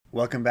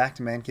Welcome back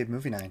to Man Cave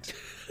Movie Night.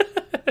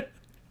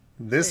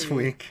 This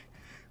week,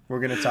 we're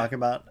going to talk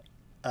about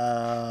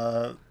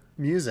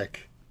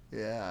music.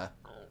 Yeah.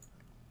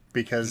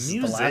 Because the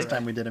last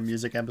time we did a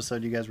music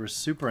episode, you guys were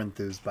super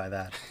enthused by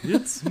that.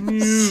 It's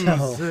music.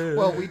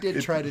 Well, we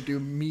did try to do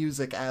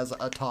music as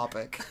a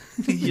topic.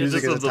 Yeah,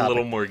 Music this is a one's a little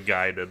topic. more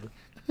guided.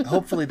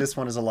 Hopefully this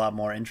one is a lot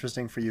more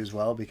interesting for you as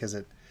well, because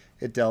it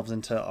delves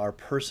into our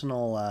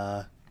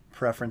personal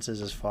preferences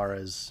as far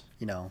as,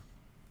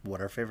 what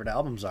our favorite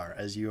albums are,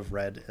 as you have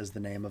read as the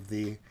name of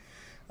the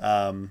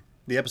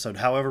episode.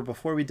 However,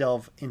 before we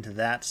delve into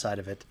that side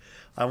of it,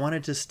 I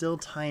wanted to still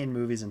tie in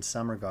movies in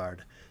some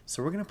regard.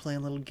 So we're going to play a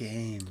little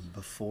game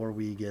before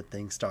we get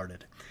things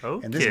started.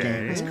 Okay. And this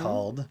game is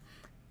called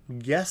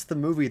Guess the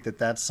Movie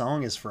that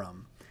song is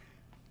from.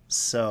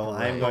 So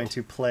I'm going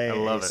to play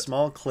a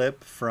small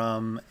clip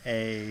from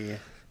a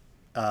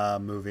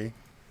movie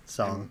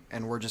song.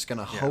 And we're just going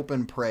to hope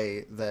and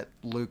pray that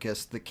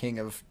Lucas, the king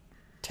of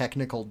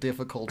technical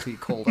difficulty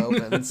cold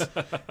opens,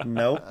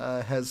 Nope.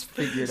 has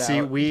figured See,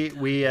 out.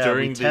 we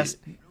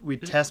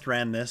test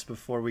ran this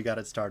before we got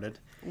it started,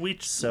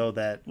 so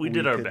that we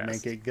did our could best.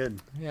 make it good.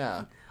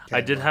 Yeah.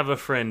 I did have a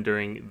friend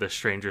during the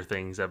Stranger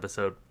Things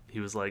episode. He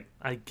was like,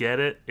 I get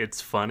it.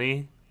 It's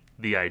funny,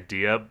 the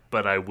idea,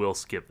 but I will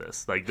skip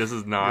this. Like, this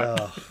is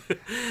not,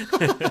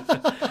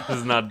 this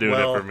is not doing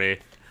it for me.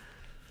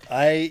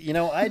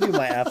 I do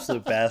my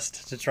absolute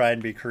best to try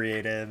and be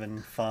creative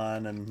and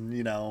fun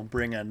and,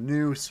 bring a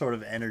new sort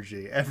of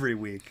energy every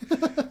week.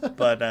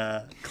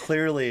 But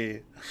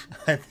clearly,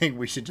 I think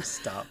we should just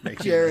stop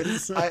making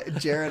this.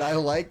 Jared, I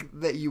like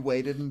that you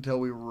waited until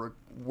we were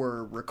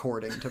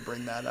recording to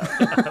bring that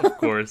up. Of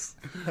course.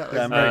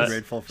 Yeah, I'm very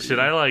grateful for you.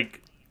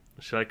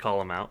 Should I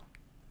call him out?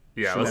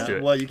 Yeah, let's do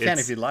it. Well, you can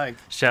if you'd like.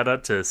 Shout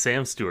out to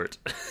Sam Stewart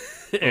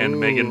and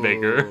Megan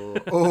Baker.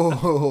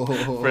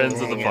 Friends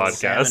of the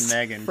podcast. Sam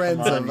and Megan. Friends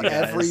Come on, of you guys.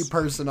 every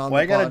person on Why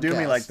the you gotta podcast. do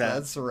me like that?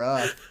 That's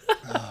rough.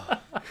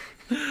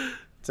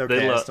 It's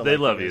okay. I still They like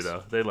love you, guys.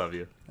 though. They love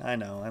you. I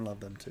know. I love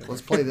them, too.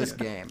 Let's play this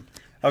game.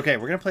 Okay,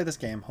 we're going to play this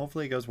game.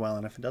 Hopefully it goes well,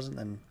 and if it doesn't,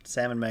 then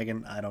Sam and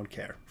Megan, I don't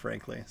care,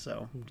 frankly.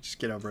 So just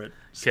get over it.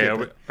 Okay,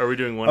 Skip are we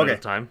doing one at a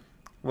time?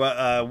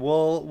 Well,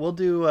 we'll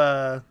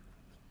do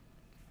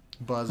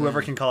Buzzing.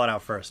 whoever can call it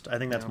out first. I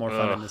think that's more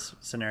fun in this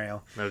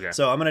scenario. Okay.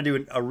 So I'm going to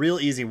do a real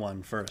easy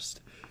one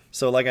first.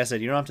 So like I said,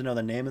 you don't have to know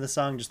the name of the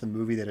song, just the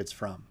movie that it's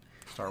from.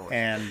 Star Wars.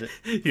 And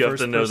You have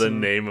to know the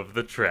name of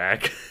the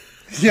track.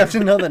 You have to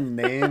know the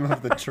name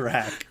of the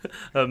track.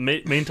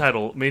 Main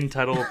title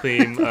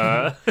theme.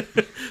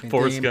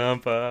 Forrest theme.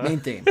 Gump. Main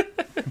theme.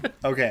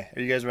 Okay, are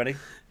you guys ready?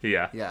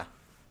 Yeah. Yeah.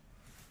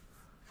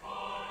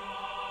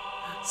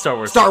 Star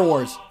Wars. Star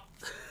Wars.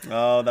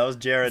 Oh, that was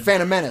Jared.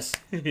 Phantom Menace.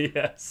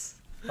 Yes.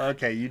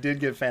 Okay, you did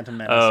get Phantom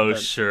Menace. Oh, but,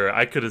 sure.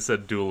 I could have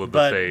said Duel of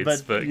the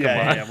Fates, but come on.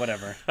 yeah,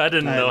 whatever. I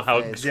didn't know how.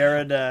 Fates.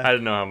 Jared. I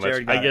didn't know how much.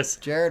 Jared got I guess.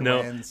 Jared no,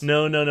 wins.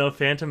 No.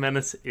 Phantom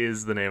Menace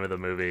is the name of the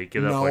movie.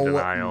 Give that point to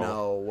Niall.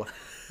 No.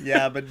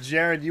 Yeah, but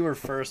Jared, you were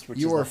first, which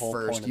You is were the whole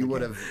first. point You of the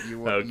would game. have.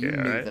 You Okay, knew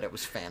alright. that it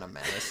was Phantom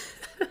Menace.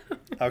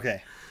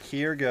 Okay,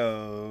 here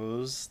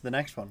goes the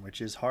next one, which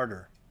is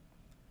harder.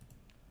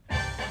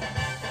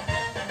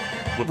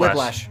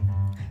 Whiplash.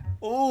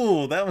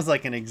 Ooh, that was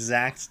like an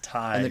exact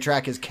tie. And the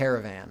track is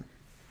Caravan.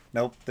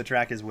 Nope, the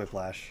track is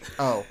Whiplash.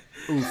 Oh.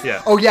 Oof.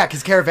 Yeah. Oh yeah,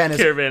 because Caravan is.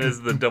 Caravan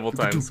is the double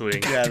time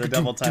swing. Yeah, the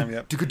double time.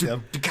 Yep. Boom,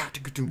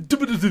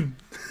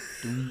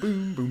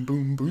 boom, boom,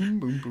 boom, boom,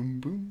 boom, boom,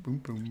 boom,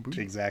 boom, boom.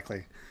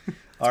 Exactly.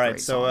 All right,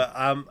 great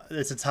so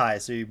it's a tie,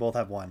 so you both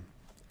have one.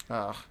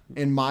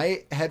 In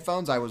my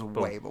headphones, I was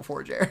way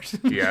before Jared.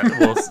 Yeah,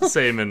 well,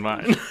 same in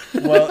mine.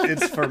 Well,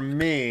 it's for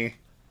me.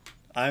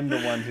 I'm the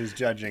one who's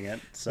judging it.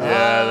 So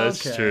Yeah,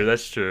 that's Okay. true.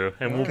 That's true.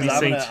 And we'll be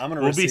 'Cause I'm synced.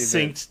 gonna we'll be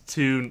receive it. synced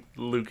to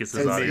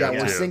Lucas's Yeah, audio we're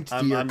too. synced to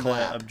I'm your the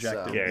clap.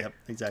 objective. So. Okay. Yep,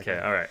 exactly.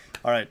 Okay, all right.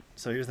 All right,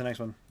 so here's the next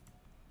one.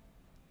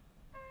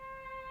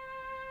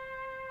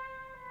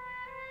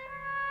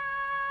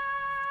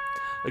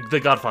 The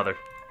Godfather.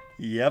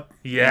 Yep.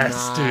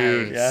 Yes,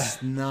 dude. Yeah.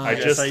 Nice.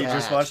 I just- So you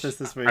just watched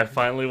this week. I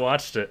finally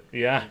watched it.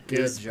 Yeah.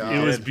 Good job.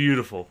 It was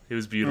beautiful. It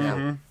was beautiful.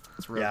 Yeah,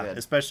 it's real Yeah, good.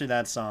 especially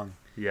that song.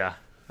 Yeah.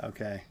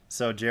 Okay,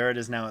 so Jared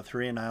is now at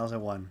 3 and Niles at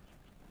 1.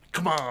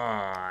 Come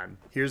on.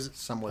 Here's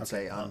Some would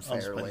say I'll just play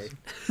unfairly.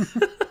 this.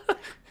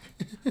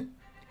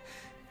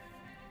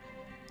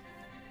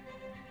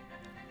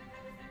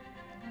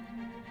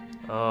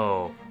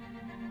 Oh.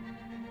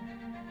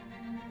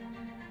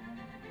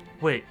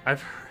 Wait,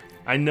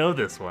 I know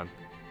this one.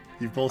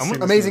 You've both I'm seen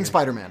this Amazing movie.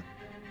 Spider-Man.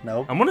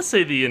 Nope. I'm gonna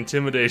say the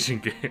Intimidation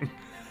Game.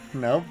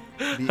 Nope.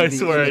 I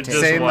swear I just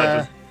Same,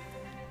 watched.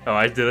 Oh,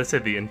 I say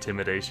the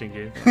Intimidation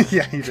Game.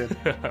 Yeah, you did.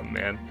 Oh,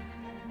 man.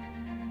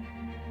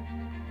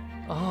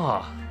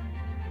 Oh.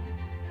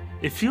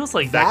 It feels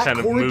like that kind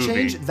of chord movie.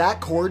 change. That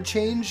chord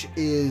change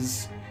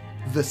is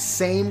the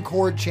same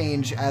chord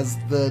change as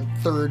the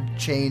third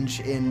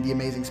change in the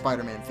Amazing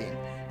Spider-Man theme.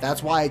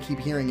 That's why I keep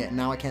hearing it, and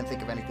now I can't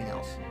think of anything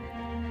else.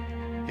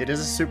 It is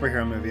a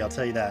superhero movie, I'll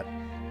tell you that.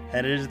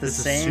 And it is the It's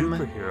same. a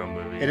superhero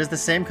movie. It is the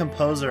same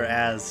composer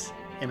as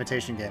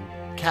Imitation Game.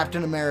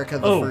 Captain America: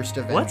 The First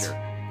what?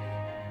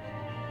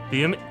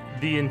 Avenger.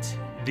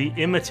 The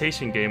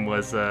Imitation Game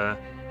was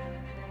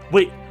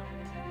wait,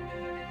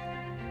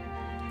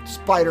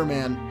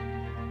 Spider-Man.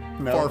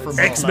 No, Far From it's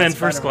Home. not X-Men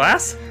First Spider-Man.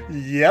 Class?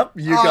 Yep,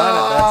 you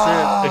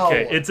got it. That's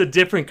Okay, it's a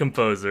different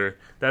composer.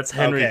 That's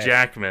Henry Okay.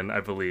 Jackman,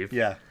 I believe. it.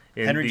 Yeah.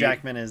 In Henry the-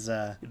 Jackman is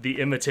The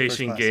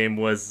Imitation First Class. Game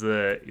was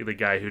the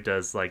guy who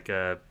does like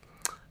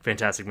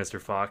Fantastic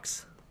Mr.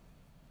 Fox,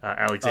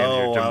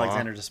 Alexander Dumas.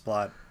 Alexander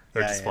Desplat.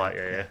 Or Desplat,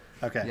 yeah. Yeah,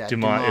 Okay.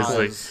 Dumas is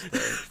like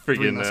Three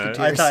freaking.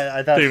 Musketeers.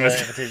 I thought the Three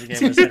Mus- Imitation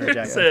Game was Henry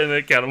Jackman. Saying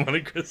the Count of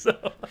Monte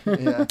Cristo.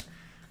 Yeah.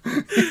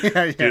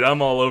 Yeah. Dude,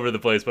 I'm all over the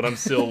place, but I'm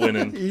still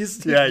winning.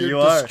 Yeah, You're you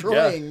are.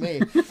 destroying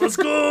me. Let's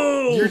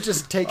go! You're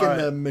just taking All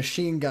right. the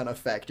machine gun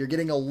effect. You're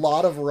getting a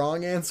lot of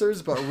wrong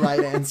answers, but right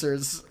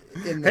answers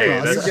in the Hey,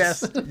 process.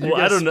 that's- You guessed. you well, I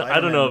guessed don't know. I don't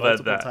Spider-Man know about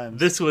multiple that. times.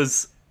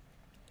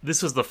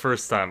 This was the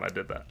first time I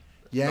did that.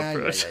 Yeah.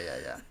 approach.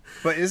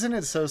 But isn't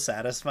it so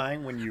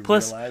satisfying when you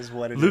Plus, realize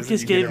what it is? Lucas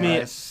and you get gave it me right?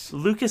 Yes.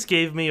 Lucas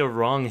gave me a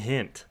wrong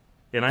hint,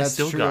 and I That's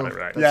still got true. it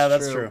right. Yeah,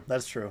 That's that's true. true.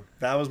 That's true.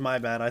 That was my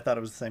bad. I thought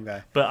it was the same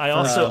guy. But I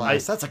also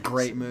Class. That's a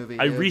great movie.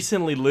 I dude.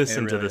 recently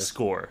listened It really to the is.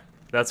 score.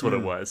 That's what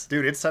it was.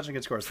 Dude, it's such a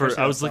good score. For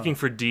especially I was that looking song.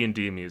 for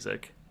D&D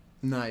music.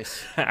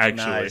 Nice. Actually,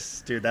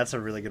 Nice. Dude, that's a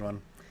really good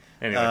one.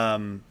 anyway,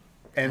 And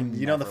I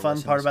you know the never fun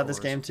listen part to about this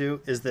scores. game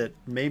too is that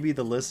maybe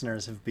the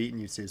listeners have beaten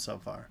you two so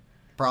far.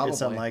 Probably.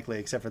 It's unlikely,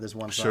 except for this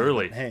one song.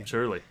 surely, But hey,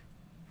 surely.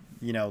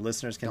 you know,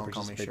 listeners can Don't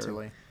call me participate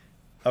Shirley.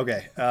 too.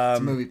 Okay. It's a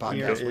movie here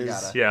podcast. We is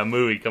gotta. Yeah,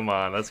 movie. Come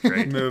on, that's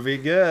great. movie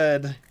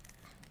good.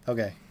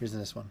 Okay, here's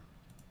this one.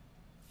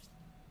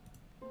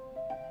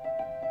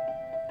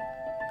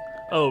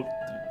 Oh,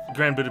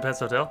 Grand Budapest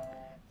Hotel.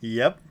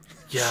 Yep.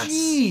 Yes,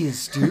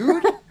 Jeez,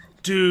 dude.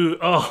 dude.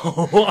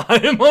 Oh, I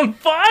am on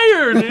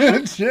fire,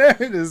 dude.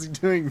 Jared is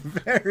doing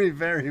very,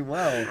 very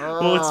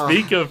well. Well,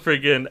 speak of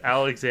friggin'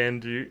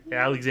 Alexander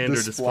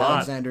Desplat.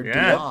 Alexander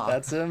Yeah, Dumas.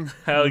 That's him.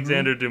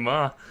 Alexander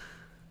Dumas.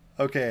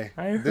 Okay.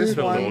 I heard this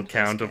a little one,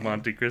 Count of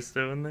Monte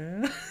Cristo in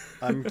there.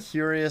 I'm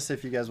curious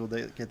if you guys will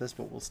get this,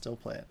 but we'll still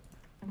play it.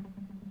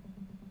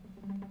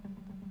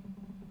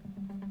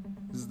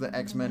 This is the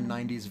X-Men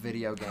 90s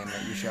video game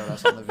that you showed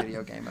us on the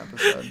video game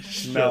episode.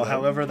 No, up.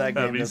 however, that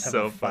That'd game be does have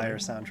so a fire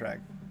funny. soundtrack.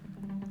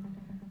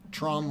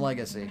 Tron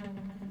Legacy.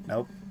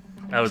 Nope.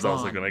 I was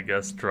also Tron. gonna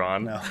guess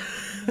Tron. No.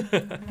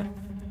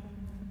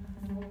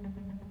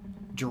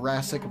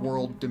 Jurassic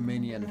World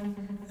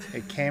Dominion.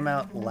 It came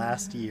out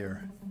last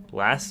year.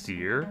 Last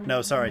year?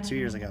 No, sorry, 2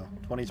 years ago.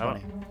 I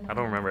 2020. don't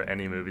remember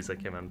any movies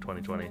that came out in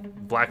 2020.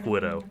 Black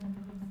Widow.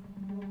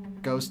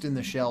 Ghost in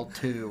the Shell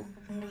 2.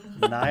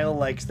 Niall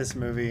likes this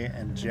movie,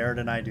 and Jared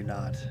and I do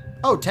not.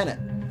 Oh, Tenet.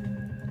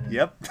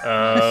 Yep.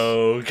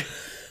 Oh,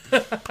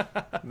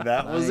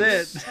 That was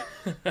Nice.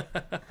 it.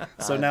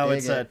 So I now dig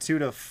it's it.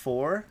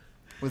 2-4.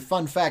 With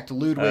fun fact,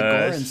 Ludwig Sure,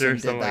 Göransson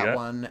did something like that that.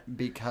 one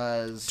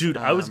because... dude,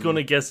 I was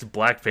gonna guess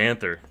Black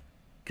Panther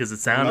because it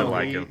sounded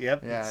like him.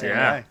 Yep. Yeah, same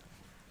yeah. guy.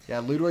 Yeah,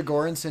 Ludwig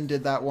Göransson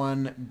did that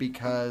one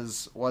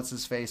because,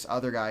 what's-his-face,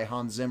 other guy,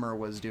 Hans Zimmer,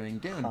 was doing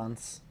Dune.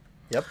 Hans.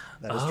 Yep,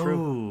 that is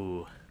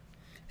true. Oh,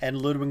 And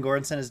Ludwig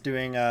Göransson is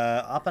doing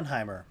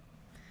Oppenheimer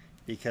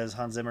because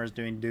Hans Zimmer is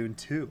doing Dune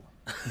 2.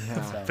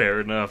 Yeah. So, fair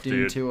enough, Dune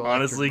dude. 2 Electric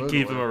Honestly,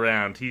 keep him Boogaloo.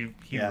 around. He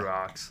Yeah.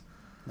 rocks.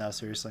 no,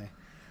 seriously.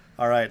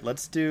 All right,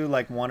 let's do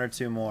like one or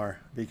two more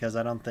because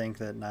I don't think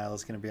that Niall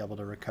is going to be able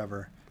to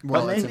recover.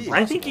 Well, but it's maybe.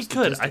 I think he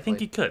could. I think statistically.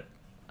 he could.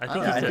 I think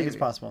Yeah, Yeah, he I could. think it's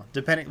possible.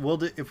 Depending, we'll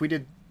do if we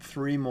did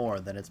 3 more,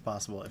 then it's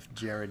possible. If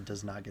Jared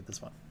does not get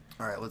this one,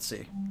 All right, let's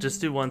see.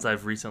 Just do ones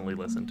I've recently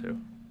listened to.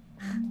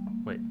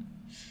 Wait.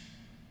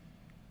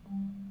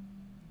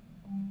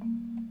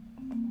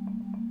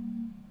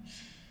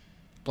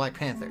 Black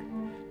Panther.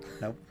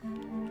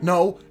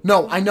 nope.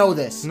 No, I know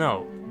this.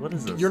 No. What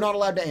is this? You're not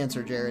allowed to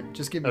answer, Jared.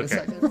 Just give me a Okay.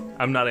 second.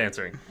 I'm not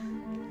answering.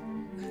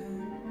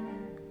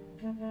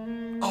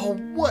 Oh,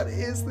 what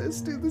is this,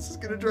 dude? This is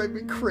gonna drive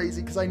me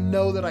crazy because I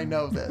know that I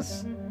know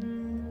this.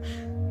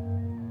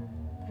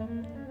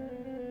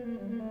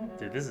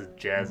 Dude, this is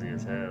jazzy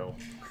as hell.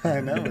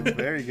 I know it's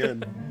very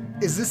good.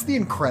 Is this The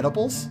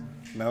Incredibles?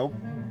 Nope.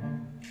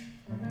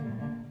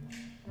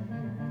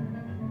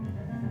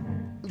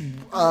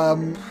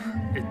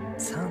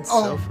 It sounds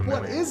Oh, so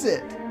familiar. what is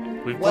it?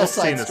 We've both West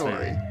seen Side this Story.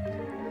 movie.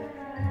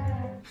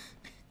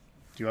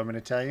 Do you want me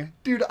to tell you?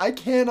 Dude, I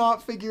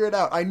cannot figure it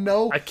out. I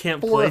know I can't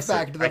for place a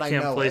fact it. that I I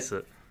can't know place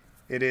it.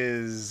 it. It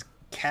is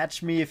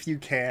Catch Me If You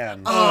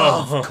Can.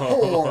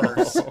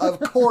 Of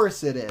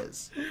course it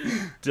is.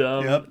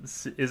 Dumb. Yep.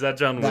 Is that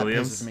John That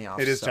Williams? pisses me off.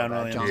 It is so John bad.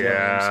 Williams. John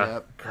Yeah. Williams.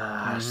 Yep.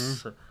 Gosh.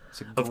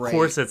 It's a Of great-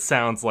 course, it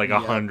sounds like Yep.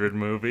 100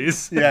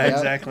 movies. Yeah, Yep,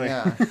 exactly.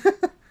 Yeah.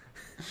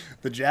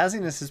 The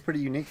jazziness is pretty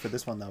unique for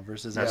this one though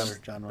versus That's, other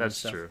John Williams that's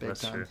stuff. true. Big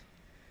That's time. true.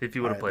 If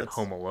you would have Alright,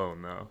 played let's- Home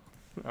Alone, though,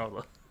 I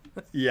would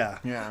have Yeah.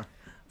 Yeah. All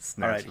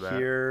snatched right, that.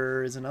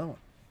 here is another one.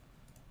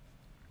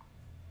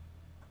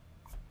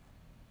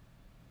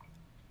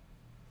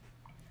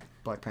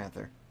 Black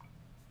Panther.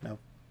 No.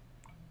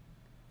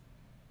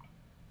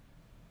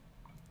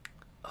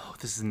 Oh,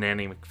 this is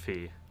Nanny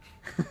McPhee.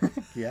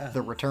 Yeah.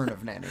 The return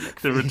of Nanny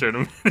McPhee. The return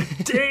of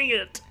dang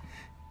it.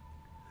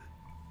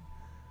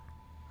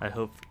 I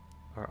hope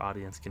our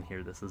audience can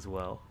hear this as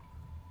well.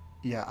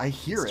 Yeah, I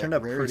hear It's it turned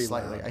up very pretty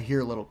slightly. loud. I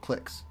hear little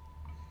clicks.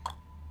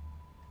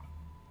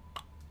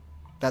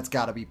 That's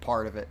got to be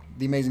part of it.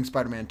 The Amazing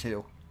Spider-Man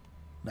 2.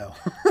 No.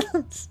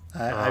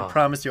 I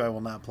promise you I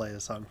will not play a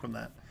song from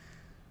that.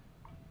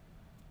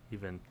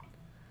 Even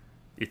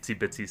Itsy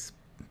Bitsy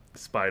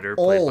Spider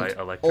played by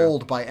Electro.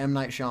 Old by M.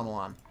 Night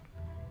Shyamalan.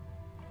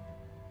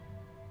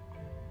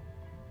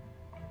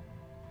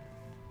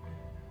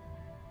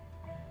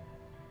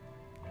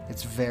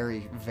 It's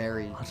very,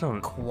 very I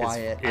don't-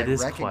 quiet. it I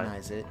is quiet.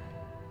 recognize it.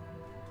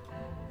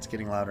 It's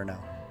getting louder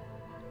now.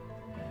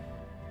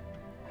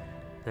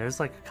 There's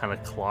like a kind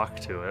of clock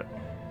to it.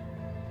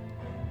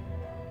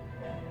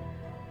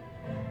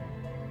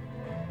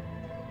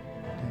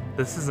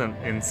 This isn't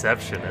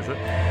Inception, is it?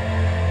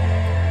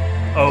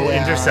 Oh,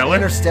 Yeah, Interstellar?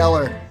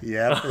 Interstellar.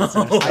 Yep. It's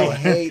I Interstellar.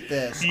 hate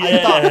this.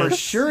 I thought for Yes,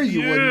 sure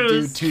you wouldn't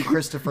do yes. 2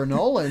 Christopher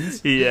Nolans.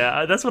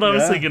 Yeah, that's what I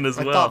was Yeah. thinking as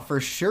I well. thought for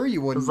sure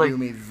you wouldn't like- do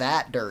me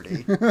that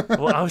dirty.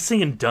 Well, I was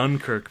thinking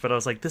Dunkirk, but I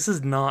was like, this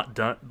is not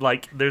done.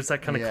 Like, there's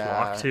that kind of Yeah,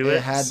 clock to it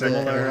it. had the- Similar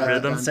it had the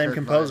rhythm. Dunkirk Same vibe.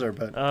 composer,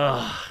 but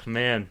Oh,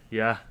 man,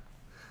 yeah.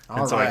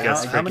 All so I right,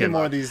 guess how many freaking-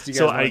 more of these do you guys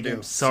So want I to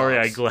do?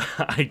 sorry, Sucks.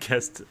 I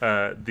guessed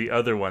the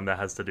other one that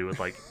has to do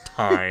with like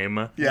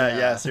time.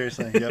 Yeah,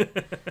 seriously.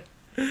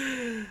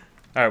 Yep.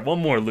 All right, one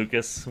more,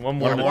 Lucas. One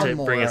more One to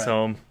more. bring us All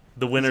right. home.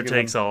 The winner good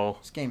takes all.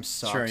 This game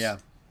sucks. Sure, yeah.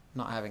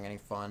 Not having any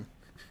fun.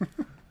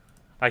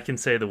 I can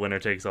say the winner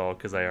takes all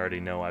because I already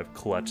know I've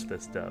clutched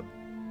this dub.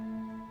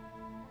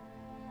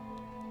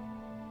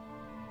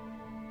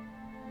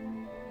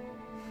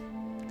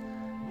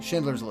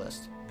 Schindler's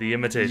List. The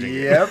Imitation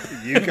Game. Yep,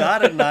 you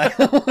got it,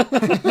 Niall.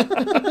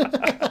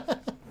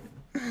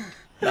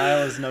 Niall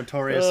is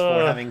notorious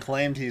for having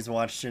claimed he's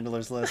watched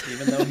Schindler's List,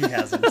 even though he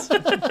hasn't.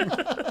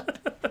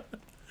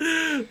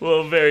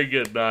 Well, very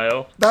good,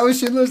 Niall. That was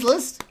Schindler's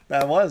List?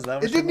 That was. It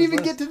didn't Schindler's even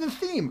List. get to the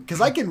theme.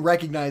 Because I can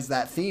recognize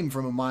that theme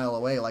from a mile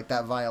away, like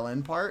that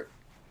violin part.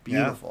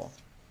 Beautiful.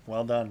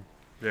 Well done.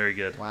 Very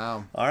good.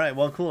 Wow. All right,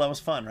 well, cool. That was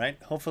fun, right?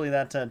 Hopefully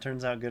that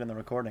turns out good in the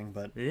recording.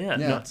 But Yeah,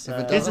 Yeah, no, if it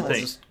here's doesn't, the we'll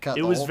thing. just cut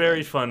It the was whole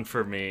very thing. fun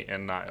for me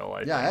and Niall.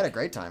 Yeah, I had a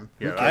great time.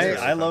 Yeah, Who that was cares?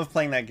 really I fun. love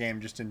playing that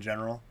game just in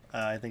general.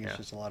 I think it's Yeah.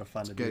 just a lot of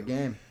fun to Good do.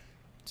 game.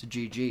 It's a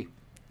GG.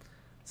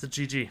 It's a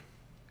GG.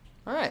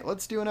 All right,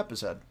 let's do an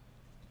episode.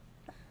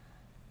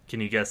 Can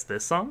you guess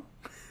this song?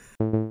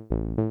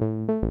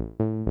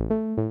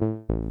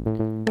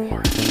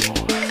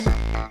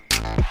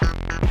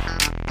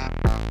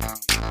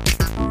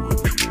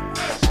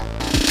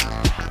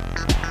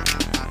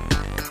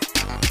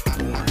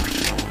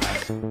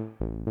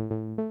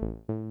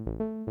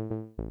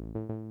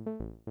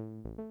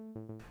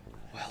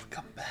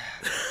 Welcome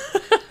back.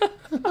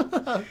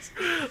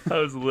 I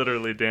was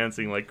literally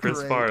dancing like Chris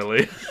Great.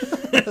 Farley.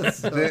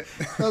 That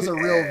was a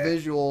real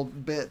visual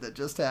bit that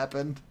just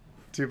happened.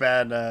 Too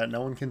bad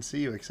no one can see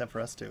you except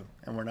for us two,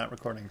 and we're not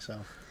recording. So,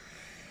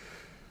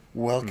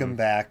 welcome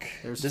back.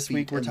 There's This feet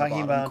week we're in the talking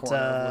bottom about corner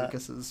of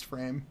Lucas's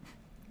frame.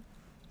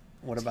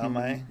 what about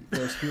my?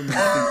 There's human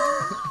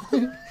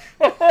feet.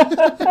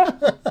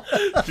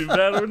 Too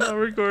bad we're not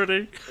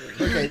recording.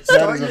 Okay, That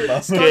start is a your,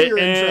 bummer. start your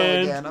intro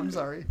And- again. I'm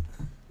sorry.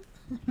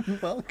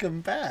 Welcome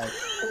back.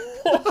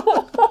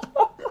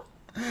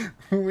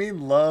 We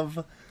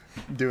love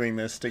doing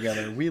this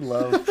together. We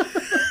love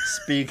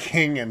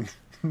speaking and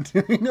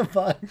doing a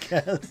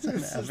podcast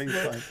and having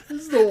fun.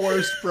 This is the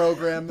worst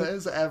program that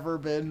has ever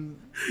been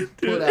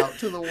put out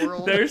to the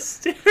world. They're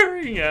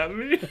staring at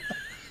me.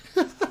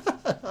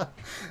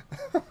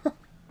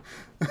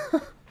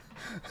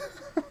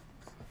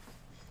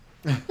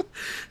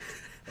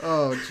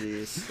 Oh,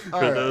 jeez. For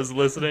All right. those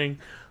listening,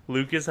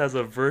 Lucas has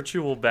a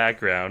virtual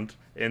background,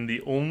 and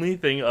the only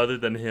thing other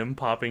than him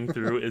popping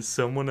through is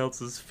someone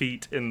else's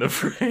feet in the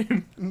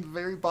frame. In the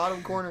very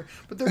bottom corner.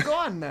 But they're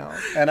gone now.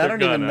 And I They're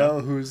don't even gonna. know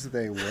whose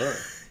they were.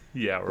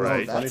 Yeah,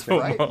 right. that's Come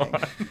frightening.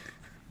 on.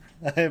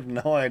 I have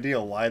no idea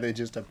why they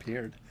just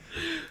appeared.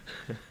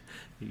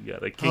 You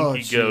got a Oh, kinky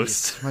jeez.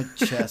 ghost. My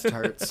chest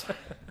hurts.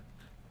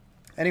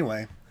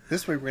 Anyway,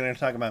 this week we're going to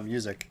talk about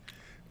music.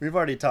 We've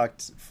already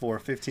talked for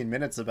 15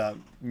 minutes about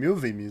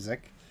movie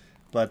music,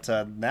 but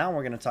now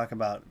we're going to talk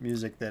about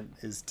music that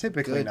is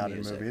typically Good not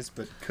music. in movies,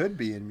 but could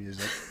be in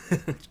music.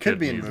 Could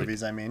be in music.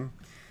 movies, I mean.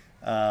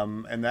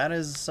 And that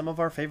is some of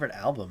our favorite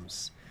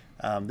albums.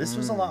 This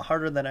was a lot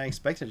harder than I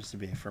expected it to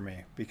be for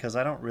me, because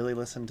I don't really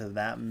listen to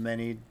that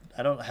many.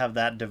 I don't have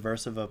that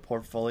diverse of a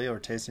portfolio or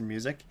taste in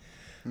music.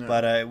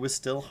 But it was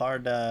still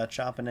hard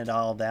chopping it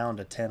all down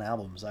to 10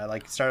 albums. I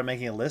started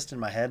making a list in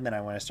my head, and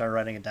then when I started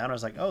writing it down, I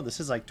was like, oh, this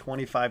is like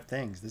 25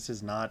 things. This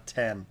is not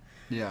 10.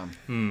 Yeah.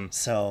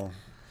 So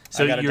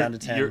So I got it down to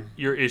 10.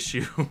 your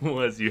issue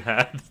was you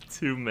had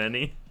too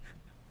many.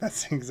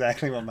 That's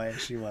exactly what my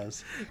issue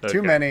was. Okay.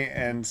 Too many,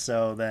 and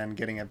so then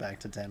getting it back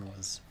to 10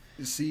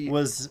 See,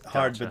 was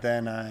hard, Gotcha. but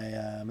then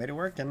I made it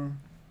work, and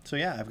so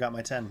yeah, I've got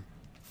my 10.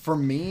 for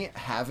me,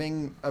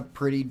 having a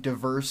pretty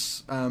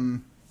diverse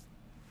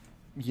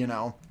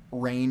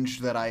range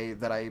that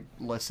I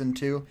listened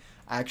to,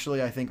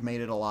 actually I think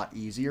made it a lot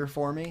easier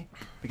for me,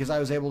 because I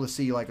was able to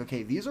see like,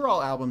 okay, these are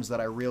all albums that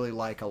I really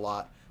like a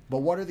lot, but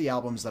what are the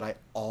albums that I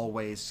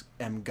always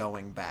am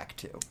going back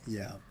to?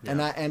 Yeah. And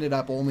that ended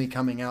up only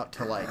coming out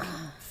to like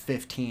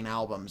 15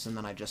 albums, and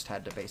then I just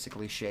had to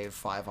basically shave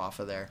 5 off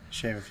of there.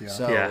 Shave a few off.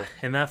 So Yeah,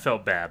 and that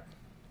felt bad.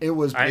 it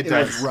was I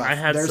rough.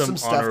 had There's some some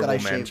stuff that I honorable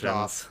shaved mentions.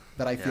 off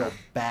that I feel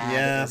bad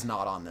Yeah. is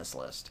not on this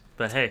list.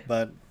 But hey,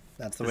 But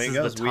that's the This way it is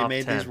the goes. We top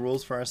made 10. these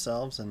rules for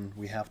ourselves, and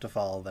we have to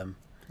follow them.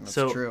 That's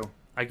so true.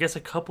 I guess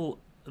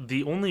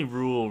the only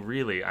rule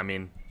really, I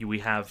mean, you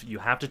have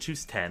to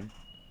choose 10.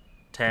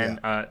 10,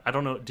 I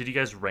don't know, did you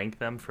guys rank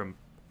them from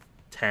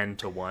 10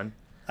 to 1?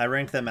 I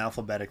ranked them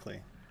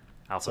alphabetically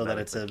so that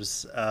it's Alphabetically.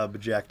 as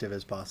objective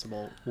as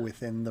possible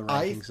within the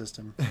I- ranking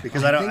system.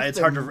 Because I think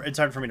it's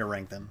hard for me to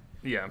rank them.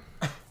 Yeah.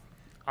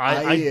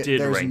 I did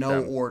There's rank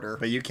no them. order.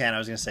 But you can. I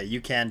was gonna say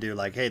you can do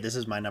like, hey, this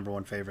is my number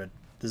 1 favorite.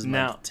 This is my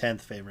Now-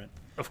 10th favorite.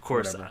 Of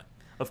course, Whatever.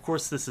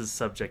 this is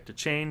subject to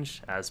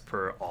change as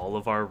per all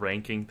of our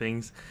ranking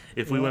things.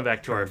 If we Yeah, went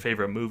back to our true.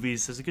 favorite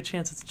movies, there's a good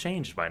chance it's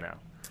changed by now.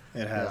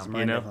 It has. Yeah. Mine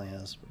You know? definitely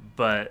has.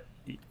 But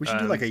We should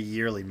do like a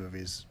yearly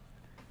movies.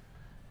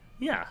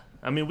 yeah.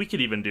 I mean, we could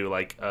even do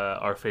like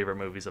our favorite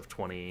movies of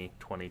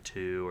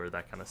 2022 or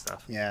that kind of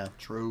stuff. Yeah.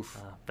 Truth.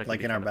 That could Like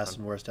be in our kinda best fun.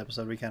 and worst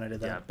episode, we kind of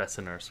did that. Yeah, best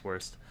and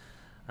worst.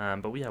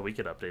 But yeah, we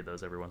could update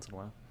those every once in a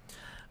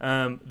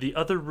while. The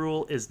other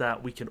rule is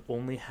that we can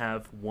only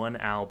have one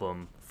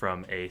album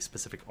from a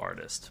specific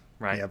artist,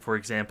 right? Yep. For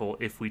example,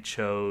 if we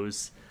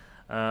chose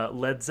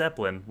Led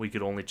Zeppelin, we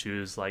could only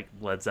choose like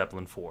Led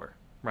Zeppelin 4,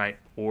 right?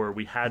 Or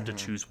we had to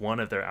choose one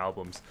of their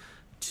albums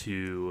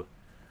to,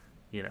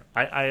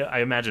 I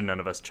imagine none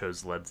of us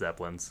chose Led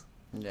Zeppelin's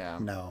Yeah.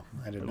 No,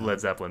 I did not. Led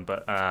Zeppelin,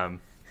 but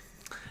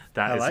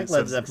that I is like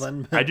Led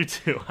Zeppelin. I do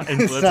too.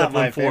 And It's Led not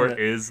my Zeppelin 4 favorite.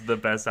 is the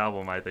best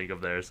album I think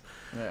of theirs.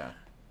 Yeah.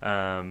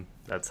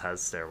 That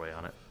has Stairway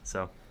on it.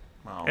 So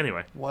Wow.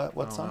 anyway, What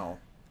I don't song? know.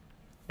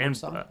 and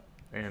song?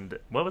 and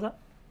what was that?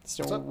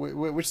 So,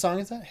 which song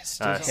is that?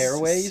 Stairway,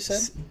 Stairway, you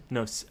said?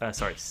 No,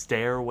 sorry,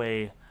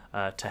 Stairway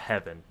to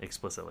Heaven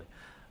explicitly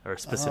or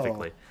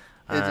specifically.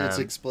 It's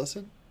Um,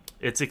 explicit.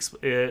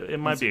 it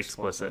might It's be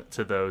explicit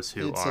to those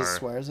who It are. says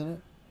swears in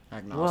it. Well,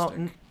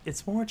 Agnostic.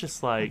 it's more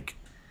just like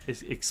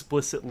it's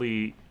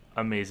explicitly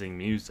amazing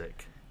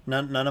music.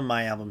 None of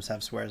my albums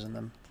have swears in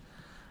them.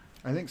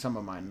 I think some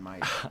of mine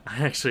might.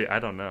 I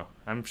don't know.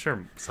 I'm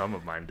sure some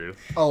of mine do.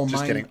 Oh, Just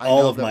mine. kidding. I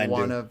All know of that mine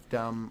do.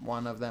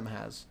 one of them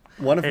has.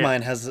 One of Hey.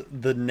 mine has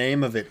the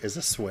name of it is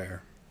a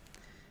swear.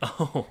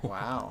 Oh,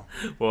 Wow.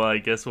 well, I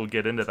guess we'll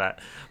get into that.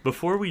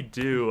 Before we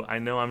do, I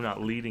know I'm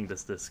not leading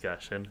this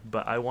discussion,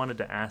 but I wanted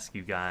to ask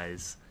you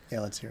guys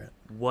Yeah, let's hear it.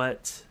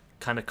 what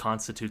kind of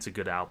constitutes a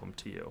good album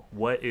to you?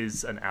 What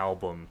is an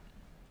album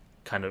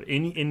kind of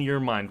in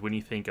your mind when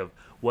you think of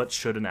what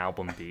should an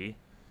album be?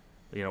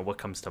 What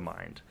comes to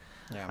mind?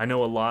 Yeah. I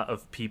know a lot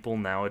of people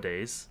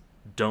nowadays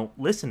don't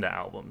listen to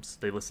albums.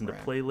 They listen to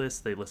Right.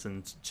 playlists.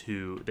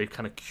 They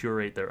kind of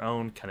curate their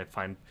own, kind of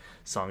find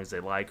songs they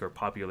like or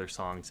popular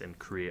songs and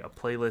create a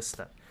playlist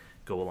that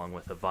go along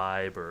with a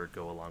vibe or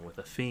go along with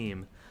a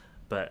theme.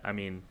 But I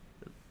mean,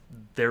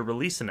 they're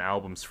releasing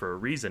albums for a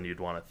reason, you'd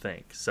want to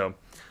think. So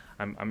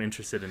I'm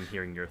interested in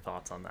hearing your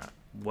thoughts on that.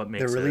 What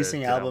makes They're a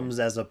releasing good albums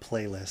as a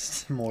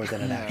playlist more than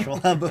an actual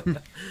album.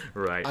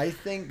 Right. I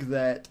think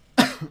that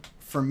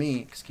for me,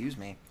 excuse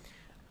me,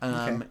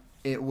 Okay.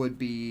 it would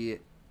be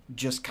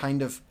just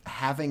kind of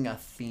having a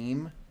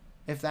theme,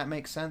 if that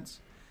makes sense.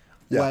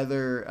 Yeah.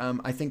 Whether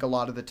I think a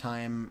lot of the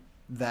time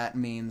that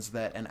means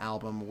that an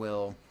album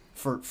will,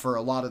 for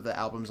a lot of the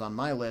albums on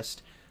my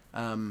list,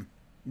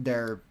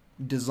 they're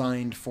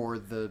designed for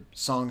the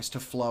songs to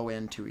flow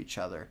into each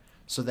other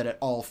so that it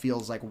all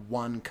feels like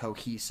one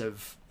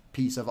cohesive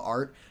piece of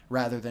art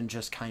rather than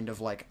just kind of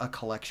like a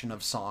collection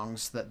of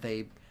songs that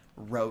they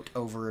wrote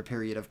over a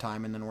period of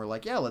time and then we're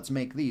like, yeah, let's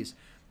make these.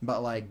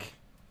 But like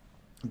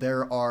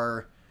there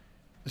are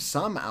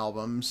some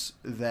albums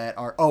that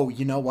are, oh,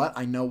 you know what?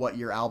 I know what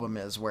your album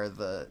is where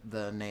the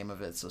name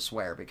of it's a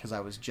swear, because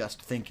I was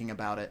just thinking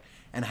about it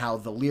and how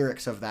the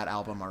lyrics of that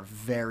album are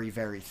very,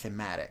 very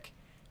thematic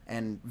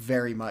and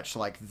very much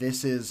like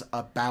this is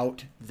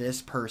about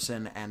this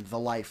person and the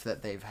life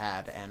that they've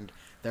had and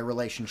their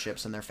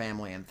relationships and their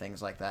family and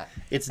things like that.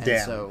 It's And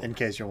Damn, so- in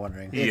case you're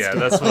wondering. yeah,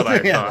 that's what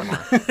I Yeah.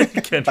 thought. By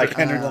Kendrick.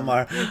 Kendrick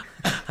Lamar.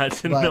 I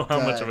didn't But, know how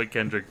much of a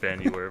Kendrick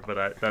fan you were,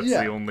 but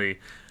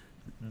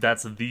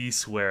that's the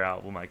swear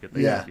album I could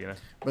think Yeah. of,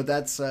 But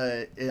that's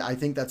I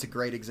think that's a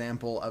great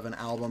example of an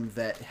album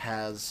that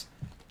has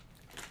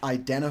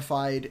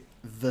identified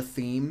the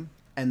theme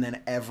and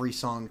then every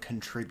song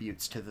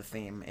contributes to the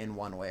theme in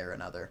one way or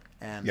another.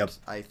 And Yep.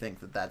 I think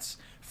that that's,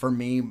 for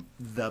me,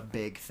 the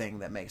big thing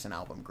that makes an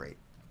album great.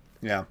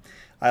 Yeah.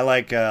 I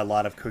like a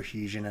lot of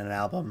cohesion in an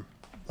album,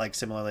 like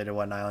similarly to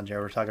what Niall and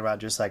Jared were talking about,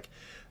 just like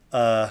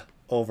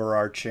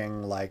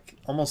overarching, like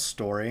almost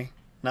story.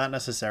 Not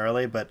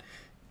necessarily, but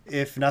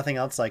if nothing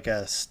else, like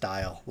a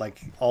style.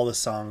 Like all the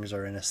songs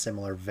are in a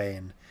similar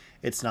vein.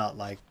 It's not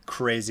like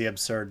crazy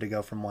absurd to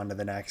go from one to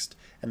the next,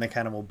 and they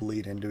kind of will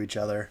bleed into each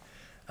other.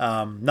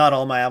 Not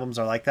all my albums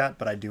are like that,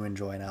 but I do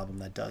enjoy an album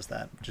that does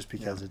that, just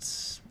because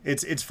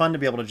it's fun to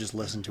be able to just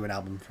listen to an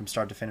album from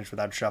start to finish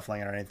without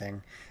shuffling it or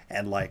anything,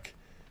 and like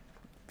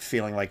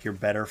feeling like you're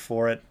better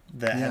for it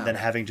than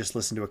having just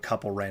listened to a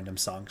couple random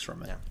songs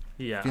from it.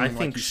 Yeah, Feeling I think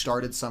like you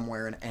started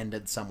somewhere and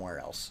ended somewhere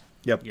else.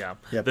 Yep. Yeah,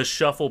 Yep. the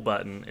shuffle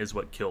button is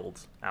what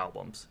killed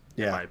albums,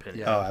 in my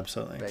opinion. Yeah. Oh,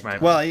 absolutely. Big Right.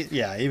 time. Well,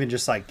 yeah, even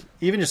just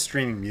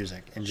streaming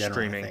music in general.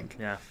 Streaming, I think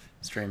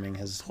streaming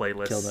has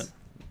playlists, killed it.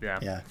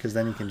 Yeah. Because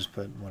then you can just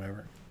put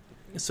whatever.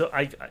 So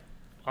I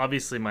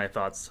obviously my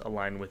thoughts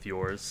align with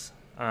yours.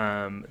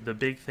 The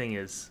big thing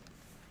is,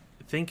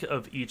 think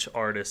of each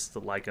artist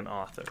like an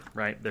author,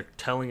 right? They're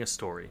telling a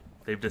story.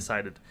 They've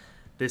decided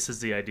this is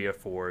the idea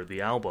for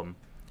the album,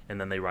 and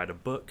then they write a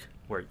book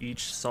where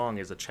each song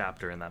is a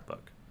chapter in that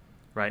book,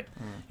 right?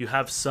 You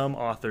have some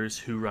authors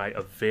who write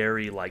a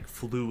very like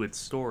fluid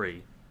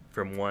story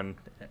from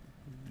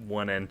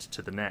one end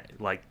to the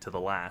next, like to the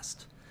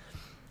last,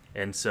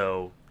 and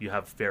so you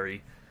have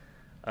very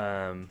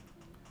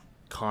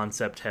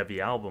concept heavy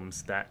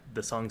albums that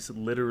the songs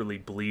literally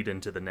bleed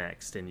into the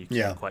next, and you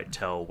can't quite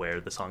tell where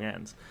the song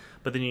ends.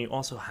 But then you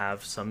also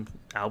have some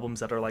albums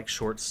that are like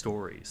short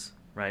stories,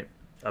 right,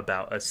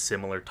 about a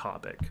similar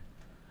topic,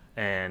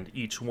 and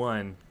each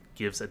one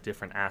gives a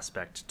different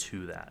aspect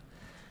to that.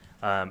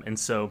 And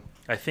so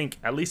I think,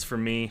 at least for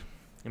me,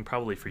 and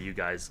probably for you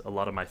guys, a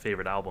lot of my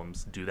favorite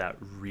albums do that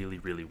really,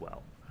 really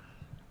well.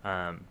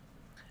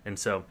 And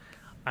so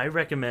I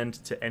recommend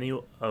to any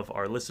of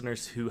our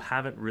listeners who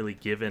haven't really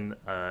given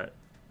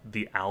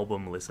the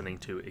album listening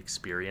to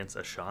experience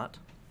a shot,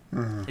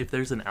 if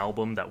there's an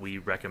album that we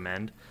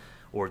recommend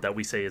or that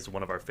we say is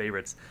one of our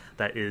favorites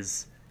that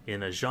is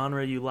in a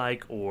genre you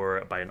like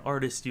or by an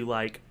artist you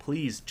like,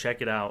 please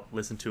check it out,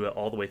 listen to it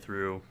all the way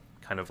through,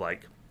 kind of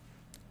like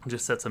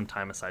just set some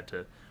time aside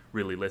to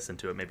really listen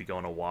to it, maybe go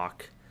on a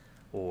walk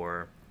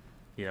or,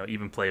 you know,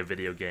 even play a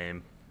video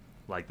game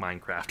like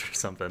Minecraft or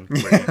something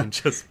where you can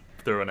just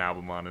throw an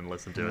album on and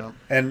listen to it.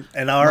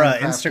 And our Minecraft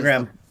is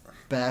Instagram, the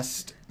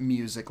best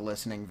music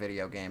listening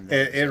video game.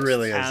 it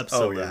really is.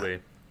 Absolutely. Oh,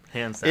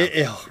 Hands down.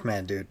 oh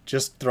man, dude,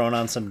 just throwing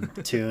on some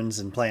tunes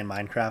and playing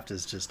Minecraft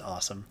is just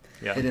awesome.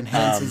 Yeah. It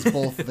enhances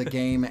both the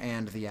game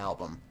and the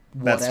album,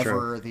 That's whatever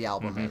true. the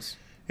album is.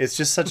 It's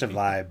just such a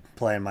vibe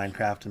playing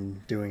Minecraft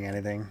and doing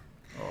anything.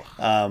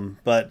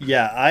 But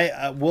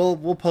yeah,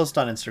 we'll post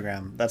on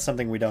Instagram. That's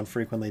something we don't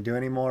frequently do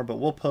anymore, but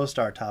we'll post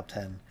our top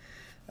 10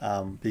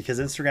 because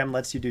Instagram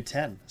lets you do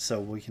 10, so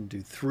we can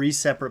do 3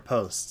 separate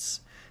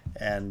posts,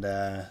 and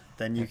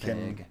then you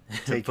can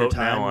take your Vote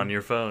time now on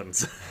your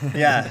phones.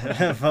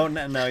 Yeah, vote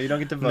now. No, you don't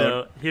get to vote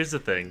No, here's the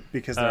thing.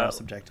 because they're all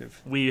subjective.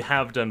 We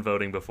have done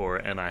voting before,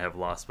 and I have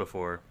lost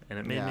before, and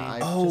it made me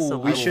just a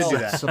we little should do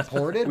that.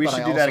 Supported, We but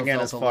should I do that also again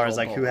felt as a far as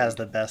little like who has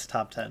bold. the best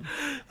top 10.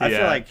 I Yeah.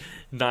 feel like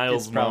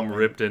Niall's it's mom probably-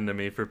 ripped into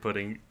me for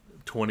putting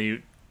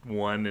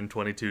 21 and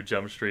 22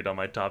 Jump Street on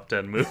my top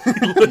 10 movie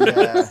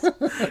Yeah. list.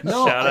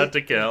 No, Shout out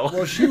to Kel.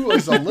 Well, she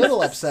was a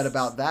little upset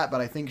about that,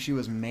 but I think she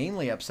was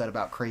mainly upset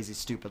about Crazy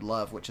Stupid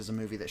Love, which is a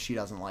movie that she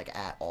doesn't like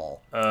at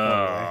all.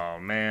 Oh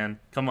man,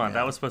 come on! Yeah.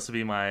 That was supposed to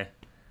be my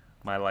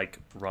like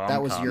rom.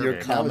 That was your, Your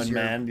that common was your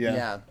man,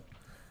 yeah.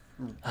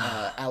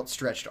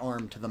 outstretched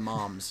arm to the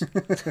moms.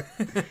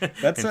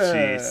 that's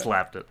and she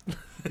slapped it.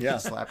 yeah.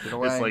 Slapped it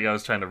away. It's like I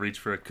was trying to reach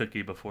for a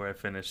cookie before I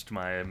finished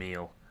my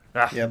meal.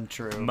 Ah, Yep.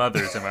 True.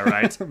 Mothers, am I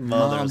right?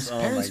 Mothers. Moms, Oh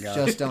my parents god.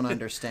 just don't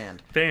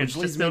understand. Parents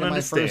Which leads just me don't to my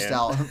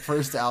understand.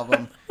 first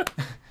album,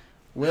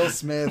 Will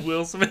Smith.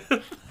 Will Smith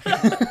and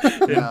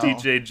No.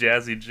 DJ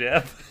Jazzy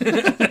Jeff,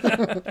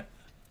 the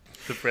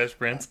Fresh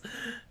Prince.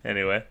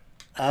 Anyway,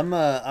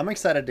 I'm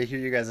excited to hear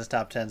you guys'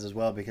 top 10s as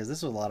well because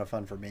this was a lot of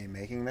fun for me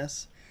making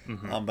this.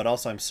 But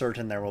also I'm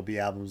certain there will be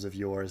albums of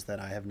yours that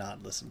I have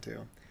not listened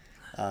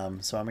to.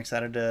 So I'm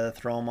excited to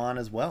throw them on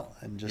as well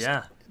and just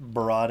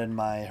broaden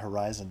my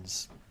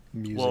horizons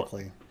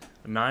musically.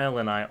 Niall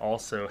and I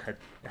also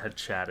had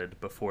chatted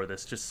before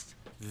this, just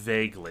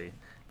vaguely,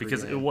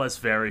 because it was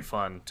very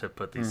fun to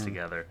put these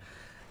together.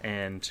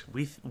 And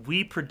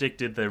we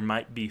predicted there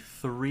might be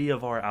 3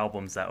 of our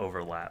albums that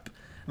overlap.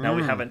 Now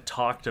we haven't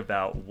talked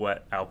about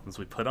what albums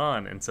we put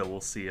on, and so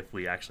we'll see if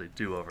we actually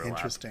do overlap.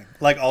 Interesting.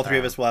 Like all 3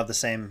 of us will have the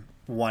same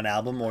one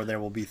album, or there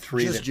will be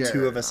 3 Just that 2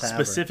 Jared. of us have.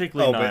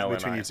 Specifically or, Niall and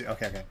between I. you two.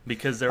 Okay.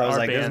 Because there I was are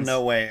like, bands. there's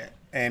no way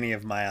any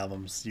of my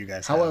albums you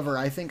guys have. However,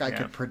 I think I Yeah.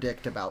 could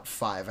predict about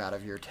 5 out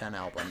of your 10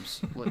 albums,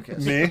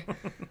 Lucas. Me?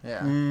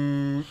 Yeah.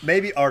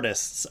 Maybe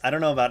artists. I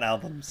don't know about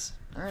albums.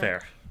 All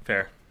right.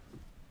 Fair.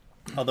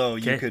 Although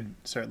you Okay. could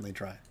certainly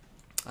try.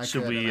 I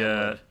Should could, we and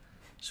I would.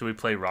 should we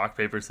play rock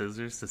paper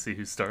scissors to see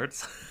who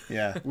starts?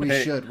 Yeah. We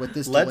Hey, should. With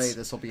this let's- delay,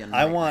 this will be a I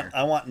nightmare.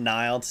 want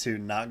Niall to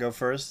not go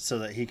first so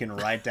that he can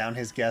write down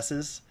his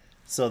guesses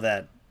so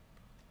that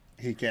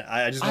he can.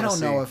 I just I want to don't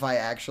see. know if I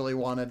actually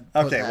want to.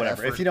 Put Okay, that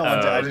whatever. effort If you don't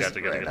want to, I just.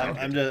 gotcha.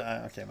 I'm just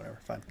okay. Whatever.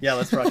 Fine. Yeah,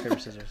 let's rock paper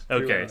scissors.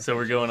 Okay, so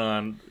we're going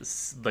on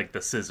like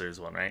the scissors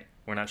one, right?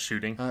 We're not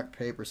shooting. Rock,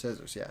 paper,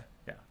 scissors. Yeah.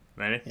 Yeah.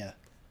 Ready? Yeah.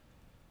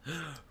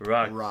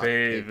 Rock,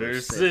 paper,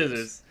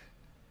 scissors.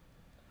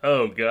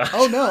 Oh god.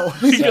 Oh no.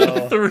 We got a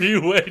So-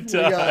 three-way We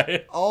got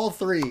tie. all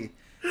three.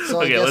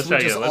 So Okay, I let's guess try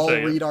we just again, let's all try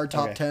again. read our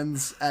top Okay.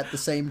 tens at the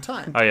same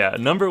time. Oh yeah,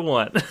 number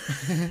 1.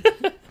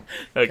 Okay,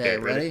 Okay,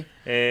 ready?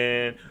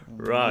 And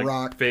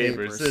rock,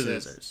 paper,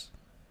 scissors.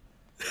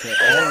 Okay,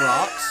 all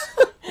rocks.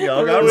 We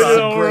all We're got doing This is it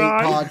a all great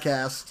right.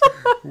 podcast.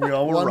 We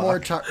all were One more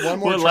rock. time. One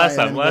more Well, try. last and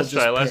time, then last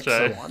we'll try, just last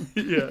pick try. someone.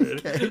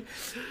 Yeah.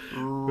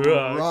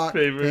 Okay. Rock,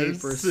 paper,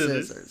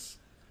 scissors.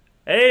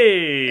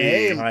 Hey,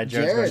 Hey. All right,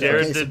 Jared's Jared. going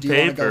Okay, so did do you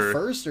want to go paper.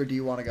 first or do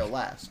you want to go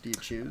last? Do you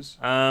choose?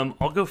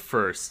 I'll go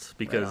first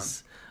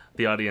because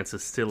the audience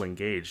is still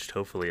engaged,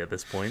 hopefully, at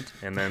this point.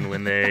 And then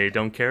when they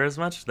don't care as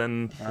much,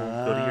 then we'll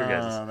go to your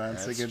guys'.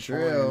 That's a That's good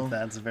true. point.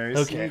 That's very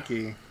Okay.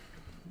 sneaky.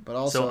 But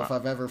also, So, if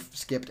I've ever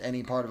skipped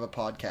any part of a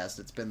podcast,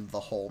 it's been the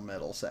whole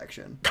middle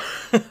section.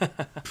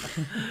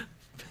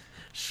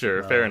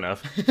 Sure, fair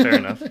enough. Fair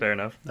enough. Fair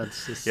enough.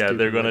 That's just Yeah,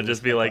 they're gonna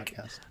just be like,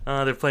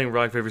 they're playing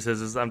rock paper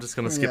scissors. I'm just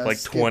gonna skip Yeah, like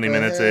skip 20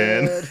 minutes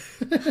in.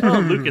 ahead. Oh,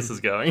 Lucas is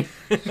going.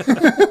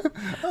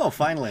 Oh,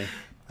 finally,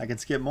 I can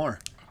skip more.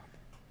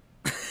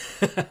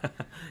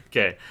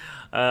 Okay,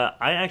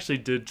 I actually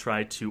did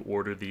try to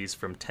order these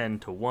from 10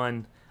 to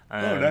 1.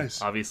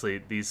 Nice.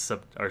 Obviously, these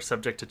are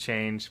subject to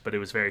change, but it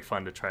was very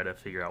fun to try to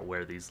figure out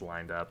where these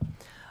lined up.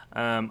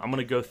 I'm going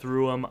to go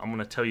through them. I'm going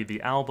to tell you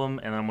the album,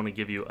 and I'm going to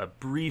give you a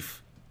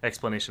brief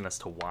explanation as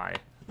to why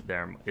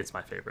it's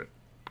my favorite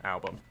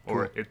album,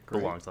 or Cool. it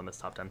Great. belongs on this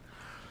top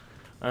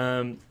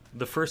 10.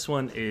 The first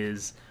one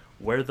is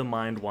Where the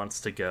Mind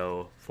Wants to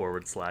Go /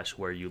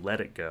 Where You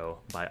Let It Go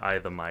by I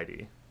the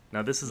Mighty.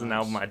 Now, this is an Nice.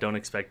 album I don't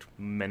expect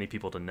many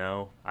people to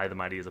know. I the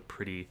Mighty is a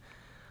pretty,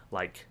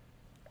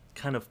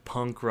 kind of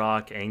punk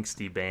rock,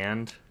 angsty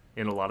band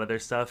in a lot of their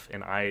stuff,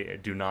 and I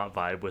do not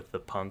vibe with the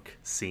punk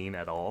scene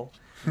at all.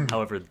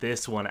 However,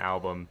 this one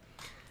album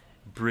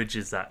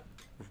bridges that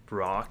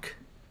rock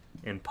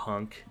and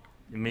punk.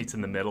 It meets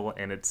in the middle,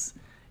 and it's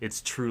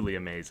truly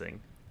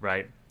amazing,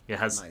 right? It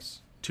has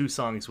Nice. 2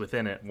 songs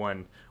within it.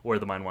 One, Where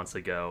the Mind Wants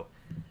to Go,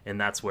 and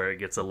that's where it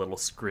gets a little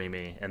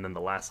screamy, and then the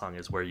last song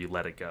is Where You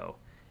Let It Go,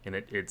 and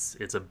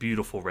it's a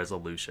beautiful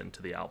resolution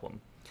to the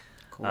album.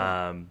 Cool.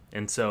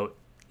 And so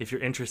if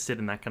you're interested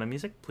in that kind of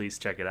music, please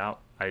check it out.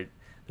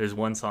 There's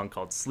one song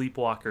called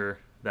Sleepwalker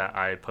that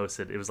I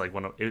posted. It was like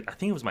I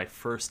think it was my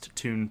first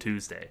Tune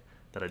Tuesday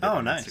that I did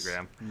on nice.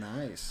 Instagram.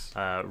 Nice.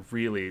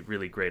 Really,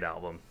 really great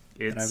album.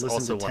 And I've It's listened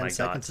also to one 10 I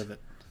seconds got. of it.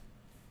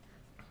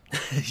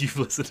 You've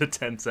listened to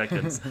 10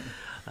 seconds.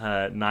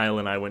 Niall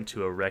and I went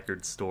to a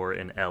record store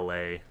in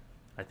LA.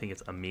 I think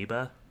it's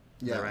Amoeba.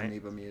 Is Yeah, that right?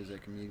 Amoeba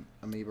Music,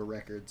 Amoeba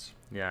Records.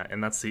 Yeah,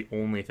 and that's the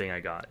only thing I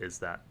got is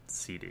that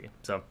CD.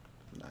 So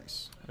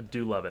Nice. I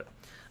do love it.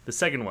 The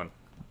second one,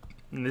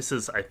 and this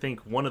is, I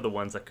think, one of the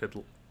ones that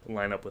could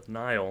line up with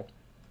Niall.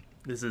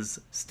 This is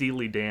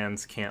Steely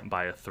Dan's Can't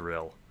Buy a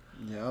Thrill.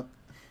 Yep.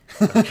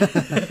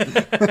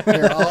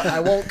 Here,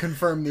 I won't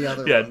confirm the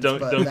other Yeah, ones. don't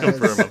but that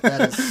confirm is, them.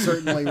 That is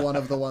certainly one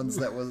of the ones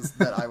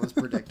that I was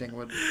predicting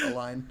would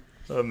align.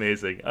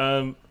 Amazing.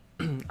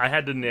 I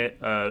had to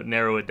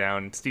narrow it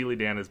down. Steely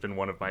Dan has been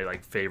one of my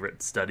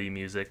favorite study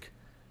music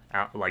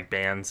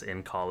bands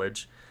in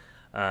college,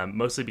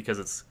 mostly because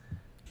it's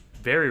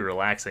very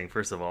relaxing.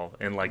 First of all,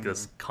 in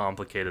this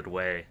complicated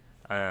way.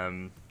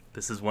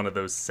 This is one of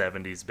those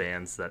 70s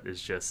bands that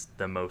is just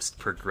the most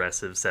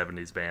progressive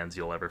 70s bands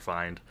you'll ever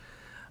find.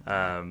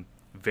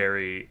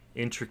 Very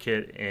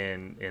intricate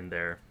in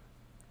their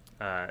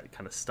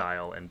kind of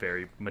style and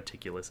very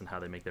meticulous in how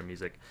they make their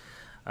music.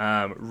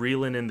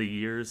 Reelin' in the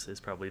Years is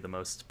probably the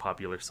most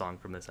popular song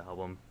from this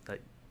album that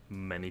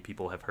many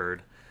people have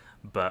heard.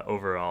 But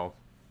overall,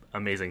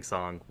 amazing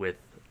song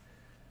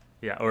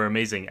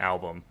amazing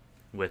album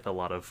with a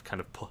lot of kind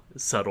of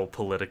subtle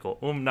political,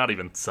 well, not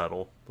even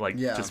subtle,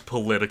 just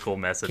political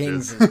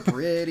messages. Kings is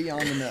pretty on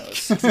the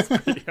nose.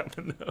 Pretty on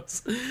the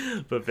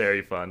nose, but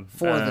very fun.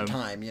 For the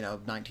time,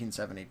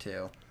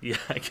 1972. Yeah,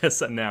 I guess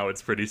that now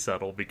it's pretty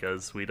subtle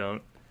because we're you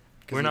not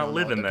don't know what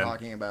living they're then.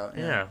 talking about.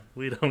 Yeah,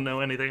 we don't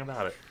know anything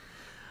about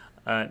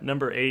it.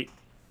 Number 8,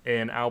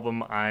 an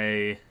album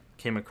I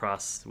came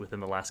across within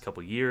the last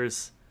couple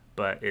years,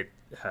 but it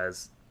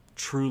has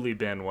truly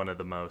been one of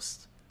the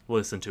most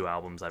listened to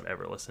albums I've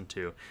ever listened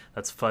to.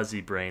 That's Fuzzy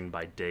Brain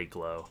by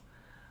Dayglow.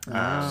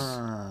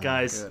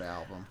 Guys, Good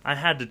album. I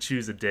had to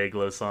choose a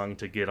Dayglow song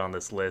to get on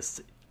this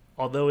list.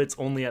 Although it's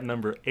only at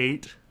number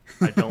 8,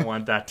 I don't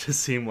want that to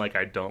seem like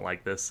I don't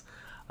like this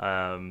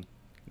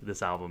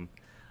this album.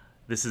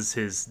 This is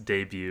his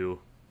debut,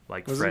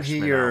 Wasn't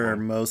freshman he your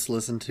album. most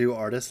listened to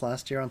artist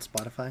last year on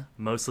Spotify?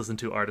 Most listened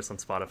to artist on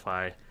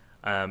Spotify,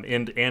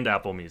 and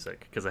Apple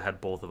Music, because I had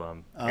both of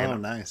them. Oh,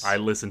 and nice. I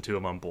listened to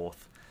him on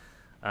both.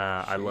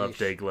 I love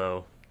Sheesh.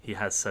 Dayglow. He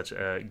has such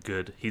a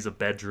good. He's a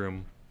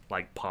bedroom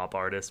pop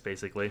artist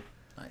basically,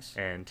 Nice.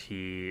 and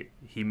he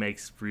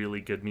makes really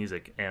good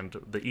music. And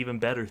the even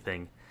better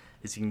thing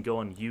is you can go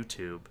on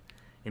YouTube,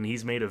 and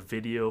he's made a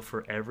video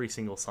for every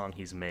single song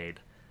he's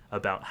made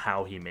about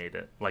how he made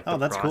it, Oh, the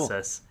that's cool.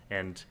 process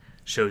and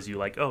shows you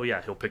like, oh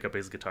yeah, he'll pick up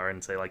his guitar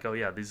and say like, oh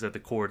yeah, these are the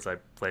chords I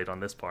played on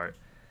this part,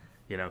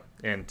 you know.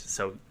 And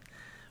so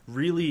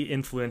really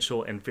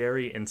influential and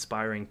very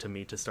inspiring to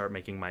me to start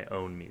making my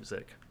own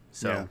music.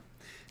 So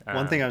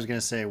one thing I was going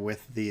to say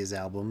with these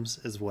albums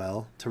as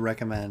well, to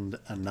recommend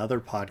another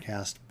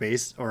podcast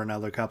based, or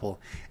another couple,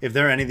 if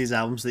there are any of these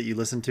albums that you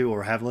listen to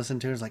or have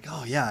listened to, it's like,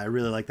 oh yeah, I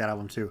really like that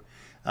album too.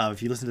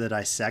 If you listen to the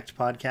Dissect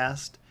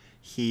podcast,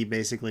 he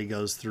basically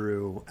goes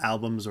through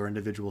albums or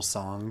individual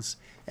songs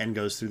and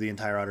goes through the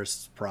entire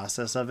artist's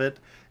process of it,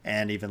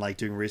 and even like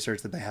doing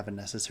research that they haven't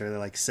necessarily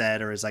like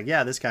said, or is like,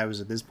 yeah, this guy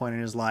was at this point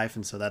in his life,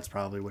 and so that's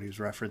probably what he was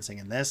referencing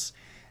in this.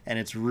 And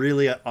it's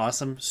really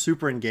awesome,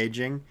 super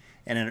engaging,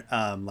 and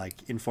like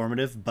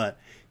informative, but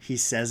he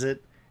says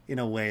it in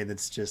a way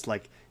that's just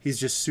like, he's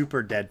just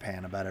super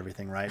deadpan about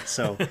everything, right?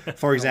 So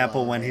for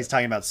example, when he's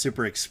talking about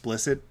super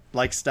explicit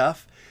like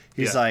stuff,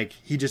 he's like,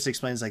 he just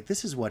explains like,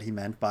 this is what he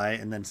meant by,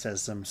 and then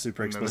says some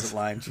super explicit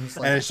line,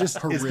 like, and it's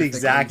the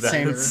exact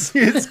same.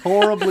 It's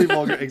horribly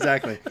vulgar,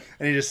 exactly.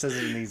 And he just says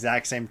it in the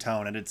exact same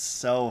tone, and it's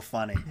so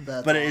funny.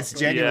 But awesome. It's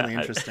genuinely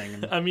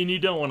interesting. I mean, you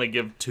don't want to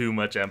give too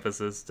much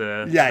emphasis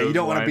to. Yeah, you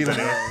don't want to be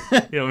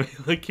like, you know,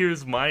 like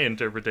here's my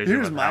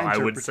interpretation of how I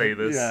would say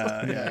this.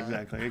 Yeah,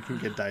 exactly. It can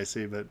get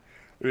dicey, but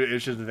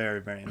it's just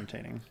very, very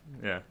entertaining.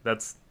 Yeah,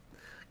 that's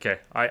okay.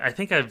 I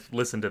think I've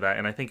listened to that,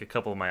 and I think a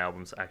couple of my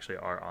albums actually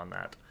are on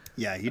that.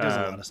 Yeah, he does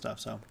a lot of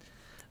stuff. So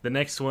the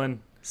next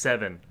one,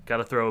 7, got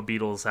to throw a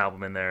Beatles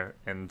album in there,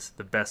 and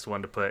the best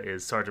one to put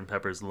is Sgt.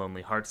 Pepper's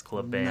Lonely Hearts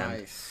Club Band.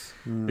 Nice.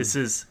 This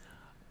is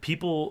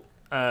people.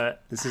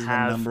 This is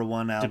the number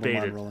one album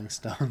debated. on Rolling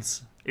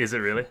Stones. Is it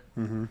really?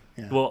 Mm-hmm.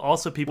 Yeah. Well,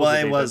 also people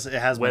debate it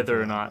has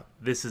whether or not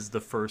this is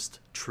the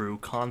first true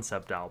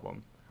concept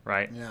album,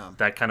 right? Yeah.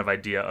 That kind of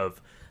idea of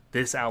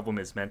this album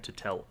is meant to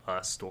tell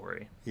a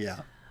story. Yeah.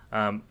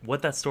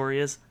 What that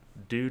story is,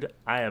 dude,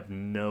 I have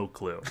no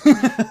clue.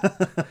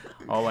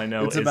 All I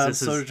know it's is about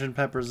this Sgt.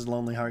 Pepper's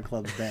Lonely Heart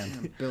Club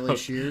Band. Billy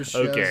Shears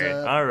shows okay.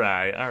 up. All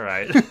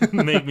right.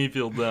 Make me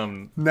feel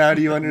dumb. Now,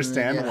 do you And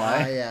understand then why?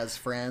 I as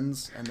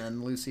friends, and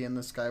then Lucy in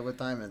the Sky with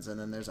Diamonds, and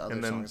then there's other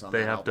And then songs on they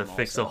that have to album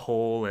fix also. a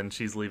hole, and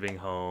she's leaving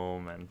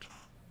home, and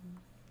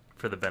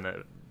for the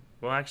benefit.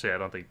 Well, actually, I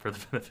don't think for the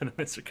benefit of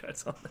Mr.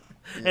 Kite's on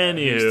there. Yeah,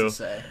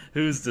 Anywho,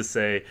 who's to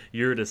say?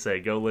 You're to say.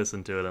 Go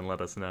listen to it and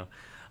let us know.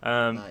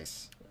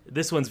 Nice.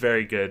 This one's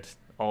very good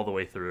all the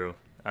way through.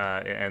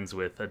 It ends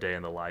with A Day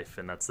in the Life,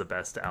 and that's the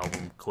best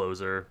album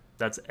closer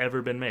that's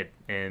ever been made.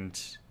 And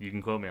you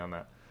can quote me on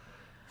that.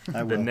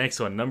 I The will. next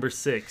one, number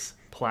 6,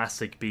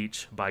 Plastic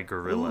Beach by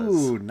Gorillaz.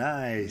 Ooh,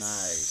 nice.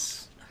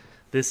 Nice.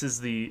 This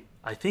is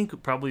I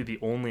think probably the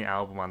only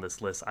album on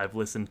this list I've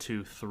listened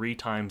to 3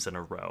 times in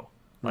a row.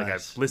 Like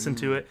Nice. I've listened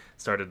to it,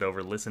 started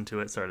over, listened to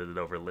it, started it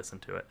over,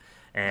 listened to it.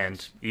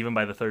 And even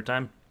by the 3rd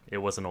time, it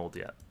wasn't old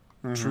yet.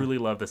 Truly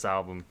love this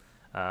album.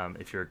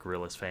 If you're a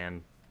Gorillaz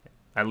fan,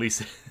 at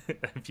least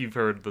if you've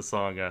heard the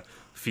song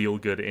Feel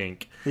Good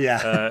Inc.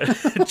 Yeah.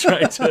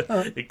 Try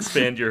to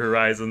expand your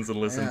horizons and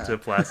listen Yeah. to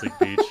Plastic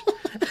Beach.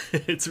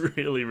 It's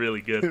really, really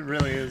It good.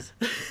 really is.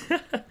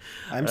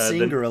 I'm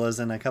seeing Gorillaz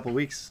in a couple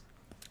weeks.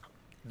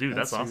 Dude,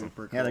 that's awesome.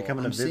 Super Yeah, they're cool.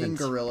 coming to I'm seeing Vivint.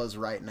 Gorillas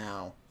right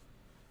now.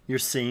 You're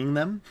seeing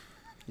them?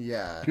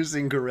 Yeah. You're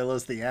seeing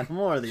Gorillaz the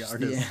animal or the The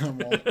artist?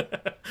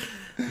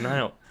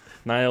 animal.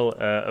 Niall,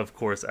 of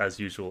course, as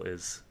usual,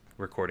 is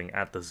recording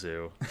at the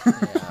zoo. Yeah.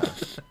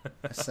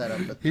 I set up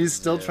at the He's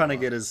still zoo. trying to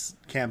get his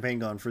campaign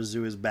going for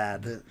Zoo is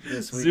Bad.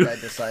 This week Zoo- I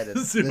decided.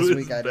 Zoo This is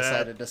week I bad.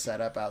 decided to set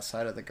up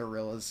outside of the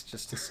Gorillas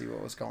just to see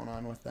what was going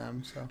on with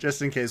them. So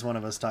Just in case one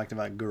of us talked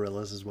about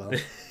gorillas as well.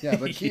 yeah,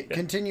 but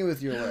continue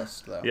with your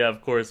list though. Yeah,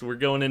 of course. We're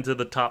going into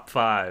the top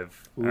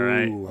 5. All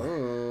right. Ooh.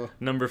 Ooh,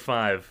 Number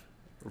 5,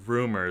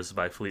 Rumors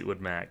by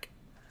Fleetwood Mac.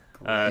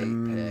 great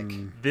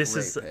pick. This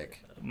Great is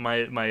pick.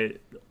 my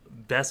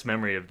best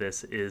memory of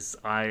this is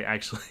I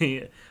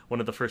actually one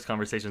of the first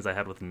conversations I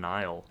had with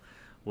Niall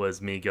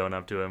was me going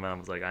up to him and I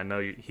was like, I know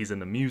he's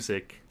into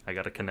music. I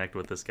got to connect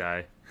with this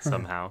guy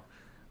somehow.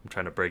 I'm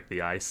trying to break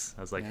the ice.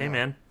 I was like, hey Yeah.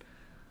 man,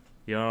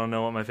 you don't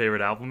know what my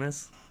favorite album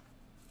is?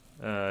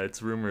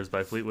 It's Rumors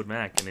by Fleetwood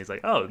Mac. And he's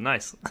like, oh,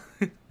 nice.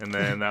 And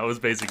then that was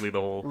basically the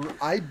whole.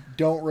 I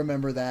don't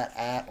remember that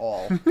at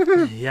all.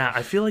 Yeah,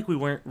 I feel like we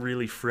weren't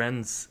really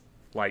friends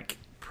like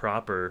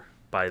proper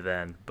by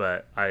then,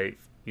 but I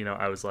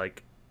was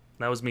like,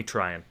 that was me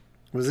trying.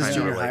 Was this Kinda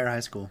junior relate. high or high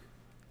school?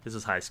 This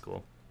is high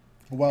school.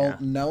 Well, Yeah.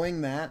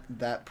 knowing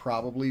that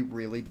probably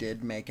really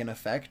did make an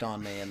effect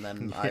on me, and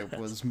then I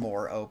was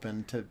more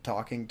open to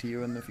talking to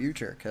you in the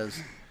future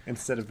because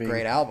Instead of being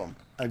great album.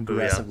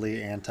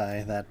 aggressively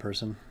anti that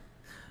person.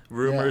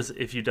 Rumors,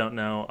 if you don't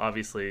know,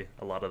 obviously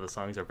a lot of the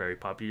songs are very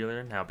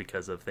popular now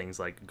because of things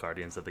like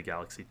Guardians of the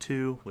Galaxy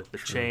 2 with The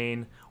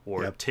Chain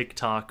or Yep.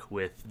 TikTok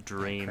with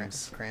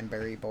Dreams.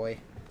 Cranberry Boy.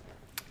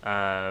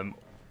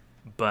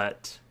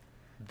 But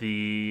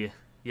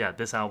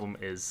this album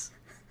is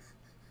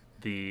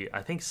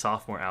I think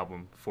sophomore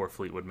album for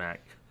Fleetwood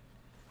Mac.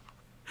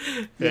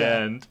 Yeah.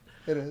 And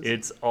It is.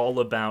 It's all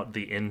about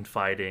the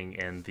infighting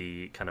and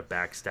the kind of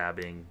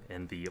backstabbing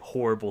and the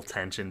horrible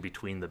tension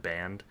between the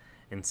band.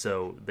 And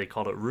so they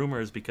called it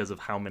Rumors because of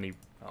how many,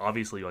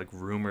 obviously, like,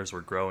 rumors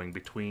were growing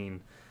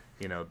between,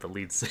 you know, the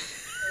lead singer.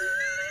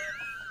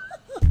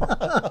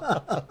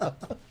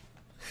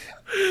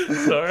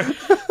 Sorry.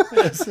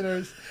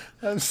 Listeners,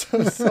 I'm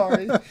so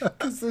sorry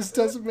because this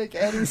doesn't make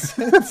any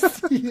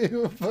sense to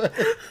you, but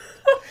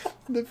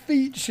the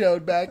feet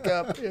showed back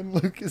up in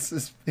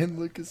Lucas's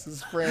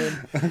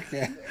frame.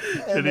 Okay.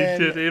 And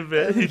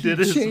he did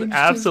his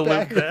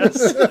absolute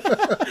best.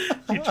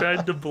 He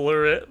tried to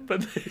blur it,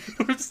 but they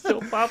were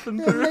still popping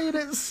It through. made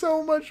it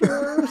so much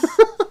worse.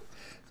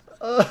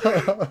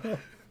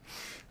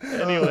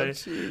 Anyway,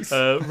 jeez.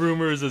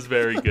 Rumors is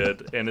very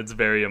good, and it's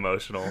very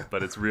emotional,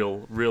 but it's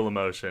real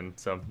emotion,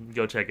 so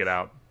go check it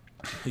out.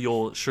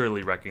 You'll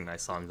surely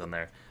recognize songs on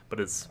there, but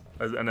it's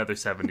another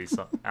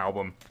 70s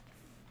album.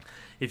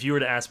 If you were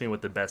to ask me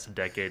what the best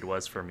decade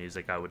was for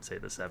music, I would say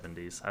the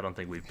 70s. I don't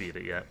think we've beat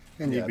it yet.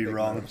 And you'd be big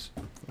wrong. moves.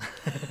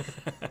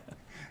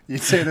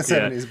 You'd say the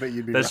 70s, but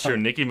you'd be That's wrong.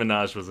 true. Nicki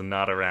Minaj was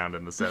not around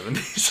in the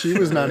 70s. She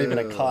was not even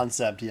a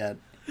concept yet.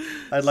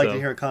 I'd like So- to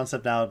hear a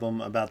concept album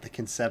about the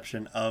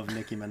conception of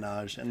Nicki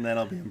Minaj, and then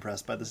I'll be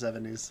impressed by the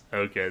 70s.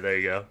 Okay, there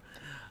you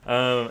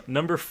go.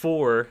 Number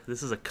 4,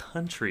 this is a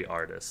country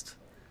artist.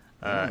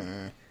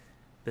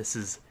 This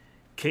is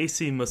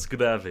Casey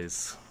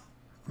Musgraves.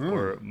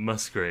 Or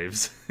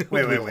Musgraves.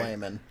 Wait.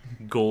 Layman.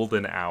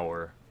 Golden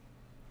Hour.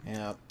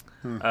 Yeah.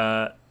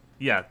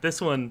 Yeah,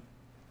 this one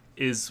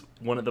is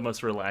one of the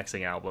most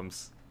relaxing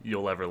albums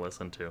you'll ever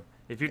listen to.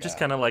 If you're just Yeah.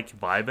 kind of like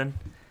vibing,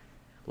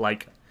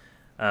 like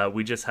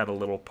we just had a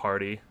little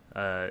party.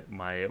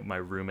 My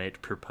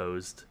roommate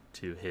proposed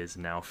to his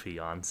now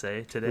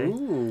fiance today.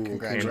 Ooh,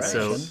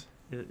 Congratulations.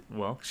 And so,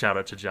 well, shout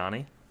out to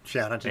Johnny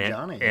shout out to and,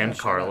 Johnny. and Shout out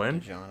to Carlin.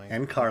 Johnny.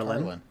 And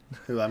Carlin,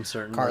 who I'm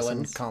certain Carlin,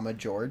 listens. comma,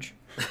 George.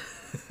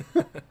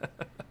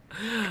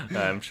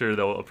 I'm sure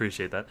they'll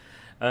appreciate that.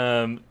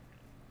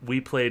 We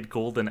played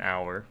Golden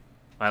Hour,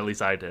 at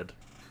least I did,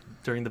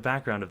 during the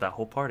background of that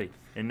whole party,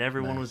 and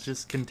everyone was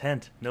just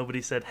content.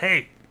 Nobody said,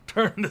 "Hey,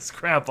 turn this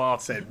crap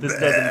off. Said,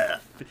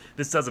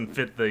 This doesn't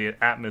fit the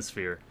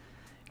atmosphere."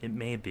 It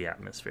made the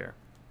atmosphere.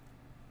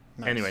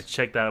 Nice. Anyway,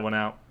 check that one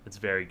out. It's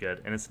very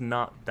good, and it's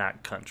not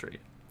that country,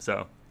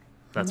 so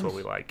that's what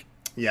we like.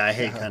 Yeah, I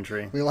hate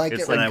country. We like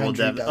It's it like- when And I will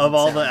country doesn't of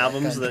all the sound like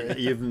albums country. that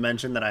you've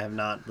mentioned that I have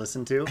not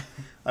listened to,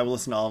 I will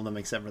listen to all of them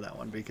except for that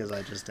one because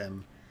I just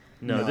am.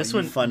 No, this you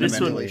one, this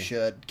fundamentally one, really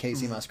should.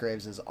 Casey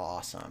Musgraves is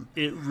awesome.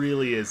 it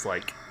really is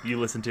like you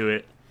listen to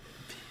it.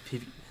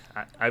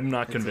 I'm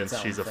not its convinced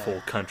own she's a thing.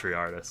 full country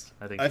artist.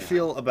 I think I she's-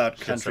 feel about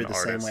just country an the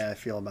same artist. way I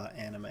feel about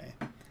anime,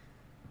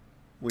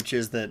 which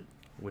is that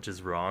which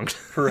is wrong.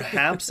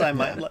 perhaps I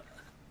might.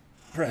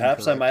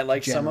 Perhaps I might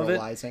like some of it,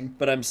 Generalizing.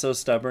 but I'm so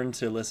stubborn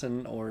to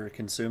listen or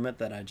consume it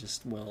that I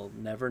just will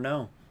never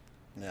know.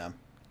 Yeah.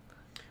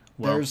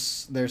 Well-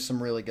 There's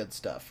some really good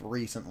stuff.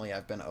 Recently,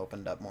 I've been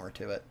opened up more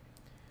to it.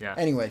 Yeah.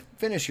 Anyway,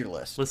 finish your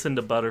list. Listen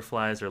to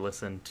Butterflies or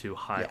listen to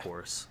High Yeah.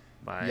 Horse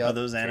by Yep. Are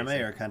those anime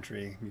Casey. or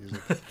country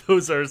music?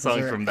 Those are Those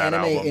songs are from that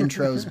anime album.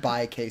 intros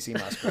by Casey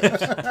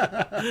Musgraves.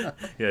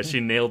 Yeah, she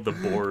nailed the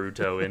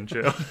Boruto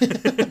intro.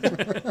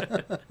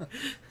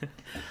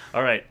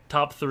 All right,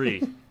 top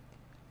 3.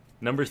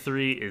 Number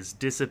 3 is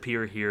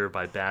Disappear Here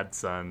by Bad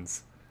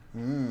Sons.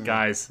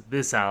 Guys,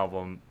 this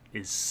album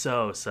is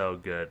so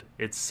good.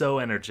 It's so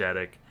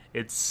energetic.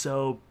 It's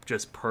so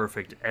just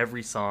perfect.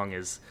 Every song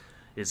is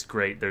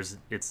great.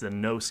 It's a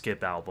no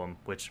skip album,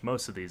 which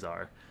most of these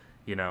are.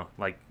 You know,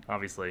 like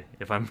obviously,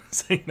 if I'm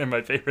saying they're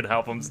my favorite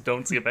albums,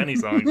 don't skip any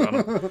songs on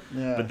them.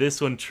 Yeah. But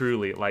this one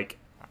truly, like,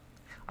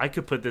 I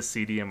could put this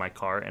CD in my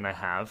car, and I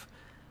have,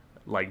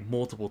 like,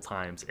 multiple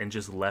times, and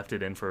just left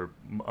it in for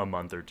a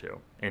month or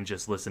two, and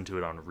just listened to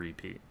it on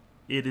repeat.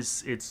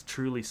 It's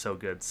truly so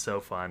good,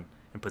 so fun,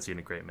 and puts you in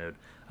a great mood.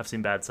 I've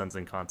seen Bad Sons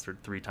in concert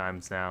 3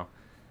 times now.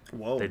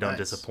 Whoa, They don't nice.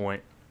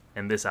 disappoint,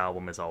 and this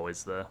album is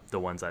always the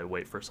ones I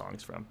wait for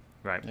songs from.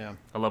 Right? Yeah.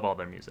 I love all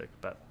their music,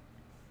 but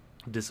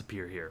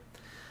Disappear Here.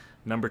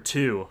 Number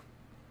 2.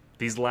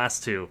 These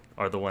last 2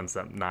 are the ones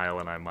that Niall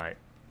and I might.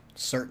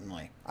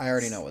 Certainly. I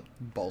already know what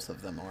both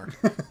of them are.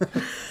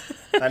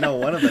 I know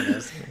one of them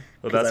is.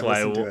 Well, 'cause that's I've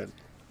why listened to it.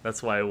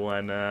 That's why I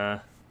won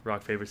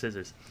Rock, Paper,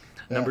 Scissors.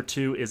 Yeah. Number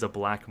 2 is A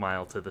Black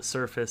Mile to the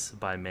Surface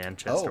by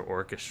Manchester Oh,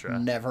 Orchestra.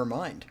 Never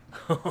mind.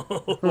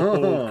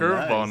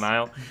 Curveball, nice.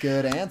 Niall.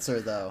 Good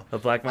answer, though. A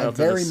Black I Mile to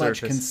the very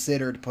Surface. much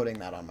considered putting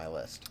that on my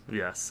list.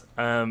 Yes.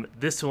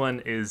 This one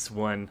is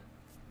one,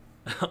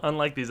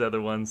 unlike these other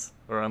ones,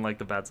 or unlike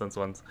the Bad Sons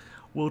ones,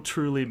 will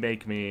truly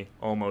make me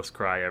almost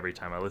cry every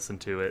time I listen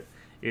to it.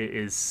 It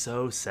is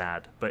so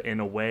sad, but in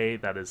a way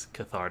that is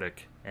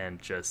cathartic and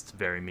just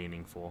very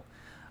meaningful.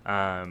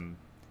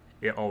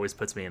 It always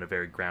puts me in a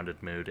very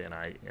grounded mood, and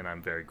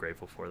I'm very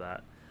grateful for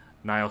that.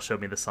 Niall showed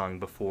me the song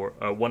before,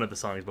 one of the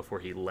songs before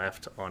he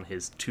left on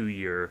his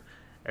 2-year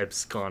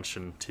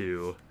absconsion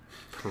to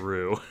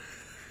Peru.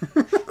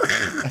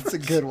 That's a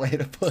good way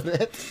to put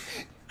it.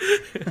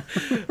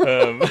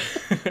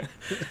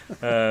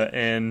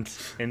 And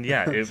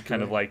yeah, it was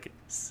kind of like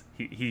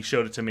he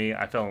showed it to me.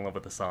 I fell in love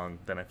with the song,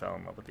 then I fell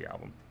in love with the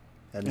album.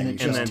 And it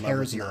just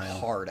tears your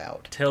heart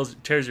out.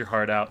 Tears your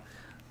heart out.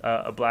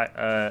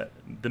 The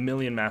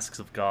Million Masks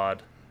of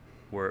God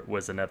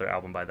was another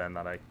album by them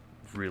that I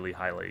really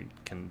highly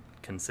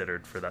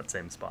considered for that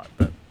same spot.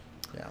 But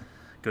yeah,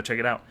 go check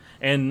it out.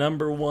 And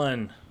number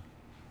 1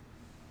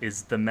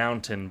 is The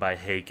Mountain by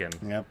Haken.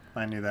 Yep,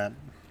 I knew that.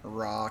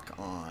 Rock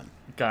on.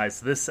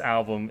 Guys, this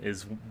album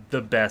is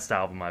the best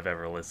album I've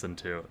ever listened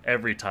to.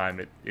 Every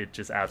time it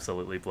just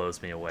absolutely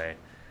blows me away.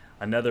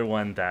 Another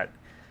one that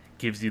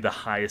gives you the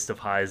highest of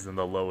highs and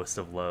the lowest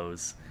of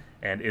lows.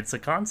 And it's a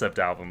concept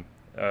album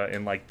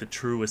in like the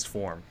truest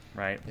form,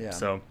 right? Yeah.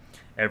 So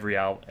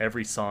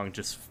every song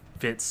just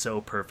fits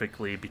so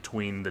perfectly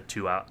between the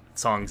two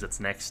songs it's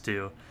next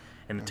to,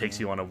 and it takes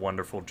you on a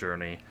wonderful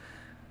journey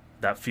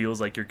that feels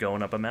like you're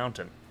going up a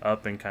mountain,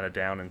 up and kind of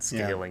down and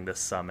scaling this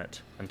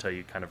summit until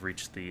you kind of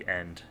reach the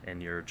end,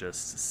 and you're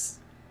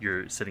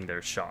sitting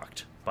there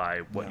shocked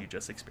by what you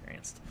just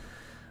experienced.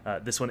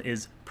 This one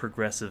is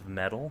progressive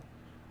metal,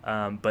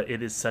 but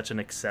it is such an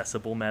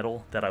accessible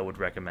metal that I would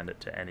recommend it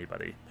to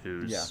anybody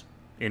who's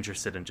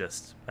interested in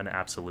just an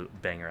absolute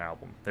banger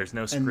album. There's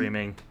no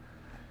screaming.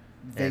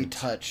 They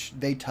touch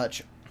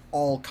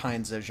all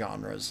kinds of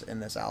genres in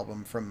this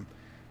album, from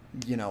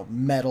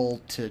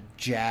metal to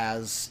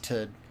jazz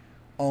to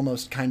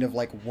almost kind of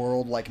like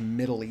like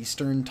Middle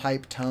Eastern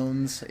type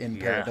tones in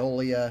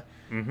Pareidolia.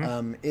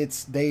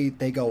 Mm-hmm.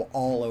 They go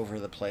all over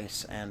the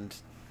place, and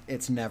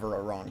it's never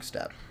a wrong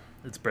step.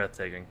 It's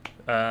breathtaking.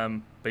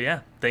 But yeah,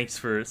 thanks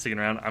for sticking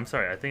around. I'm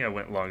sorry, I think I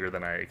went longer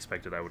than I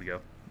expected I would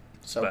go.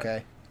 It's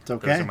okay. It's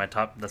okay.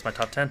 That's my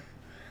top 10.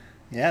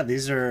 Yeah,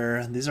 these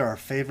are our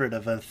favorite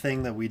of a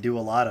thing that we do a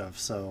lot of.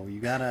 So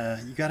you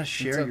gotta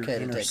share your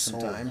inner to take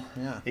soul. Some time.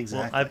 Yeah,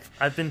 exactly. Well,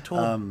 I've been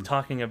told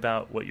talking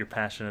about what you're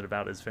passionate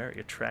about is very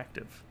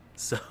attractive.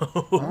 So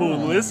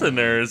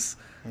listeners,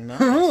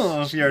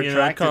 if you're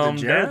attracted calm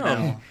to Jared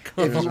down.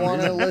 now. If you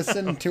want to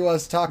listen to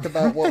us talk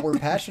about what we're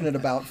passionate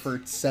about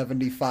for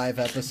 75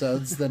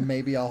 episodes, then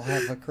maybe I'll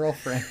have a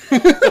girlfriend.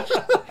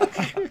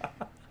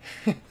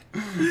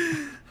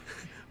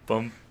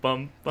 Bum,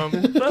 bum, bum,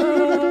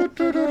 bum.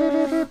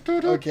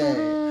 Okay.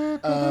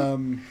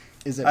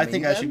 Is it I me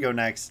think then? I should go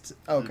next.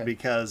 Okay.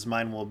 Because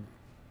mine will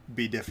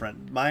be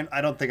different.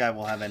 I don't think I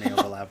will have any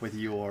overlap with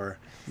you or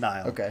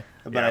Niall. Okay.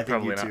 But Yeah, I think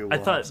probably you not. two I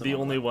will thought have some the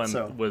only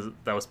overlap. one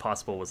that was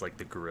possible was like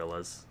the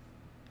Gorillas.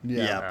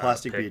 Yeah,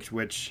 Plastic pick. Beach,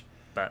 which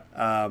But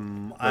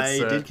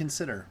I did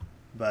consider,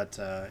 but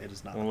it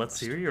is not. well, on the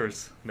let's list. hear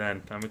yours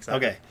then. I'm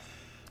excited. Okay,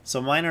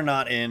 so mine are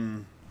not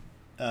in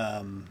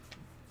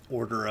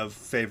order of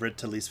favorite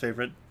to least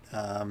favorite.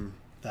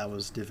 That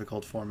was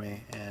difficult for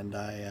me, and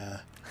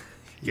I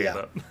Gave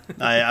up.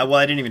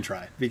 I didn't even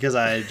try because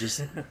I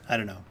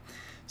don't know.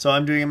 So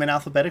I'm doing them in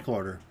alphabetical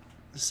order.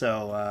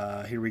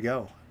 So here we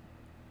go.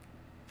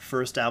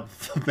 First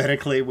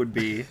alphabetically would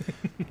be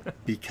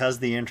Because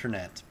the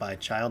Internet by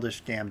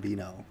Childish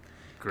Gambino.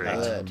 Great.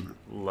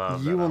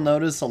 Love You that will album.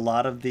 notice a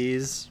lot of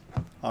these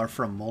are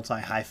from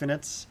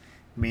multi-hyphenates,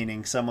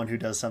 meaning someone who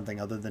does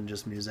something other than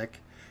just music.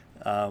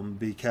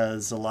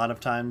 Because a lot of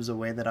times the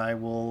way that I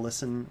will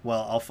listen,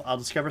 I'll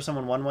discover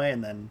someone one way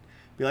and then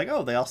be like,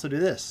 oh, they also do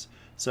this.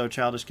 So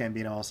Childish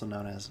Gambino, also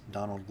known as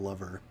Donald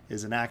Glover,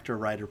 is an actor,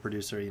 writer,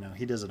 producer.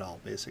 He does it all,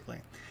 basically.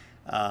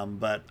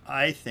 But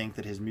I think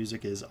that his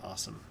music is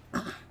awesome.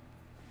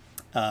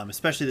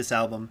 Especially this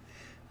album.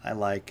 I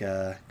like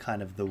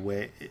kind of the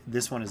way...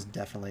 This one is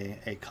definitely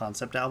a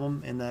concept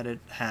album in that it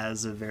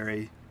has a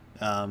very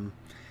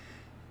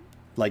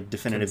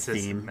definitive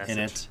theme in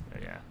it.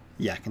 Yeah.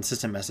 Yeah,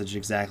 consistent message,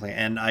 exactly.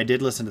 And I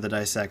did listen to the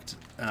Dissect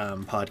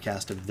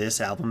podcast of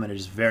this album, and it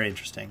is very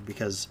interesting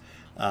because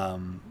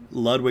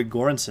Ludwig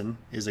Göransson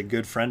is a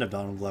good friend of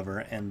Donald Glover,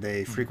 and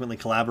they frequently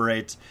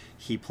collaborate.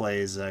 He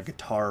plays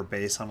guitar or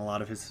bass on a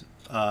lot of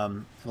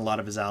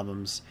his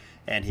albums,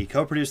 and he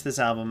co-produced this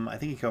album. I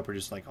think he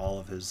co-produced all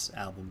of his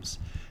albums.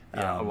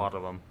 Yeah, a lot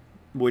of them.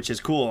 Which is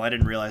cool. I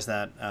didn't realize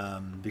that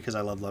because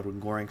I love Ludwig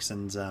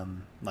Göransson's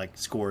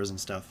scores and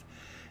stuff.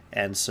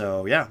 And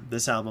so, yeah,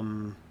 this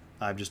album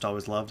I've just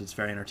always loved. It's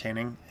very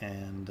entertaining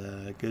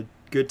and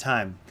good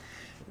time.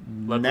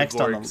 Ludwig Next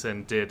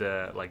Göransson did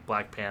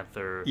Black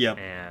Panther Yep.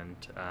 and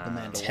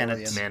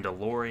Mandalorian.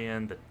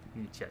 Mandalorian.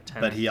 Tenet.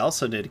 But he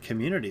also did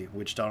Community,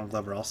 which Donald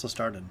Glover also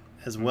starred in,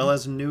 as well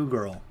as New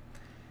Girl.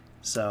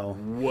 So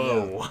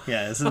Whoa.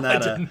 yeah, isn't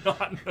that I did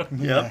not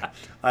know.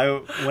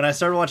 Yep. When I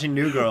started watching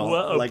New Girl,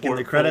 What a in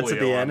the credits at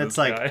the portfolio end, on it's this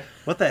like, guy.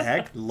 what the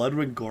heck,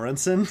 Ludwig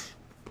Göransson?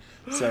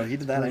 So he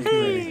did that.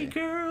 Hey,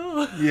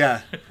 girl. Yeah.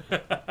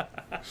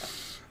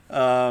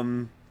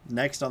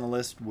 Next on the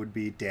list would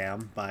be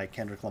Damn by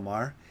Kendrick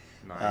Lamar.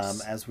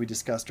 Nice. As we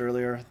discussed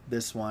earlier,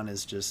 this one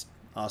is just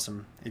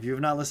awesome. If you have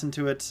not listened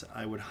to it,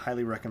 I would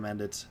highly recommend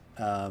it.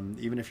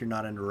 Even if you're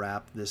not into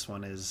rap, this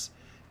one is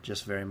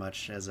just very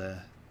much as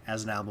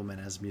an album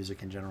and as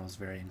music in general is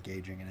very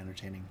engaging and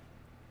entertaining.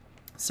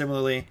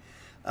 Similarly,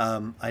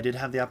 I did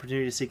have the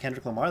opportunity to see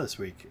Kendrick Lamar this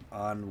week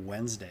on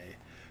Wednesday,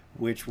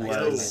 which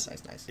was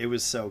nice. It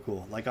was so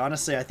cool. Like,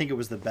 honestly, I think it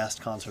was the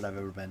best concert I've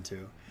ever been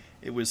to.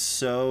 It was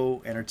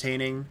so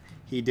entertaining.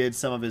 He did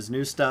some of his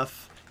new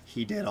stuff.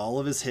 He did all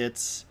of his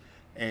hits.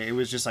 It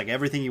was just like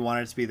everything you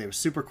wanted it to be. They were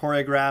super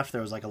choreographed.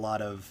 There was like a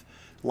lot of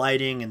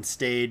lighting and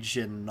stage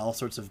and all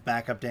sorts of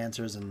backup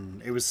dancers,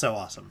 and it was so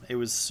awesome. It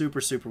was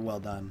super, super well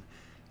done.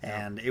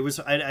 And it was,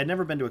 I'd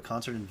never been to a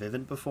concert in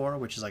Vivint before,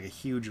 which is like a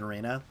huge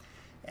arena,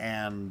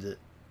 and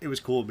it was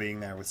cool being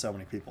there with so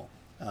many people.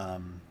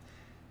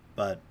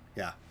 But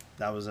yeah,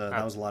 that was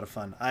a lot of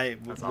fun.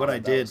 What I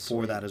did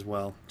for that as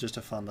well, just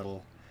a fun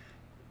little,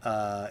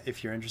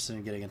 if you're interested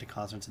in getting into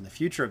concerts in the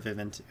future at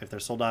Vivint, if they're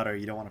sold out or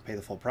you don't want to pay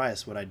the full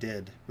price, what I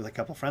did with a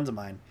couple friends of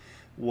mine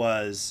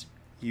was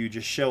you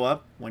just show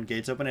up when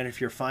gates open, and if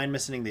you're fine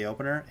missing the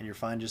opener and you're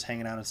fine just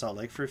hanging out in Salt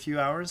Lake for a few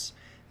hours,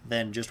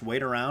 then just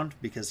wait around,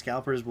 because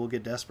scalpers will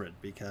get desperate,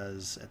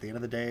 because at the end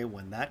of the day,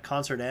 when that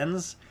concert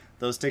ends,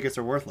 those tickets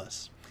are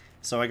worthless.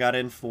 So I got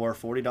in for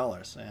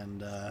 $40,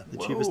 and the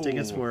cheapest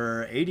tickets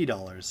were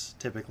 $80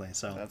 typically.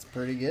 So that's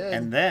pretty good.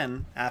 And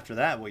then after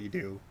that, what you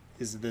do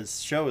is this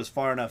show is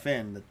far enough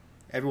in that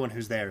everyone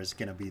who's there is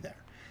going to be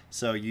there.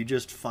 So you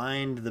just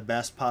find the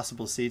best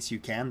possible seats you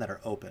can that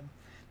are open.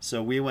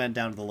 So we went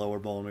down to the lower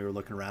bowl and we were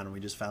looking around and we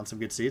just found some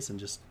good seats and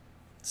just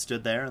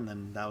stood there, and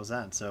then that was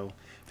that. So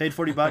paid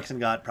 $40 and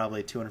got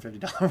probably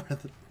 $250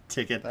 worth of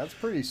ticket. That's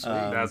pretty sweet.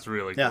 That's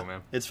really cool,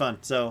 man. It's fun.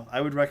 So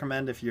I would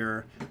recommend, if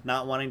you're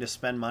not wanting to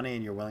spend money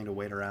and you're willing to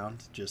wait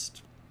around,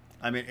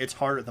 it's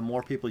harder. The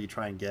more people you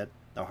try and get,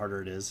 the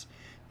harder it is.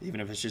 Even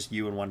if it's just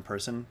you and one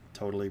person,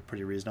 totally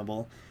pretty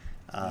reasonable.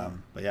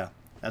 But yeah,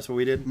 that's what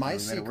we did. My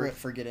secret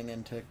for getting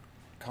into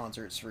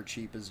concerts for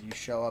cheap is you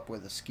show up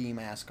with a ski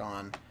mask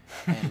on,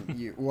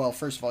 and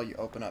first of all, you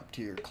open up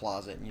to your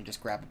closet and you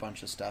just grab a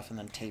bunch of stuff and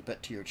then tape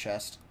it to your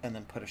chest and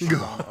then put a shirt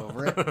on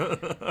over it.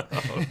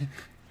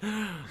 All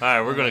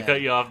right, we're gonna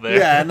cut you off there.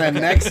 Yeah, and then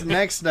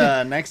next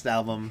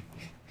album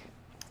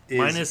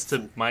is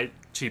my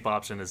cheap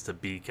option is to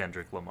be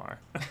Kendrick Lamar.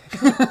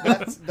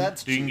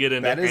 That's you can get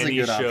into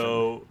any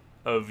show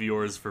of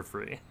yours for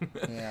free.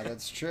 Yeah,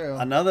 that's true.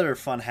 Another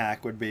fun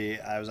hack would be,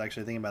 I was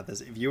actually thinking about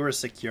this, if you were a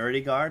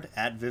security guard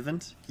at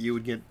Vivint, you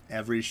would get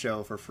every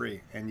show for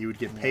free, and you would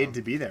get paid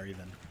to be there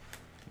even.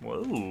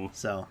 Whoa.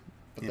 So,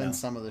 but then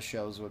some of the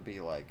shows would be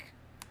like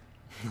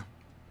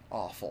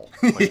awful.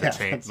 Like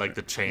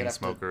the chain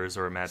smokers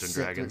or Imagine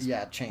Dragons.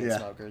 Chain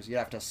smokers. You'd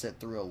have to sit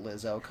through a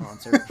Lizzo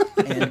concert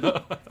and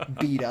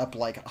beat up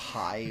like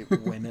high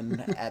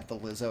women at the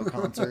Lizzo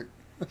concert.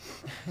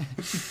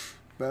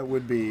 That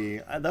would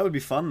be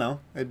fun, though.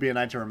 It'd be a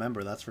night to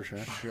remember, that's for sure.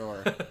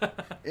 Sure.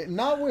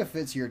 Not if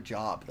it's your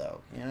job,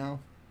 though, you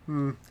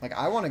know? Like,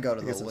 I want to go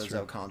to the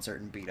Lizzo concert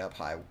and beat up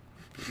high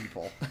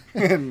people.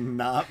 And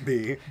not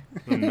be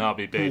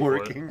paid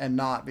working. for it. And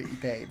not be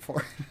paid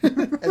for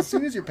it. As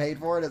soon as you're paid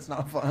for it, it's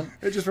not fun.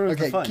 It just ruins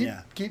the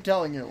fun, Keep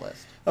telling your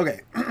list.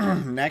 Okay.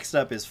 Next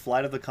up is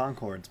Flight of the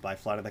Conchords by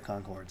Flight of the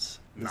Conchords.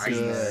 This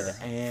is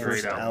their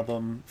first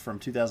album from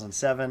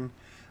 2007.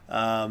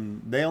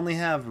 They only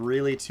have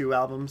really 2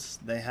 albums.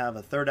 They have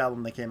a third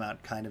album that came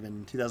out kind of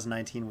in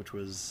 2019, which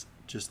was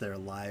just their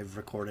live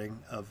recording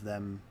of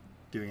them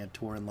doing a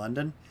tour in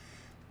London.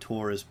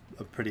 Tour is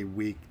a pretty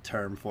weak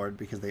term for it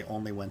because they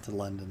only went to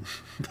London,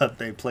 but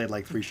they played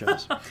like 3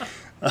 shows.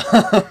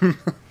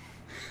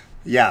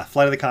 Yeah,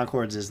 Flight of the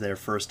Conchords is their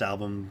first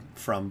album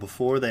from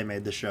before they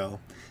made the show,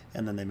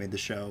 and then they made the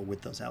show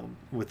with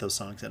those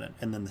songs in it.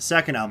 And then the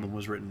second album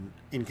was written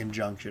in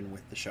conjunction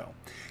with the show.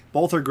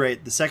 Both are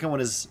great. The second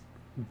one is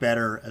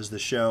better as the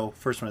show.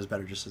 First one is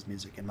better just as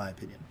music, in my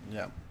opinion.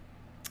 Yeah,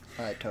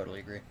 I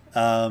totally agree.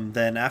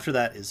 Then after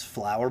that is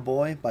Flower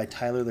Boy by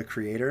Tyler, the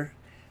Creator.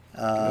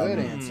 Good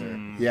answer.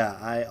 Yeah,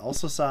 I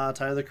also saw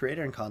Tyler, the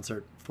Creator in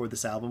concert for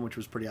this album, which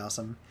was pretty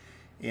awesome.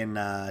 In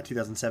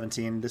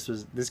 2017,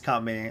 this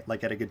caught me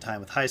like at a good time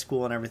with high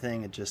school and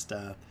everything. It just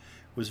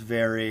was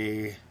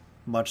very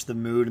much the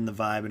mood and the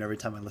vibe, and every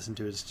time I listen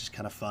to it, it's just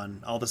kind of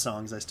fun. All the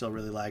songs I still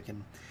really like,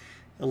 and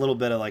a little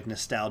bit of like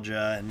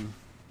nostalgia and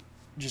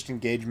just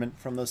engagement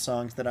from those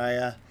songs that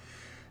I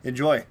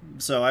enjoy.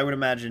 So I would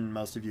imagine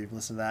most of you have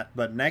listened to that.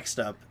 But next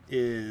up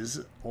is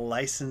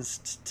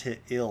Licensed to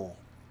Ill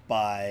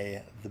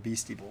by the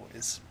Beastie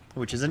Boys,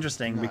 which is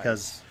interesting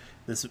because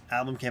this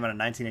album came out in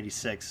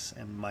 1986,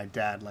 and my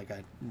dad,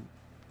 I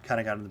kind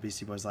of got into the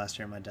Beastie Boys last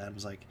year, and my dad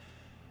was like,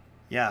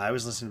 yeah, I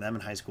was listening to them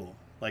in high school.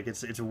 Like,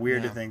 it's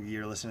weird to think that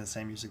you're listening to the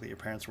same music that your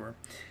parents were.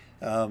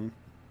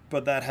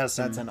 But that has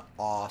some... That's an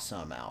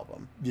awesome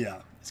album.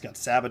 Yeah. It's got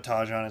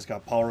Sabotage on it. It's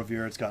got Paul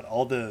Revere. It's got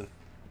all the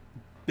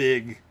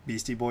big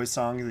Beastie Boys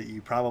songs that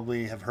you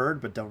probably have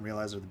heard but don't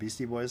realize are the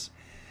Beastie Boys.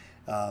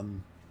 I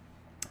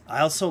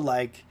also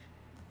like,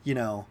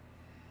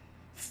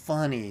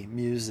 funny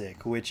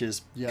music, which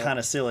is kind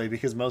of silly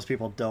because most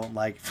people don't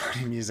like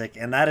funny music,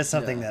 and that is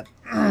something that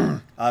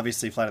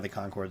obviously Flight of the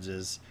Conchords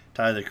is.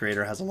 Tyler, the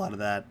Creator, has a lot of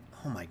that.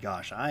 Oh my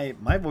gosh,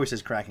 my voice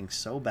is cracking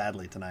so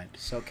badly tonight.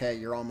 It's okay,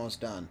 you're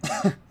almost done.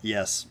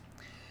 Yes.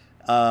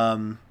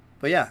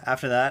 But yeah,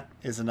 after that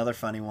is another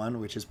funny one,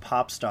 which is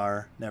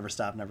Popstar, Never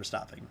Stop, Never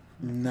Stopping.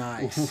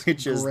 Nice.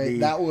 Which is great. the...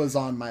 That was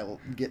on my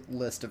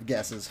list of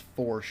guesses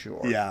for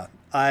sure. Yeah,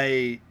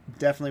 I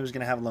definitely was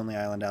going to have a Lonely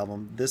Island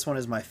album. This one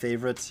is my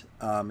favorite.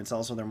 It's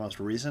also their most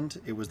recent.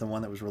 It was the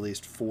one that was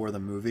released for the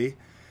movie.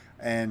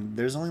 And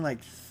there's only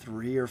like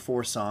 3 or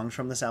 4 songs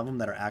from this album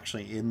that are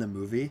actually in the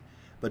movie.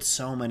 But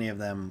so many of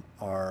them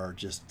are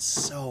just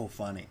so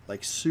funny.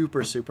 Like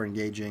super, super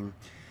engaging.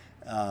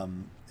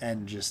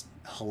 And just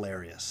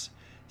hilarious.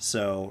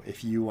 So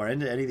if you are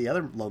into any of the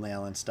other Lonely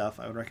Island stuff,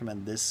 I would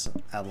recommend this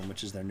album,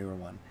 which is their newer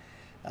one.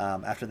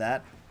 After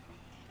that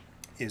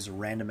is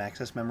Random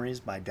Access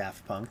Memories by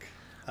Daft Punk.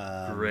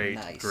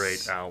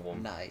 Great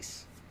album.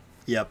 Nice.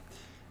 Yep.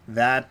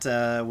 That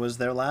was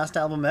their last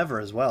album ever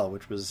as well,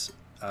 which was,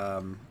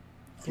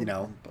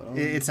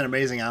 it's an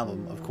amazing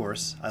album, of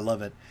course. I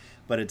love it.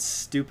 But it's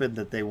stupid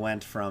that they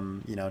went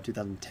from,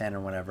 2010 or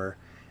whatever,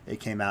 it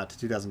came out to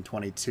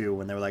 2022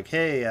 when they were like,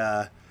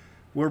 hey,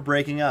 we're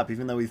breaking up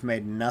even though we've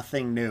made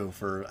nothing new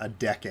for a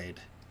decade.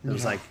 It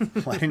was like,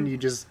 why didn't you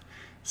just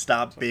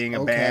stop being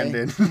a band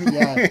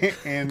and,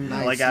 and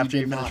nice. like after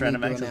you did finish not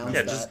Random need to Access? announce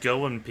Yeah, that. just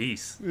go in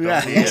peace.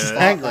 Yeah, Don't need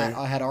exactly. That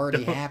had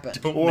already happened.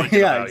 Or make it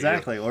about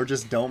exactly. Or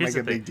just don't Here's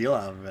make a the big thing. deal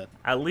out of it.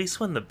 At least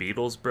when the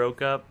Beatles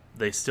broke up,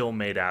 they still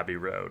made Abbey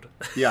Road.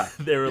 Yeah.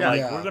 They were like,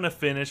 Yeah. we're going to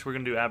finish, we're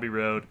going to do Abbey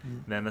Road,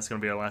 and then that's going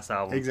to be our last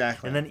album.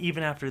 Exactly. And then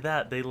even after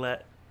that,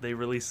 they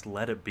released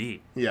Let It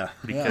Be Yeah.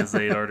 because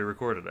they had already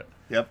recorded it.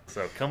 Yep.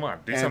 So come on,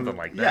 do And, something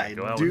like that. Yeah,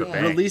 Go out do with a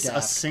bang. release a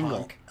Daft single,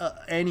 Punk.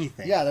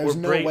 anything. Yeah, there's Or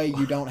no break- way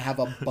you don't have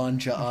a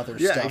bunch of other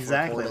Yeah, stuff.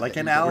 exactly. recorded Like that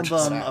an you could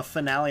just album, put a out.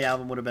 finale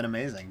album would have been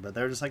amazing, but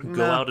they're just like, Go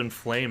nah. out in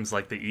flames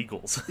like the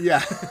Eagles.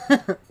 Yeah.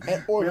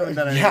 Or We haven't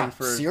done yeah, anything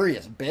for-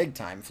 serious big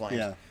time flames.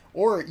 Yeah.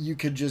 Or you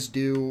could just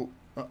do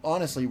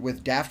honestly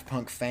with Daft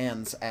Punk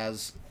fans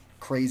as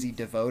crazy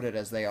devoted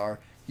as they are,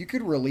 you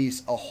could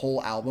release a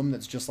whole album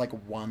that's just like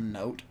one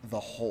note the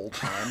whole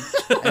time,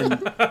 and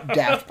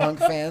Daft Punk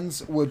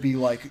fans would be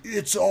like,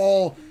 it's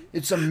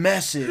a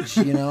message,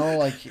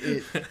 like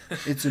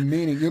it's a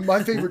meaning.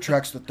 My favorite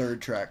track's the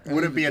third track. I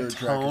Would think it be the a third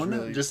track is tone?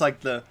 really- Just like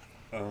the...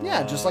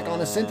 yeah, just like on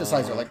a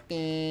synthesizer, like.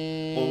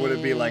 Or would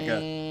it be like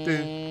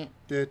a...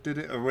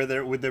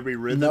 Or would there be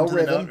rhythm No to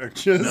rhythm. the note? Or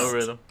just... No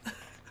rhythm.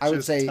 I would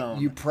Just say tone.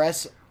 you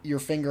press your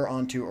finger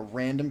onto a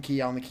random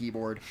key on the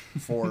keyboard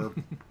for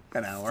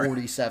An hour.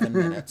 47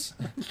 minutes.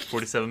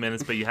 47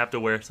 minutes, but you have to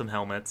wear some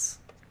helmets.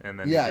 And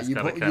then Yeah, just you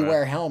gotta you kinda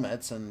wear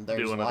helmets and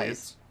there's one of these.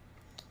 lights.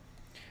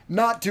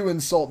 Not to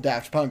insult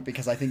Daft Punk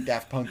because I think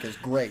Daft Punk is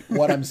great.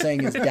 What I'm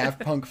saying is Daft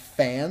Punk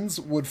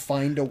fans would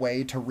find a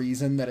way to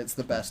reason that it's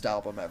the best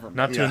album ever made.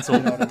 Not to Yeah. insult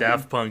You know what I mean?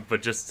 Daft Punk,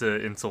 but just to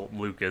insult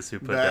Lucas, who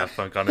put That- Daft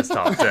Punk on his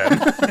top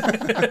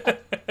 10.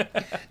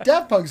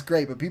 Daft Punk's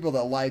great, but people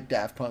that like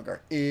Daft Punk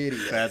are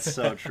idiots. That's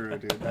so true,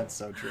 dude. That's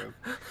so true.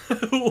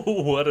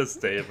 What a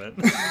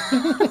statement.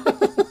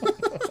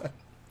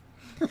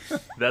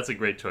 That's a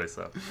great choice,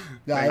 though.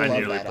 Yeah, I I love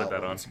nearly that put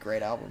album. that on. It's a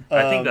great album.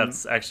 I think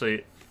that's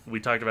actually, we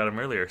talked about him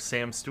earlier,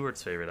 Sam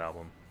Stewart's favorite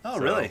album. Oh,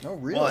 So, really? Oh,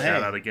 really? Well, hey,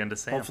 Shout out again to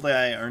Sam. hopefully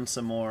I earned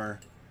some more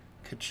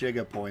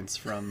Kachiga points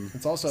from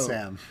It's also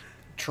Sam.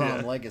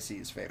 Tron Yeah.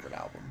 Legacy's favorite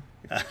album.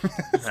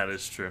 That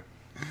is true.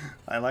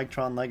 I like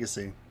Tron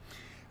Legacy.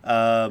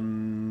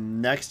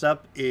 Next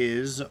up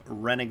is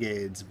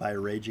Renegades by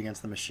Rage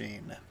Against the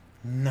Machine.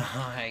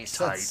 Nice.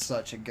 Tight. That's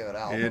such a good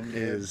album. It dude.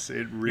 is.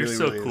 It really, You're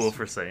so really cool is.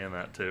 for saying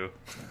that, too.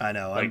 I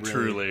know. Like, I'm really,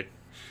 truly.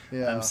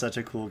 Yeah. I'm such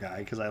a cool guy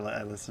because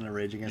I listen to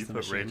Rage You Against the put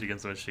Machine. Rage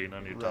Against the Machine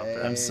on your top Right.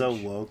 10. I'm so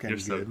woke and You're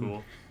so good.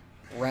 cool.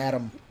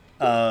 Radom.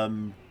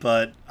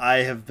 But I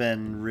have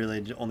been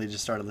really only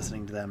just started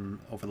listening to them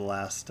over the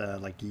last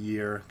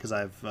year because I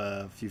have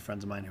a few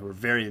friends of mine who are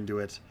very into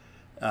it,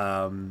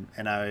 and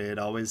I had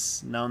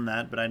always known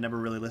that, but I never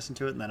really listened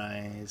to it. And then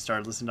I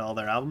started listening to all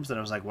their albums, and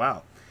I was like,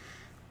 wow,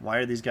 why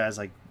are these guys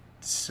like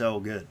so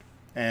good?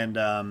 And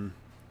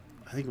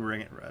I think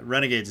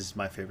Renegades is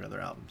my favorite of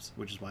their albums,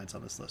 which is why it's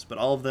on this list. But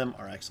all of them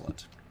are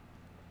excellent.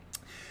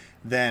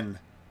 Then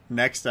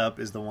next up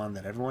is the one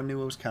that everyone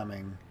knew was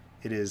coming.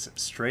 It is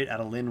Straight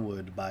Outta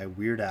Linwood by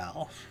Weird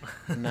Al.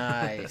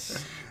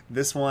 Nice.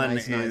 This one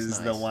Nice, is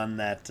the nice. one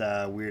that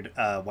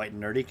White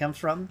and Nerdy comes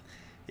from.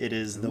 It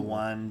is the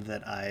one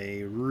that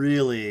I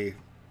really...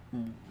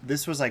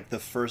 This was like the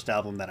first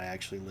album that I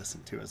actually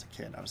listened to as a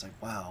kid. I was like,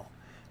 wow,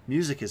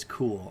 music is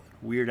cool.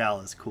 Weird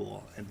Al is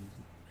cool.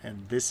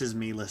 And this is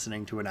me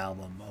listening to an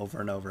album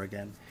over and over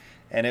again.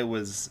 And it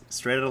was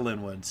Straight Outta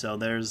Linwood. So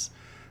there's...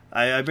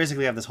 I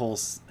basically have this whole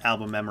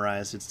album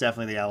memorized. It's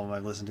definitely the album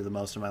I've listened to the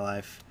most in my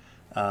life.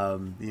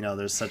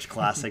 There's such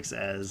classics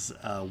as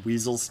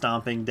Weasel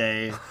Stomping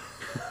Day.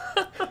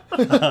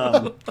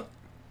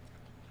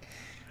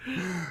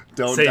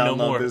 Don't Say no download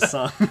more. this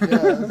song.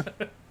 Yeah.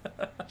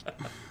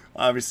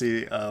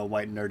 Obviously,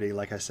 White and Nerdy,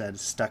 like I said,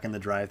 Stuck in the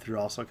Drive-Thru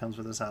also comes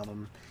with this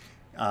album.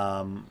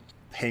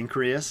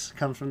 Pancreas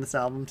comes from this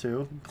album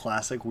too.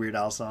 Classic Weird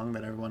Al song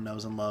that everyone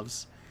knows and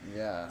loves.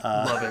 Yeah.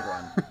 Love it. Big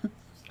one.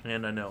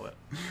 And I know it.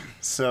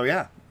 So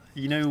yeah,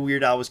 you knew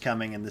Weird Al was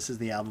coming, and this is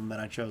the album that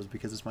I chose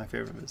because it's my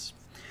favorite of his.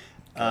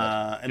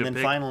 And Good then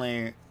pick.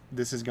 finally,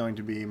 this is going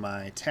to be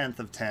my 10th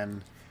of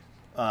 10,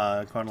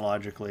 not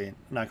chronologically,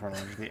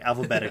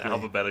 alphabetically,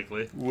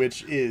 Alphabetically.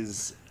 which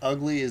is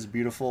Ugly is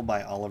Beautiful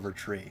by Oliver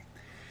Tree.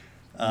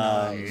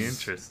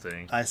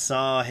 Interesting. I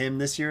saw him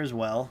this year as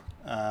well.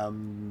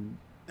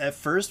 At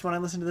first, when I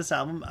listened to this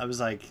album, I was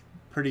like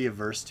pretty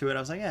averse to it. I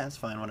was like, yeah, it's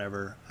fine,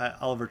 whatever.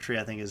 Oliver Tree,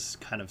 I think, is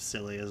kind of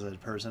silly as a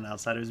person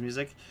outside of his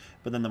music.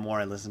 But then the more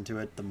I listened to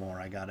it, the more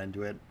I got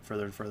into it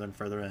further and further and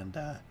further. And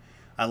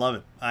I love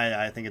it.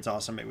 I think it's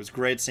awesome. It was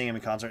great seeing him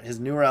in concert. His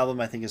newer album,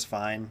 I think, is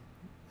fine.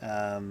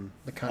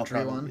 The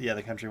country one? Yeah,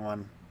 the country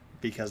one.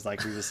 Because,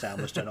 like we've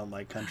established, I don't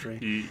like country.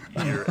 You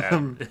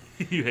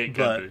hate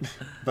country.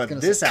 But Gonna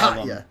this say, album,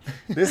 "Katya."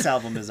 this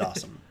album is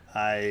awesome.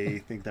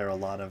 I think there are a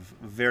lot of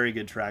very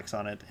good tracks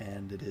on it,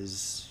 and it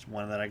is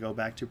one that I go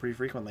back to pretty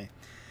frequently.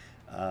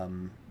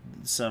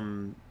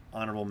 Some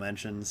honorable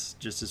mentions,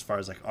 just as far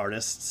as like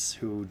artists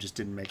who just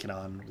didn't make it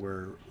on,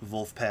 were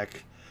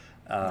Wolfpack,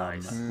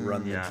 Nice.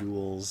 Run Yeah. the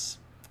Jewels,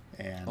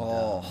 and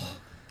Oh.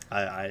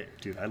 I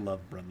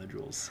love Run the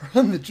Jewels.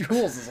 Run the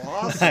Jewels is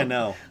awesome. I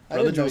know. I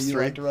Run the didn't know Jewels you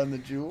 3. liked to Run the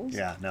Jewels.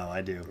 Yeah, no,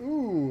 I do.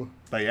 Ooh,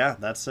 But yeah,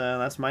 that's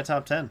my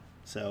top 10.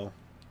 So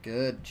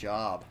good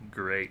job.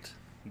 Great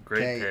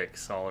Okay.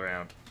 picks all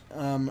around.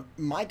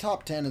 My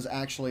top 10 is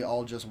actually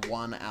all just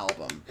one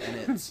album, and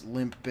it's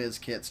Limp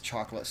Bizkit's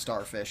Chocolate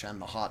Starfish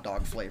and the Hot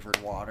Dog Flavored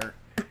Water.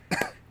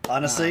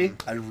 honestly,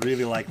 I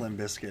really like Limp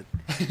Bizkit.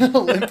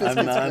 Limp Bizkit's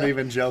I'm not great.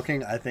 even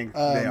joking. I think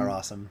they are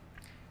awesome.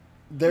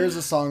 There's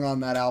a song on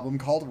that album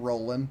called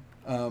Rollin',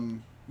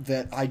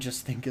 that I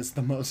just think is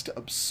the most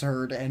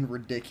absurd and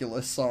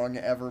ridiculous song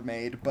ever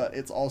made, but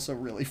it's also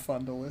really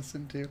fun to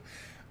listen to.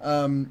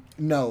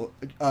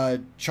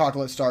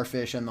 Chocolate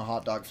Starfish and the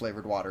Hot Dog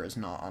Flavored Water is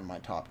not on my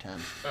top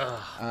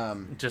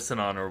 10. Just an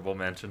honorable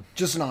mention.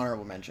 Just an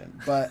honorable mention.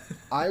 But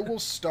I'll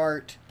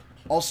start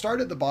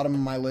at the bottom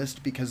of my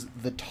list because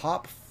the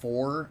top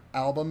 4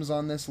 albums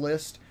on this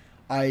list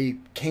I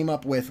came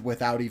up with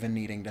without even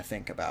needing to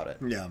think about it.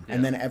 Yeah.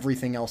 And then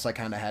everything else I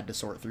kind of had to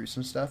sort through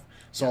some stuff.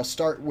 So I'll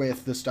start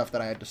with the stuff that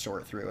I had to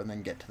sort through and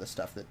then get to the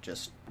stuff that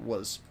just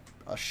was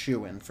a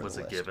shoo-in for Was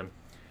the a list.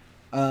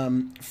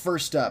 given.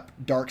 First up,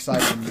 Dark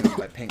Side of the Moon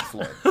by Pink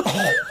Floyd.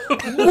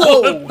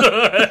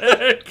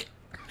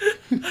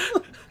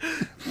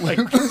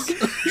 Lucas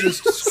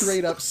just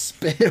straight up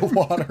spit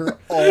water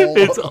all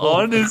It's over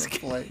on his the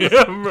place.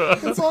 camera.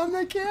 It's on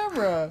the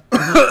camera.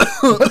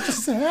 What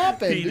just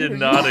happened? He dude? did Are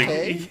not. you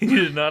okay? He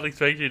did not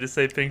expect you to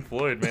say Pink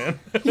Floyd, man.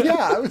 Yeah,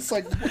 I was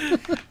like, I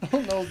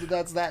don't know that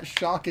that's that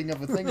shocking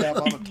of a thing to have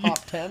on a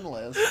top 10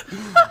 list.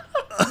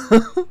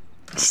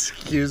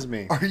 Excuse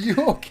me. Are you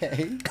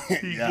okay? You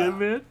Yeah. good,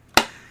 man?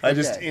 I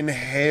just Okay.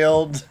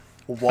 inhaled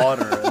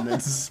water and then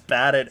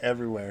spat it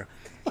everywhere.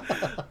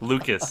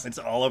 Lucas. It's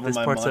all over This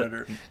my part's a-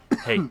 monitor.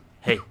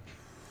 Hey.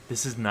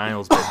 This is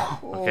Niall's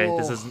part. Okay,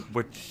 this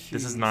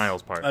is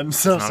Niall's part. I'm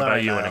so it's not sorry.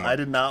 about you Niall. anymore. I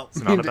did not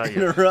It's mean not to about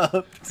you.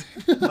 interrupt,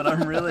 but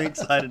I'm really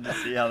excited to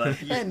see how that.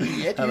 And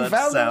yet how you that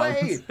found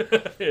a sounds.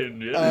 way.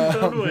 And yeah,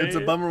 It's a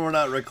bummer we're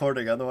not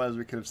recording. Otherwise,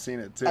 we could have seen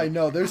it too. I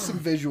know, there's some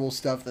visual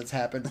stuff that's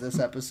happened this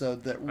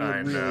episode that would I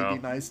really know.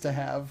 be nice to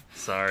have.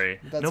 Sorry.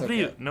 That's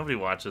Nobody okay. nobody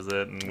watches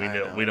it, and I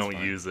know, we it's don't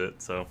fine. use it.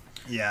 So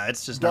Yeah,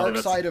 it's just Dark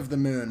that's Side of the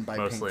Moon by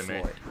mostly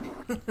Pink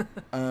me.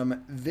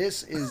 Floyd.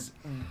 This is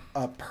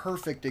a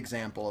perfect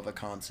example of a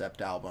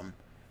concept album.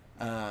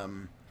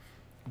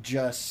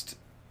 Just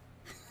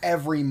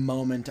every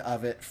moment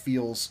of it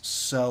feels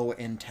so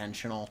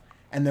intentional,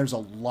 and there's a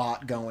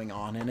lot going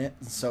on in it.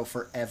 So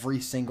for every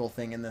single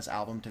thing in this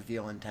album to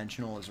feel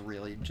intentional is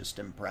really just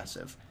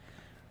impressive.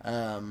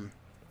 I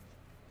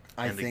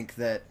And think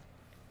that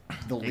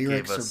the it gave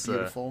lyrics us, are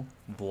beautiful.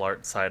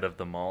 Blart side of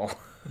the mall.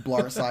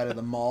 Blart Side of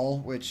the Mall,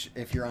 which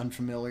if you're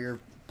unfamiliar,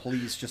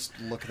 please just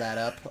look that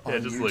up on Yeah,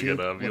 just YouTube. look it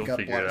up. You'll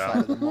figure Blart it Side out.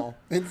 of the Mall.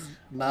 It's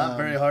not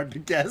very hard to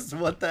guess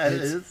what that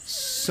It's is.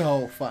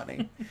 so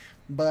funny.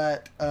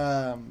 But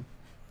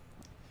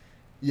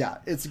yeah,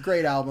 it's a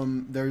great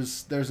album.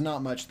 There's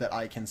not much that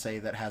I can say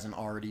that hasn't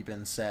already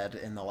been said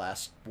in the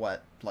last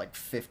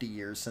 50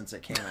 years since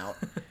it came out.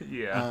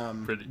 Yeah,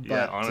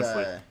 But,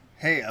 honestly,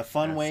 Hey, a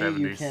fun Yeah, way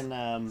you 70s.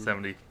 can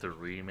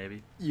 73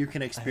 maybe. you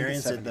can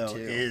experience it though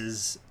 72.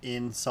 is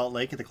in Salt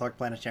Lake at the Clark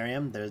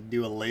Planetarium. They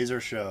do a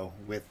laser show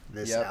with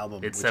this Yep.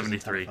 album. It's which is a ton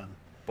of 73. fun.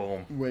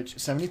 Boom. Which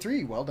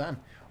 73, well done.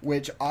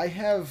 Which I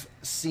have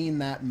seen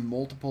that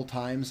multiple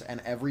times,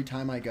 and every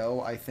time I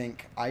go, I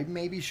think I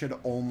maybe should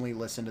only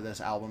listen to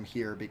this album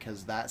here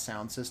because that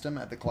sound system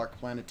at the Clark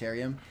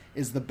Planetarium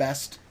is the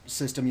best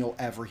system you'll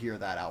ever hear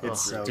that album.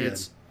 It's so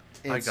it's,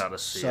 I it's gotta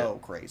see so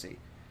crazy.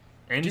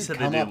 And you Dude, said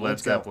come they do up, Led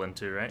let's go. Zeppelin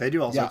too, right? They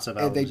do all Yeah, sorts of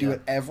albums. they do yeah.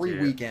 it every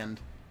Yeah.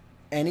 weekend.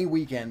 Any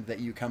weekend that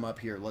you come up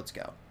here, let's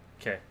go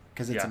Okay.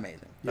 because it's Yeah.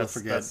 amazing. You'll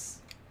forget.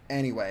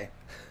 Anyway,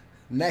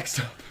 next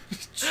up,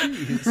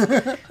 jeez.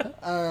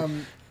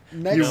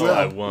 Next You No, will.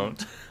 I up,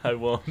 won't. I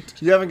won't.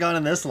 You haven't gone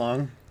in this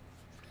long.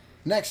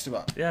 next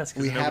up, Yeah, it's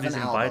because we have nobody's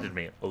an invited album.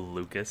 me.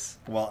 Lucas.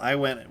 Well, I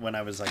went when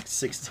I was like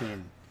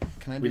 16.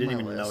 Can I do We didn't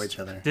my even know list? each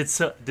other.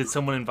 Did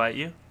someone invite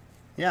you?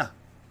 Yeah.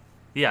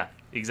 Yeah.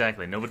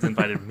 Exactly. Nobody's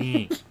invited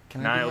me.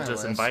 Can I do Niall my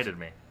just list? invited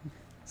me.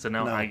 So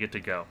now No. I get to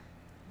go.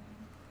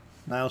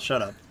 Niall,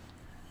 shut up.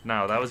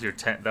 Niall, that was your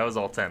 10. That was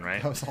all 10,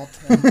 right? That was all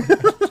 10.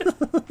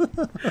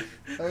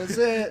 That was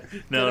it.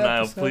 No, Good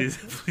Niall,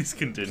 episode. please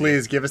continue.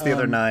 Please give us the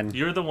other 9.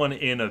 You're the one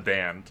in a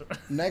band.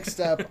 Next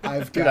up,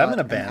 I've Dude, got I'm in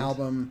a an band.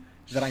 album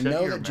that I Shut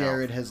know your that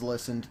Jared mouth. has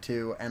listened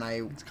to, and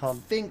I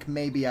called- think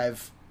maybe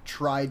I've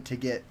tried to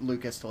get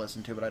Lucas to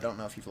listen to, but I don't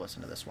know if you've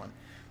listened to this one.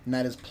 And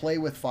that is Play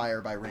With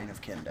Fire by Reign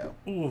of Kindo.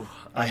 Ooh,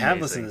 I have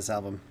amazing. listened to this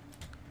album.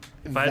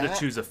 If I had That- to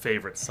choose a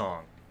favorite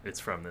song, it's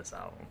from this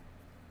album.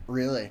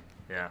 Really?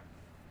 Yeah.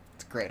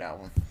 It's a great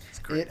album. It's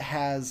great. It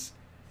has...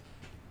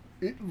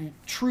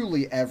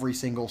 truly every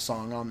single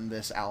song on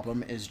this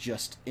album is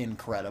just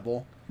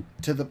incredible,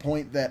 to the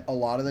point that a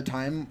lot of the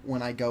time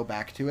when I go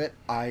back to it,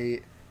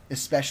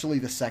 especially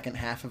the second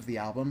half of the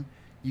album,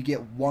 you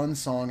get one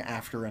song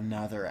after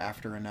another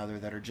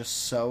that are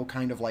just so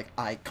kind of like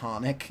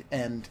iconic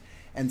and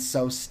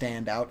so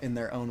stand out in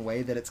their own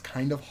way that it's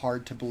kind of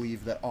hard to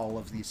believe that all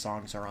of these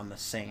songs are on the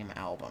same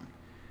album.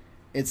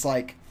 It's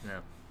like, Yeah.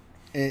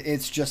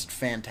 it's just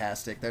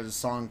fantastic. There's a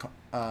song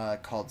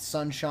called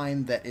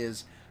Sunshine that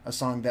is a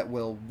song that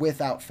will,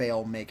 without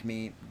fail, make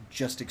me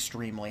just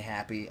extremely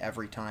happy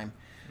every time.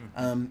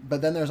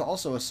 But then there's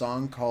also a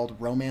song called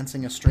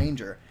Romancing a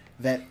Stranger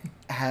that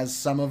has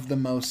some of the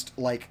most,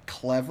 like,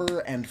 clever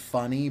and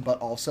funny, but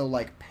also,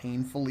 like,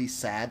 painfully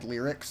sad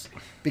lyrics,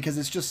 because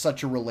it's just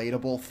such a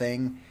relatable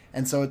thing.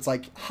 And so it's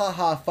like,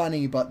 haha,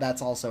 funny, but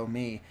that's also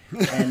me.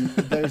 And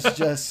there's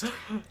just...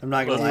 I'm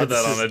not gonna Let's lie, put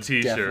that this on a is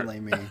t-shirt. definitely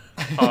me.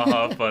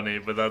 Haha, funny,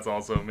 but that's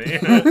also me.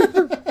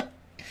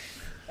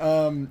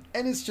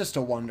 And it's just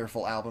a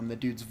wonderful album. The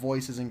dude's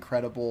voice is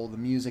incredible. The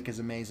music is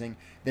amazing.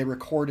 They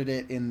recorded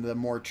it in the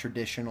more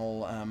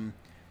traditional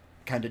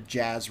kind of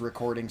jazz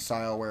recording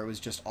style where it was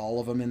just all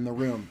of them in the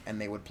room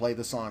and they would play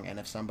the song. And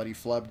if somebody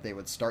flubbed, they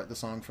would start the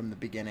song from the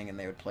beginning and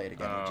they would play it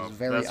again, which Oh, is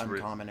very that's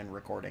uncommon in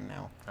recording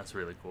now. That's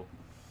really cool.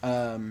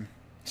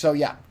 So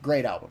yeah,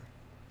 great album.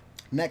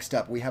 Next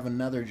up, we have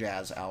another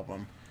jazz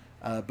album,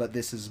 but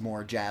this is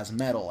more jazz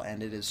metal,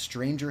 and it is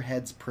Stranger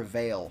Heads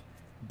Prevail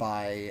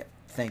by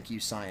Thank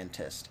You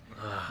Scientist.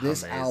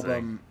 This Amazing.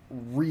 album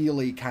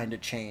really kind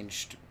of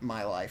changed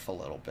my life a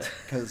little bit,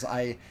 because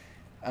I,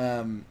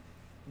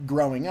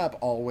 growing up,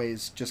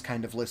 always just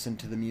kind of listened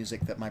to the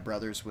music that my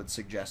brothers would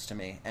suggest to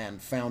me,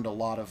 and found a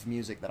lot of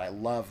music that I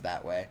love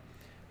that way.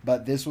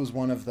 But this was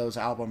one of those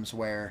albums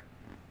where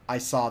I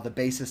saw the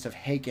bassist of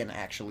Haken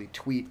actually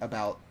tweet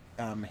about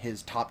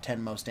his top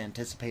 10 most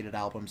anticipated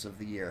albums of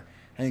the year.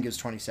 I think it was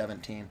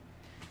 2017.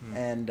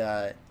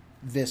 And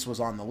this was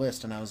on the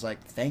list, and I was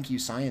like, Thank You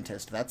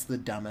Scientist, that's the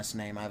dumbest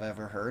name I've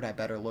ever heard. I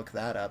better look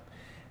that up.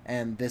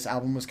 And this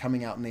album was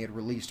coming out, and they had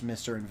released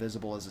Mr.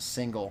 Invisible as a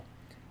single.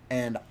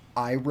 And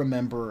I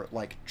remember,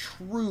 like,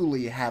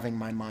 truly having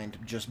my mind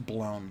just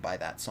blown by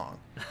that song.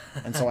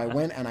 And so I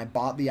went and I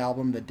bought the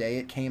album the day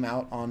it came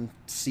out on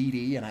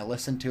CD, and I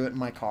listened to it in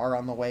my car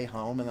on the way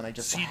home, and then I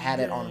just had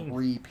it on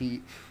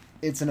repeat.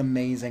 It's an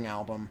amazing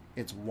album.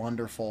 It's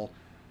wonderful.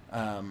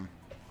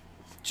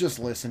 Just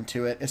listen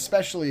to it,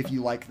 especially if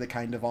you like the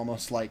kind of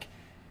almost, like,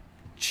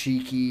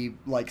 cheeky,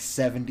 like,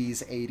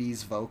 70s,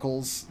 80s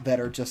vocals that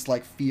are just,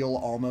 like, feel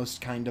almost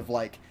kind of,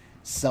 like,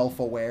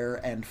 self-aware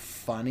and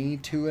funny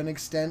to an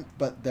extent,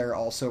 but they're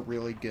also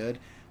really good.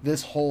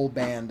 This whole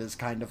band is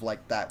kind of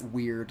like that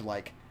weird,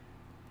 like,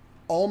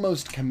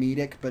 almost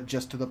comedic, but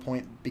just to the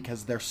point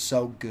because they're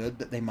so good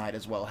that they might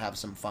as well have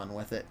some fun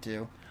with it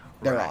too.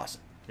 They're Right.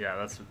 awesome. Yeah,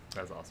 that's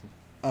awesome.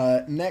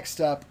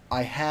 Next up,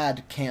 I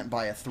had Can't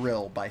Buy a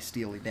Thrill by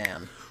Steely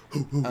Dan.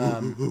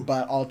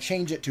 But I'll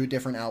change it to a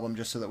different album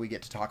just so that we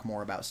get to talk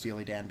more about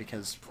Steely Dan,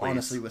 because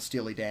honestly with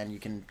Steely Dan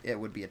it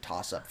would be a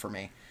toss-up for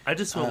me. I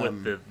just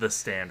went with the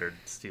standard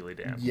Steely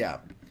Dan. Yeah.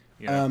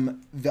 You know?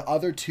 The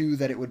other two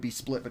that it would be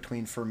split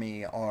between for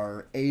me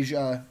are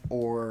Asia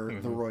or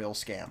The Royal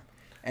Scam.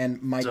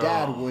 And my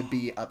dad would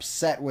be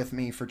upset with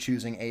me for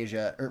choosing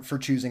Asia, or for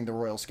choosing The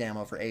Royal Scam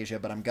over Asia,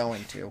 but I'm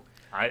going to.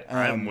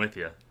 I'm with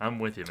you. I'm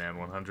with you, man,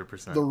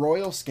 100%. The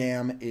Royal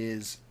Scam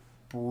is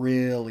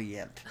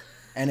brilliant.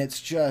 And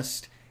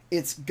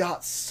it's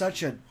got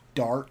such a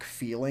dark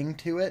feeling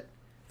to it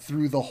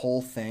through the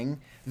whole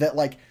thing that,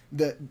 like,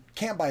 the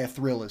Can't Buy a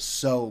Thrill is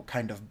so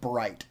kind of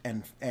bright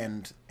and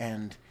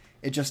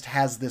it just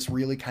has this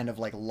really kind of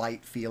like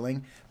light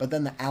feeling, but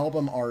then the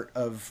album art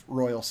of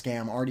Royal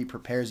Scam already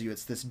prepares you.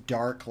 It's this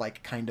dark,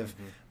 like, kind of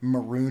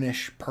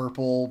maroonish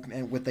purple,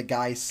 and with the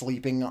guy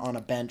sleeping on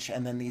a bench,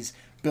 and then these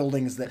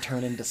buildings that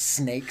turn into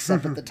snakes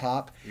up at the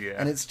top. Yeah.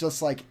 And it's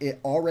just like, it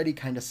already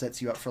kind of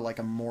sets you up for like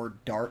a more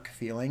dark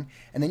feeling.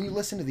 And then you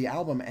listen to the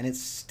album and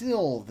it's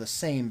still the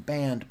same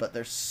band, but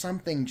there's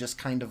something just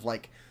kind of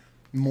like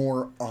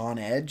more on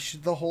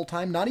edge the whole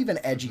time. Not even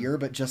edgier,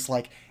 but just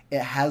like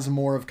it has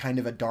more of kind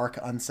of a dark,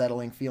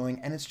 unsettling feeling.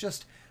 And it's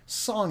just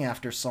song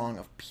after song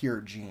of pure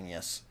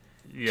genius.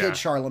 Yeah. Kid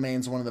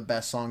Charlemagne's one of the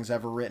best songs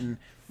ever written,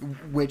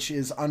 which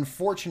is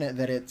unfortunate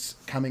that it's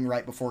coming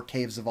right before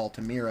Caves of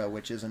Altamira,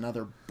 which is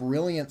another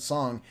brilliant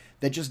song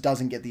that just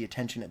doesn't get the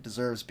attention it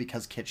deserves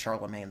because Kid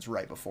Charlemagne's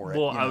right before it.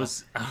 Well, you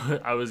know?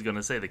 I was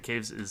gonna say the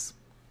Caves is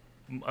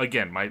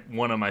again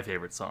one of my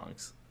favorite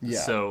songs. Yeah.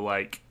 So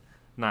like,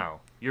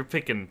 now you're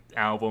picking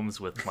albums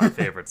with my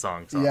favorite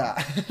songs on.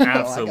 Yeah.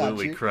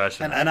 Absolutely you.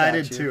 crushing. And it. I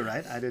did you. too,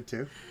 right? I did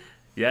too.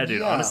 Yeah, dude.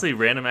 Yeah. Honestly,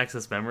 Random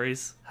Access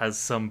Memories has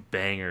some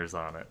bangers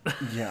on it.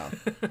 Yeah.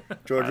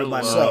 Georgia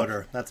by love-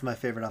 Motor. That's my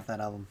favorite off that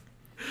album.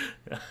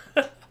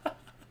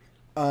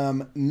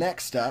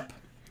 Next up,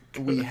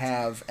 we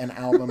have an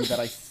album that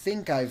I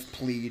think I've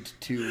pleaded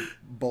to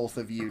both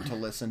of you to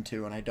listen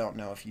to, and I don't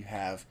know if you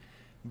have,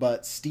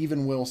 but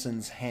Steven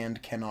Wilson's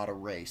Hand Cannot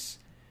Erase.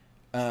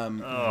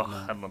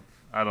 Oh,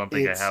 I don't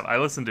think I It's- have. I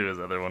listened to his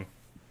other one.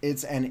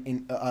 It's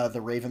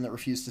The Raven That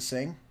Refused to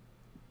Sing.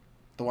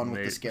 The one with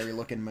the Mate. scary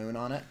looking moon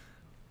on it.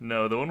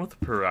 No, the one with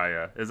the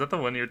Pariah. Is that the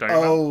one you're talking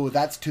about? Oh,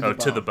 that's To the Bone.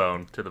 To the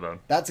Bone. To the Bone.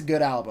 That's a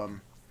good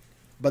album.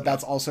 But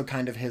that's also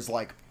kind of his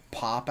like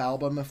pop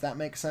album, if that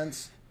makes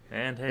sense.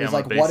 And hey, It's I'm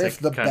like, a basic what if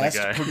the kind best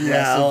of guy. progressive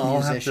Yeah,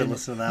 I'll have to musician?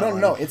 listen to that no, one.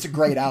 no, it's a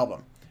great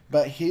album.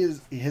 But his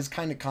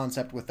kind of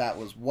concept with that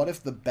was, what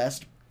if the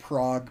best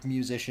prog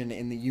musician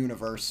in the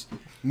universe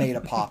made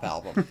a pop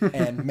album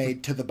and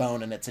made To the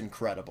Bone, and it's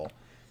incredible.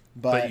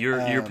 But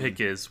your pick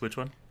is which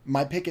one?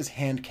 My pick is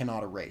Hand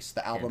Cannot Erase,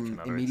 the album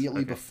Cannot Erase,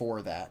 immediately okay.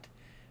 before that.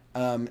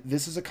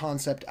 This is a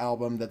concept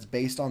album that's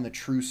based on the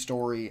true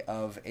story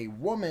of a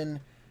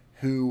woman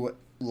who,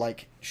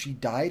 like, she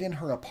died in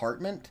her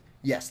apartment.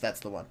 Yes,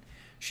 that's the one.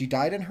 She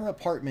died in her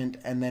apartment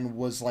and then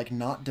was, like,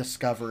 not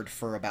discovered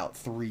for about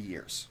 3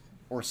 years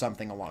or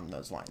something along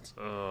those lines.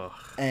 Ugh.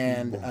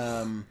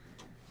 And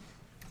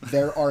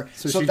there are...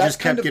 So, she that's just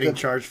kind kept of getting the-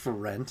 charged for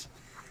rent?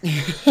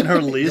 And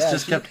her lease Yeah,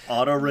 just kept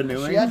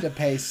auto-renewing? She had to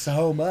pay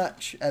so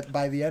much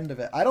by the end of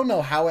it. I don't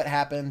know how it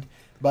happened,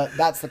 but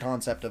that's the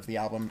concept of the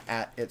album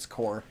at its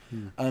core.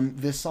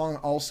 This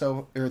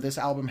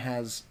album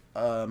has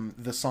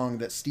the song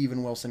that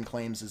Steven Wilson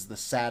claims is the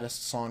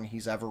saddest song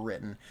he's ever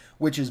written,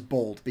 which is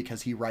bold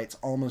because he writes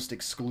almost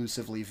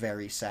exclusively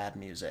very sad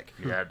music.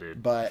 Yeah,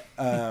 dude. But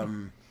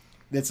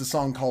it's a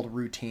song called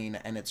Routine,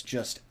 and it's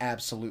just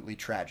absolutely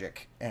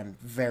tragic and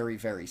very,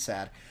 very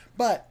sad.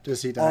 But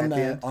Does he die at the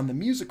end? on the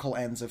musical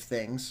ends of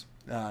things,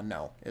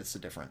 no, it's a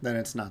different. Then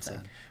it's not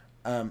sad.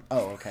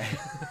 Okay.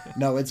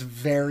 No, it's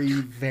very,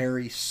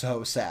 very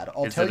so sad.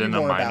 I'll Is tell it you in a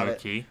more about minor it.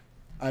 key?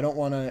 I don't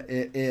want to.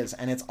 It is,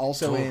 and it's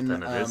also Oh, in.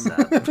 then it is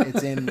sad.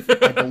 It's in.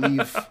 I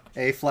believe.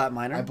 A flat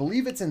minor? I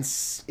believe it's in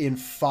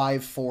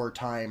 5/4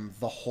 time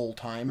the whole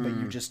time, but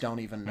you just don't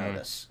even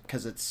notice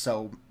because it's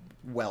so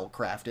well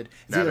crafted. It's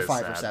That either is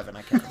 5 or sad. 7.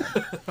 I can't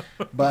remember.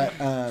 But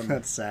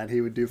That's sad. He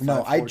would do five,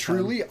 no, I 4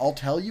 truly. I'll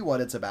tell you what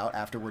it's about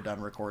after we're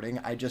done recording.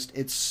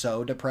 It's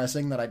so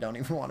depressing that I don't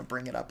even want to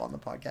bring it up on the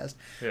podcast.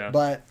 Yeah.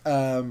 But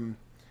But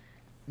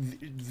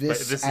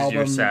this this album, is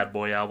your sad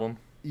boy album.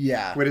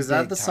 Yeah. Wait, is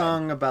that big the time.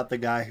 song about the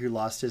guy who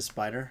lost his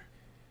spider?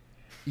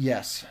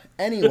 Yes.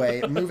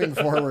 Anyway, moving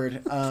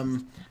forward,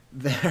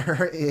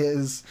 there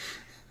is.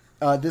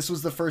 This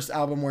was the first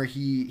album where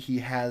he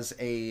has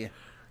a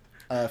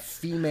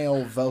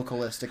female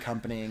vocalist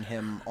accompanying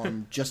him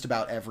on just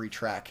about every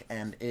track,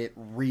 and it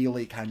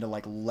really kind of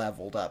like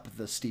leveled up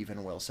the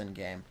Steven Wilson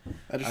game.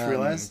 I just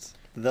realized,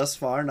 thus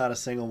far, not a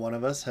single one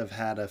of us have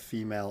had a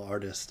female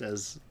artist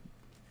as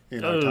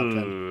in our top 10.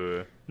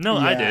 Oh. No,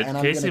 I did. And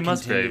I'm Casey gonna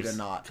continue Musgraves. to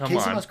not. Come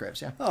Casey on.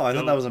 Musgraves, yeah. Oh, I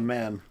thought that was a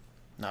man.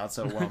 No, it's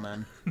so well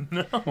known.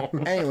 No.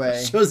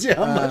 Anyway, Shows you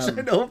how much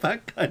I know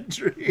about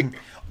country.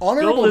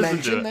 honorable listen to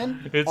mention it.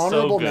 then. It's so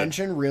Honorable good.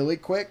 mention, really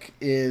quick,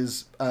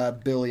 is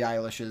Billie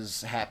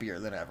Eilish's "Happier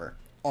Than Ever."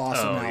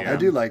 Awesome Oh, album. yeah. I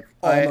do like.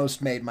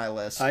 Almost made my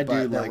list, I do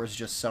but there like- was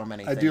just so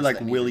many. I do things like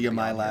that needed William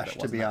to be on here Eyelash, that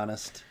to be wasn't.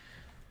 honest.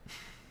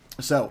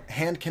 So,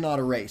 Hand Cannot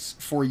Erase.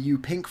 For you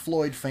Pink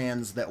Floyd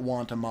fans that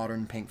want a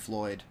modern Pink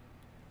Floyd,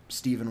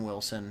 Steven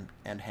Wilson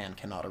and Hand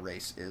Cannot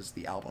Erase is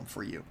the album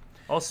for you.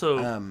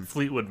 Also,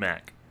 Fleetwood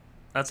Mac.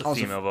 That's a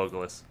also female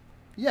vocalist.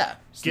 Yeah. Get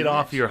Steven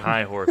off X. your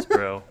high horse,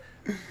 bro.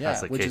 Yeah,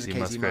 That's a which is Casey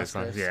Casey Musgraves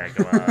song. Musgraves.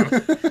 Yeah,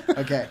 come on.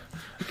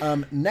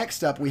 Okay.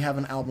 Next up, we have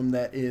an album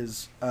that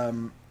is,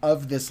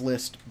 of this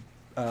list,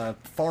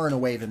 far and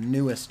away the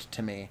newest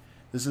to me.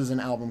 This is an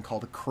album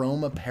called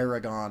Chroma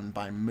Paragon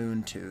by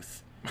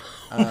Moontooth.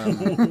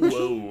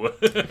 Whoa.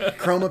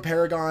 Chroma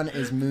Paragon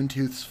is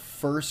Moontooth's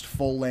first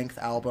full-length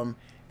album,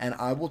 and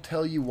I will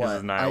tell you This what,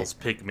 is Niles'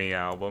 Pick Me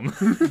album.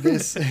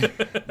 this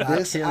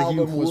tell you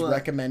album was what.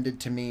 recommended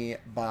to me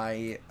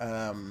by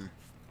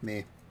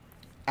Me.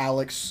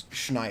 Alex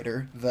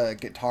Schneider, the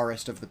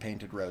guitarist of the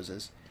Painted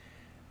Roses.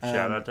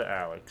 Shout out to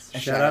Alex.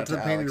 Shout out to the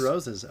Painted Alex.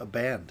 Roses, a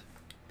band.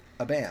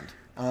 A band.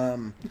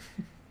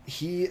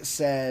 He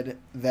said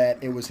that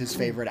it was his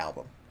favorite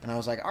album. And I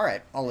was like, all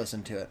right, I'll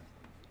listen to it.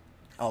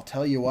 I'll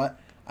tell you what,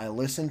 I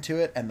listened to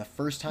it, and the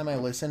first time I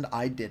listened,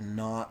 I did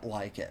not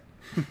like it.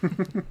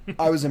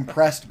 I was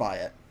impressed by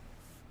it.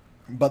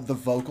 But the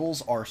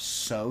vocals are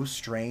so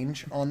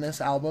strange on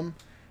this album.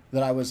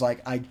 that I was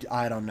like,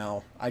 I don't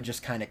know. I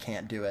just kind of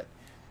can't do it.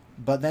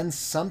 But then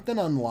something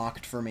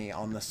unlocked for me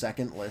on the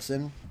second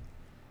listen,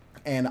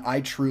 and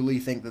I truly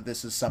think that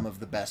this is some of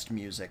the best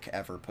music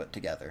ever put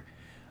together.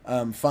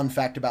 Fun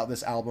fact about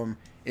this album,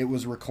 it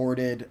was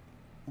recorded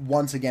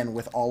once again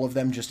with all of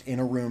them just in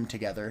a room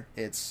together.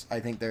 I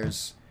think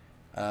there's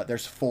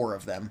 4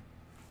 of them.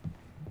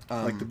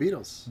 Like the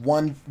Beatles.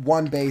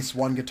 One bass,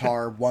 one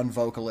guitar, one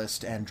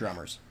vocalist, and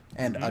drummers.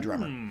 And a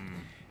drummer.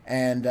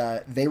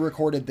 And they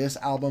recorded this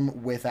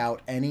album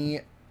without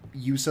any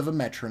use of a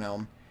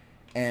metronome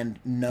and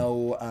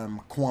no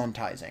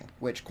quantizing,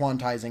 which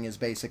quantizing is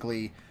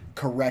basically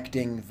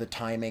correcting the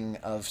timing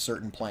of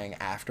certain playing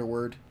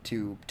afterward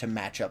to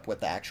match up with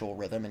the actual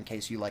rhythm in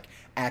case you like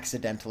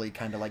accidentally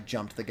kind of like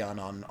jumped the gun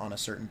on a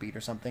certain beat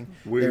or something.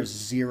 There's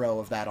 0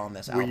 of that on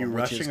this album,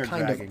 which is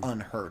kind of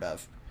unheard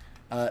of.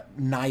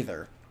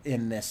 Neither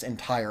in this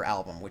entire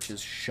album, which is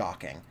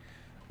shocking.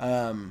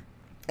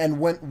 And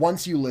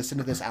once you listen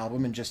to this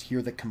album and just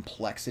hear the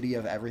complexity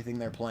of everything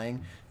they're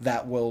playing,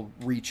 that will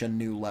reach a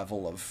new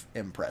level of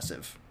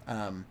impressive.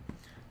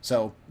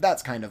 So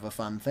that's kind of a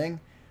fun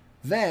thing.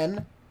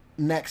 Then,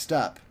 next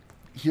up,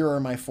 here are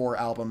my 4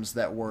 albums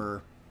that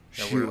were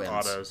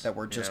shoo-ins, that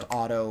were just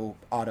auto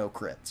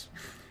crits.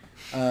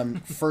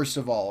 First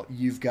of all,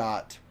 you've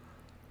got...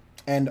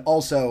 And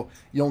also,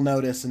 you'll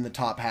notice in the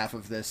top half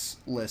of this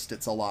list,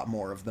 it's a lot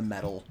more of the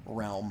metal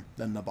realm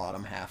than the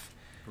bottom half.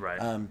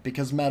 Right.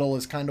 Because metal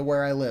is kind of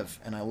where I live,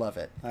 and I love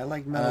it. I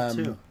like metal,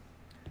 too.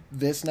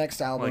 This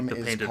next album like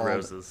the is Painted called...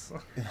 Roses.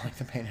 Like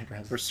the Painted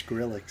Roses. Or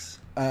Skrillex.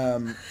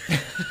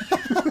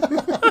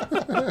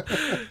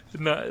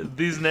 No,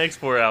 these next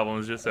 4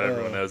 albums, just so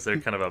everyone knows, they're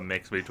kind of a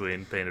mix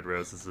between Painted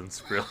Roses and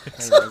Skrillex.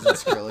 Painted Roses and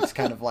Skrillex,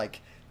 kind of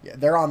like... Yeah,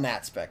 they're on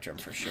that spectrum,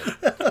 for sure.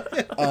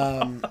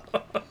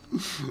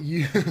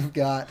 You've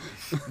got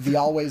The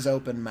Always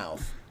Open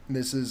Mouth.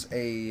 This is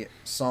a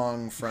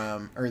song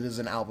this is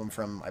an album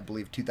from, I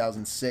believe,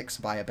 2006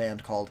 by a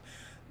band called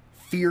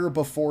Fear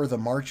Before the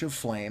March of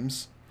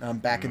Flames.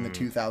 Back in the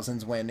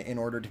 2000s, when in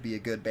order to be a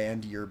good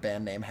band, your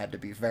band name had to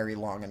be very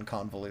long and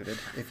convoluted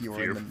if you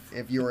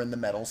were in the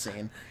metal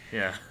scene.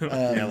 Yeah.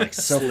 Like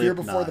so Fear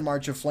Before Slipknot. the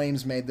March of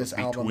Flames made this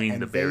album,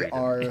 and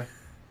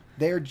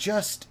they're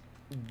just...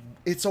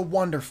 It's a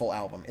wonderful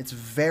album. It's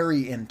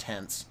very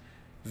intense,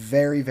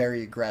 very,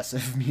 very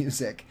aggressive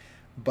music,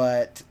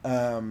 but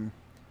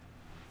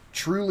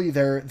truly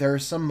there are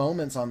some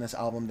moments on this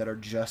album that are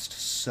just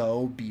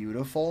so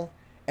beautiful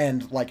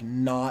and like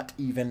not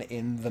even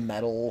in the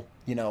metal,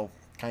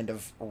 kind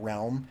of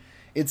realm.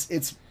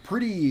 It's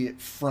pretty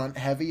front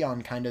heavy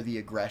on kind of the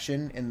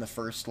aggression in the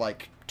first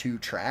like 2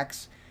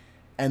 tracks,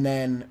 and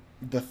then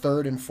the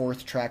 3rd and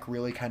 4th track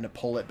really kind of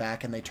pull it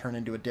back and they turn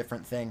into a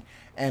different thing.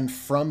 And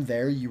from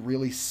there, you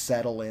really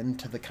settle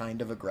into the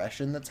kind of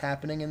aggression that's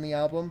happening in the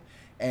album,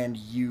 and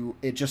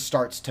it just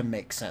starts to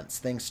make sense.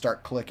 Things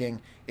start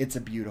clicking. It's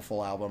a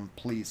beautiful album.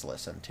 Please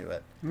listen to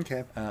it.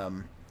 Okay.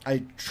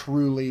 I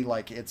truly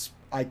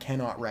I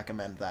cannot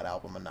recommend that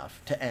album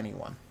enough to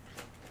anyone.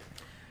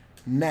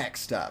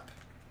 Next up,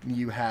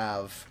 you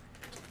have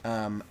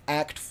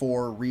Act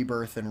 4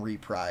 Rebirth and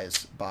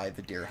Reprise by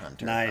The Deer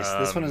Hunter. Nice.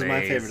 This one is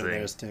my favorite of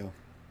theirs, too.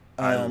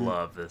 I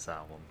love this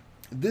album.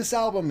 This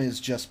album is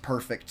just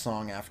perfect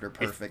song after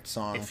perfect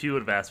song. If you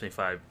would have asked me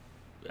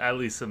at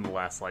least in the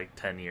last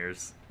 10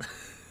 years,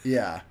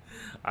 yeah,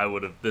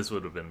 this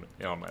would have been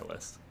on my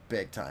list.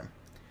 Big time.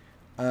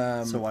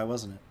 So why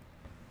wasn't it?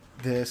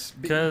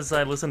 Because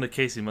I listened to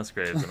Casey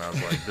Musgraves and I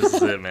was like, this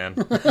is it, man.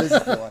 This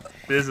is the one.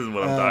 This is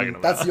what I'm talking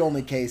about. That's the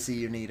only Casey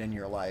you need in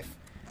your life.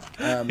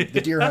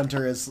 The Deer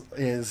Hunter is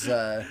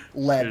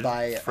led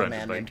by a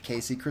man named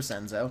Casey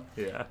Crescenzo.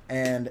 Yeah.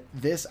 And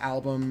this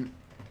album,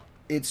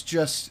 it's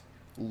just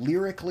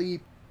lyrically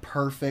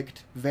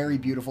perfect, very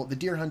beautiful. The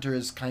Deer Hunter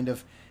is kind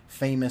of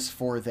famous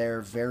for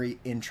their very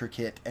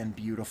intricate and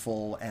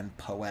beautiful and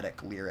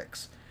poetic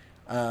lyrics.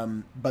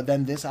 But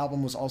then this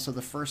album was also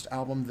the first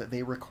album that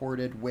they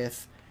recorded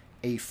with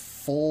a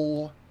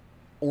full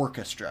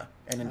orchestra,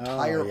 an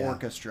entire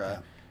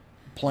orchestra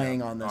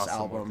playing on this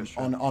album,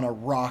 on a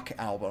rock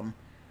album.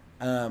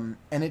 And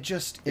it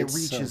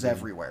reaches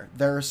everywhere.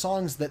 There are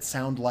songs that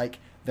sound like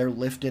they're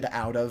lifted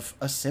out of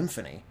a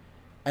symphony.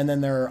 And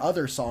then there are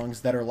other songs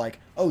that are like,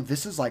 oh,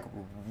 this is like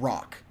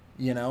rock,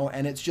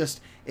 and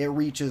it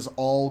reaches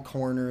all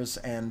corners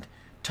and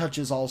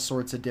touches all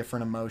sorts of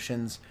different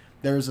emotions.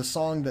 There's a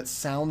song that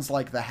sounds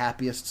like the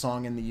happiest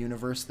song in the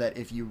universe that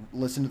if you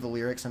listen to the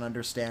lyrics and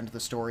understand the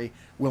story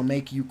will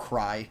make you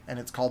cry, and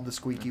it's called The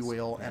Squeaky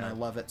Wheel, and I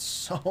love it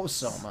so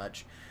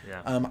much.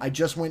 Yeah. I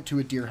just went to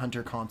a Deer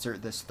Hunter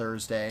concert this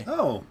Thursday.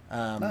 Oh,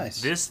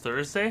 nice. This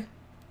Thursday?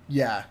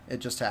 Yeah, it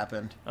just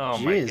happened. Oh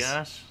my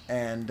gosh.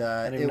 And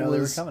I didn't even know they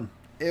were coming.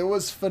 It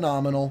was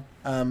phenomenal.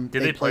 Did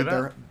they play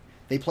that?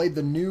 They played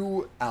the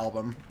new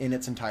album in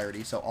its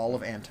entirety, so all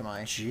of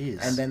Antimai.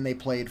 Jeez. And then they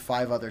played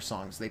 5 other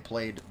songs. They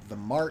played The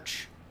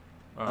March.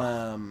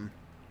 Snap.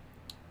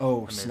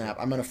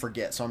 I'm going to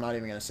forget, so I'm not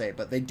even going to say it.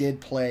 But they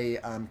did play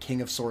King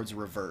of Swords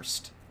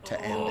Reversed to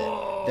end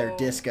it. Their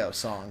disco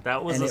song.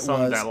 That was and a it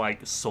song was that like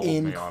sold me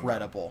on that.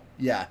 incredible.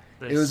 Yeah,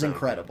 They're it was so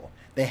incredible.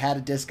 They had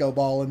a disco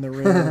ball in the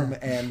room,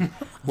 and the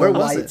Where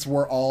was lights it?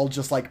 were all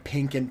just like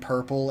pink and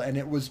purple, and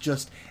it was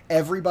just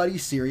everybody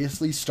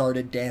seriously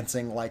started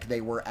dancing like they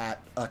were at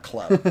a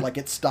club. Like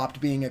it stopped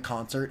being a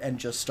concert and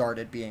just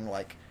started being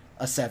like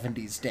a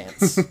 70s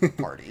dance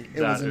party.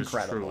 It was That is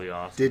incredible. truly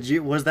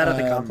awesome. Was that at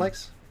the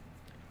complex?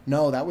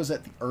 No, that was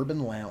at the Urban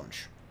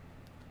Lounge.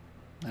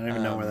 I don't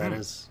even know where that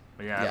is.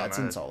 Yeah, Yeah, it's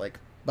in Salt Lake.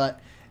 But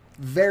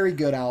very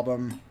good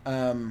album.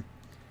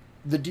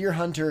 The Deer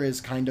Hunter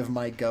is kind of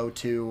my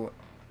go-to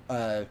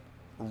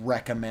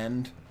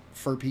recommend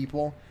for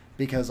people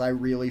because I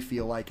really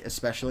feel like,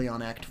 especially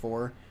on Act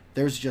 4,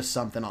 there's just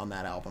something on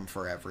that album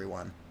for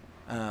everyone.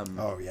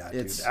 Oh yeah,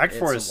 dude. It's, Act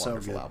 4 it's is a so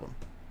wonderful good. album.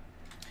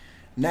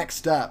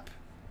 Next up,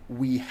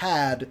 we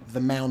had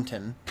The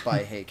Mountain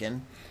by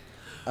Haken.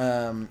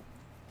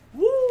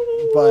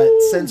 But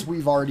since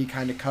we've already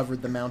kind of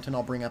covered The Mountain,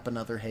 I'll bring up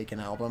another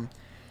Haken album.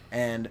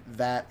 And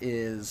that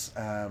is...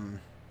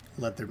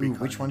 Let there be. which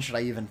Carnage. one should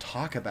I even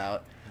talk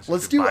about? Let's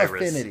Let's do do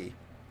Virus. Affinity.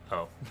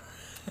 Oh.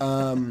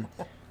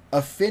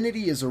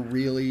 Affinity is a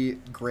really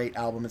great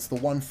album. It's the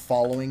one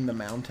following The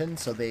Mountain,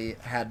 so they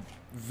had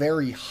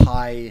very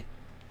high...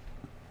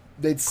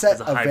 They'd set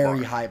It's a a high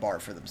very bar. high bar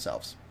for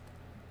themselves.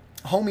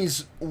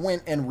 Homies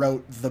went and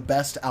wrote the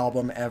best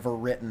album ever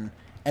written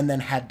and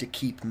then had to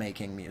keep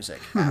making music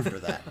after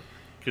that.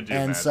 Could you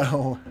And imagine?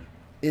 so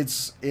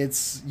it's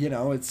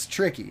it's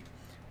tricky.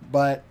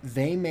 But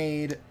they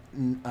made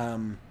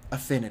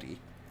Affinity,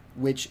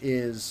 which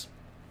is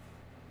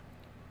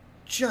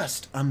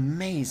just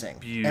amazing.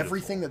 Beautiful.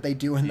 Everything that they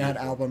do in that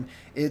Beautiful. album,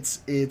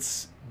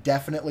 it's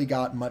definitely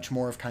got much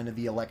more of kind of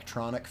the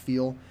electronic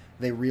feel.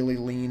 They really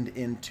leaned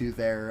into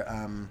their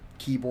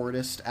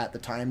keyboardist at the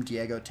time,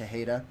 Diego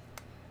Tejeda,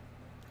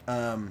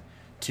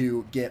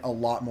 to get a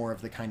lot more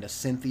of the kind of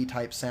synthy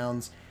type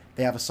sounds.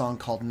 They have a song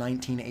called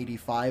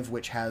 1985,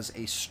 which has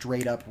a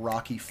straight up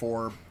Rocky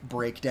IV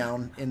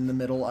breakdown in the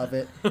middle of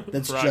it.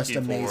 That's Rocky just IV.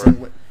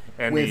 amazing.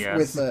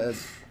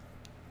 NES.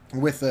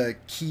 With a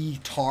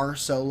keytar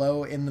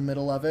solo in the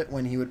middle of it.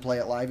 When he would play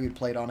it live, he would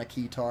play it on a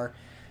keytar.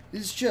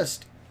 It's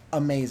just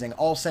amazing.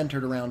 All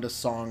centered around a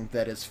song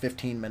that is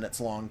 15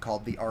 minutes long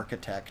called The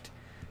Architect,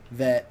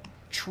 that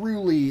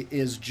truly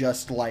is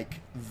just like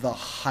the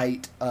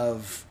height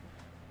of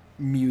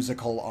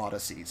musical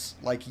odysseys.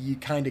 Like, you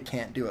kind of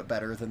can't do it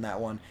better than that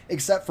one,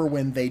 except for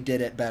when they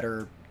did it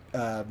better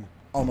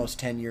almost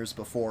 10 years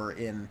before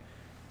in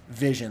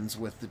Visions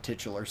with the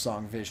titular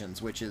song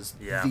Visions, which is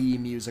Yeah. the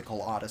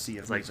musical odyssey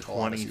of It's like musical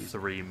odysseys.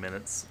 23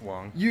 minutes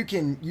long. You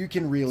can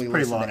really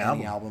pretty listen to long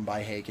any album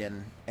by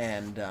Haken,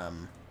 and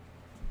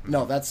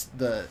no, that's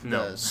the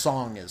No.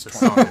 song is The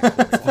 20. song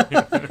is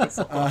 20 minutes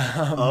long.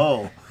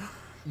 Oh,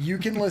 You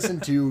can listen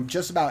to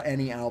just about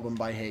any album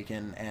by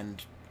Haken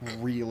and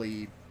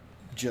really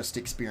just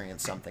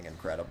experience something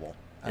incredible.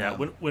 Yeah,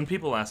 when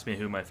people ask me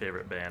who my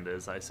favorite band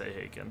is, I say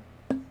Haken.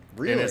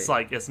 Really, And it's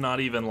like, it's not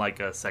even like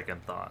a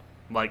second thought.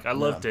 Like, I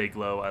love No.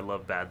 Dayglow, I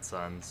love Bad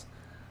Sons,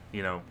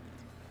 you know,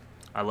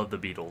 I love the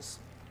Beatles.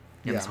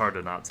 And it's Yeah. hard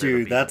to not say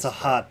dude, the Beatles, that's a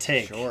hot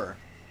take. sure.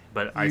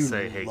 But I You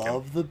say Haken.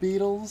 love the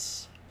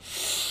Beatles?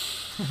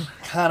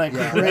 Kind of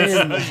Yeah.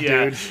 cringe,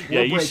 Yeah. dude. Yeah,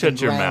 We're you breaking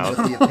shut your ground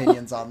mouth. with the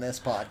opinions on this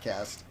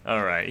podcast.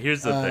 All right,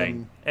 here's the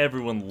thing.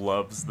 Everyone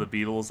loves the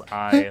Beatles.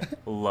 I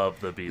love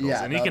the Beatles.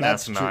 Yeah, and you no, can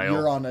that's ask true.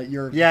 Niall.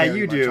 You're Yeah, very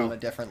you much do. on a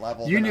different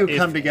level. You than knew I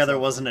Come am. Together So,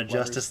 wasn't a letters.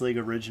 Justice League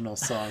original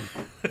song.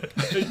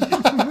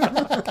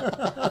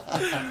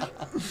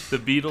 The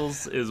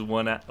Beatles is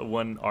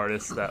one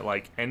artist that,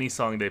 like, any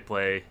song they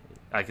play,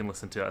 I can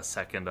listen to a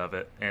second of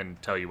it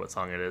and tell you what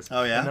song it is.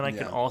 Oh, yeah? And then I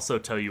can Yeah. also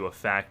tell you a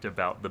fact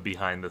about the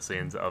behind the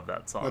scenes of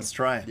that song. Let's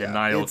try it. Yeah, Yeah,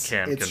 Niall it's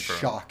can confirm.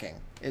 shocking.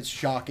 It's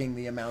shocking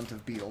the amount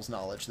of Beatles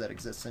knowledge that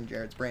exists in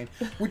Jared's brain,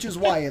 which is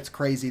why it's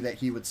crazy that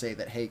he would say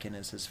that Haken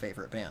is his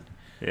favorite band.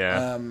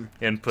 Yeah.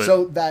 And put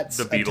so that's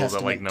the a Beatles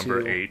at, like, testament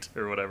number to- 8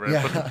 or whatever.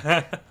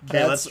 Yeah.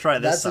 Okay, let's try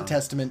this That's song. a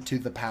testament to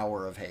the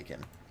power of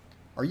Haken.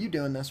 Are you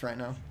doing this right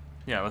now?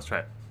 Yeah, let's try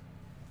it.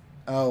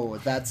 Oh,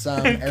 that's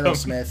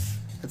Aerosmith.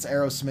 It's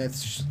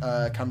Aerosmith's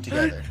Come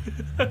Together.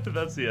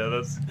 that's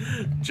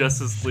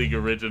Justice League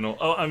original.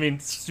 Oh, I mean,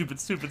 stupid.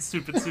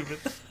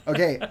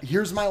 Okay,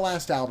 here's my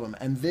last album,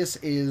 and this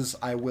is,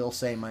 I will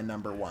say, my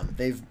number one.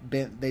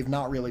 They've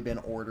not really been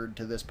ordered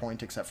to this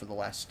point, except for the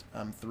last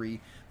 3,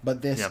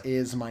 but this Yep.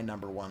 is my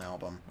number one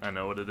album. I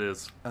know what it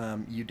is.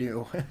 You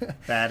do.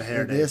 Bad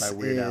Hair Day This by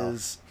Weird Al.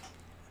 is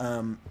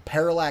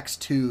Parallax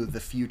 2: The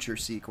Future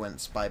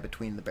Sequence by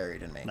Between the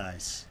Buried and Me.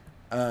 Nice.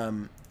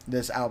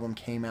 This album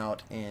came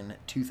out in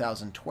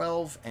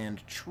 2012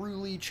 and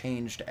truly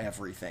changed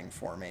everything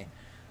for me.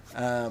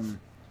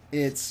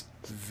 It's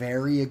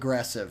very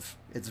aggressive.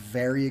 It's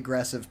very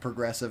aggressive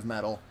progressive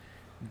metal,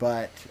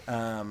 but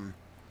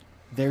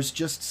there's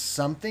just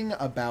something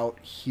about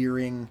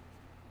hearing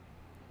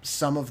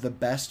some of the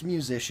best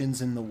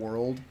musicians in the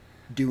world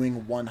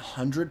doing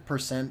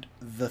 100%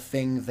 the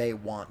thing they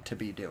want to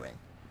be doing.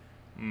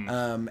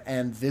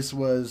 And this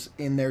was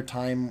in their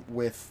time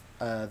with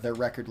their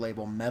record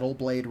label Metal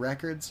Blade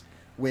Records,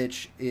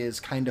 which is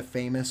kind of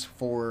famous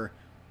for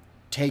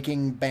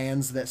taking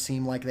bands that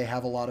seem like they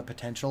have a lot of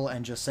potential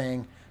and just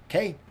saying,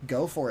 okay,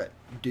 go for it.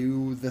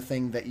 Do the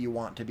thing that you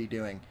want to be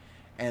doing.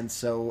 And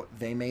so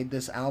they made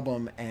this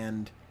album,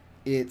 and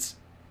it's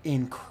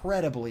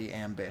incredibly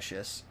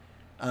ambitious.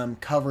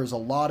 Covers a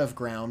lot of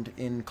ground,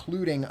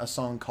 including a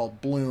song called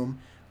Bloom,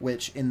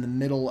 which in the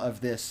middle of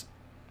this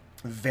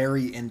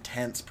very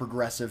intense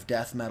progressive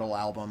death metal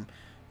album,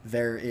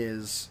 there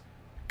is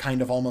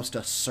kind of almost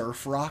a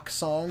surf rock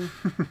song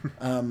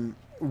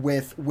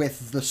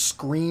with the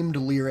screamed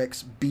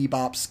lyrics,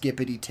 bebop,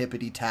 skippity,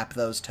 tippity, tap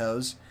those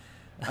toes.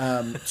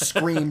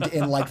 Screamed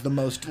in like the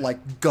most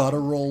like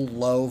guttural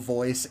low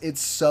voice.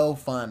 It's so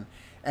fun.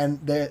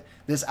 And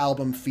this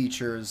album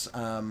features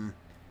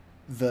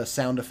the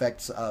sound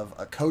effects of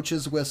a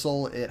coach's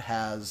whistle. It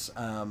has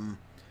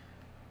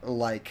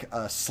like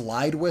a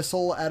slide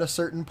whistle at a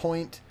certain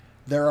point.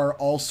 There are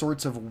all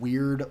sorts of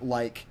weird,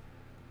 like,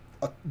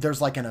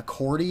 there's like an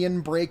accordion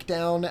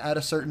breakdown at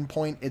a certain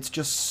point. It's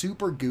just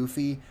super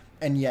goofy,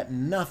 and yet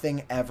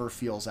nothing ever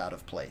feels out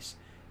of place.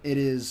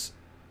 It's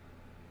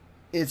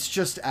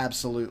just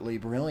absolutely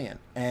brilliant.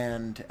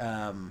 And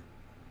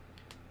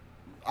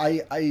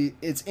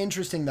it's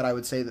interesting that I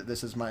would say that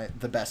this is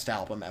the best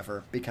album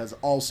ever, because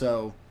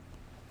also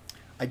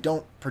I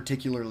don't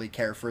particularly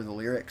care for the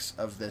lyrics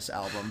of this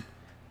album,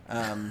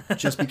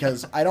 just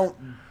because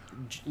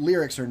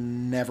lyrics are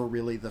never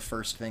really the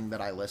first thing that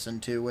I listen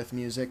to with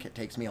music. It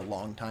takes me a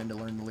long time to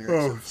learn the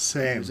lyrics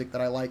of music that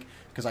I like,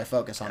 because I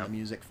focus on the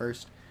music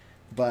first.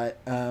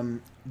 But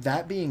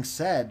that being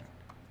said,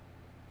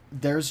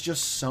 there's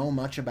just so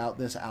much about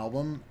this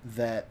album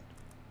that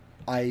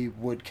I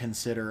would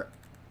consider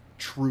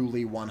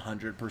truly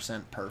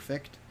 100%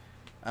 perfect,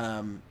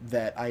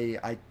 that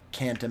I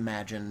can't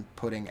imagine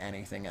putting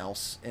anything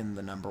else in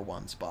the number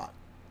one spot.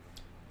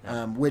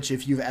 Which,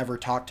 if you've ever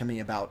talked to me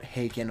about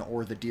Haken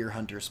or the Deer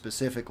Hunter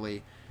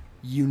specifically,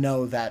 you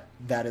know that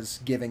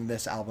is giving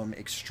this album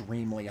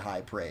extrememy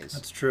high praise.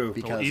 That's true.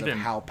 Because of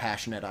how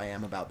passionate I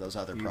am about those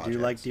other projects. You do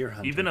like Deer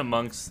Hunter. Even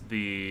amongst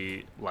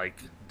the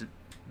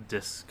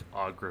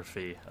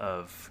discography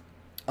of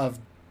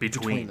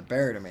Between the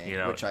Bear to Me, you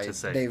know, which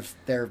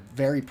they're a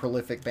very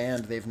prolific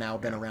band. They've now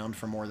been around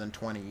for more than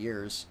 20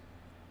 years.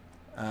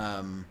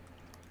 I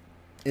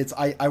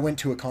went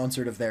to a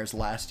concert of theirs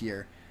last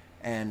year,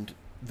 and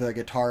the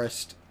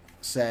guitarist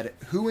said,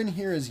 "Who in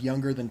here is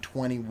younger than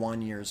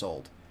 21 years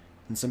old?"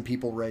 And some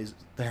people raised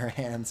their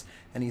hands,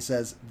 and he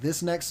says,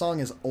 "This next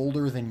song is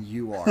older than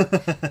you are."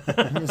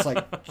 And it's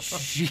like,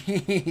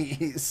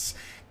 jeez.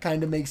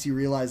 Kind of makes you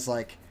realize,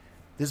 like,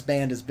 this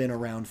band has been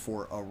around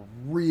for a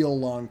real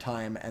long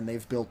time, and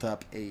they've built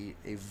up a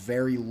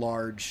very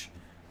large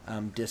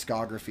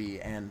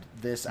discography, and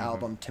this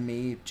album, to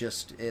me,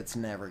 it's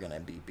never going to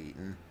be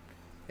beaten.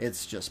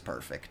 It's just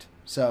perfect.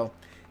 So,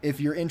 if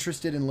you're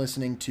interested in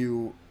listening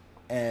to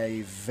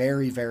a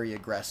very, very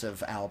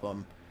aggressive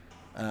album,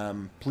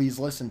 please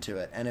listen to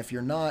it. And if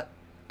you're not,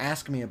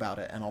 ask me about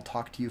it, and I'll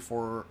talk to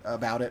you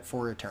about it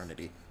for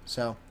eternity.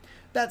 So,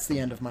 that's the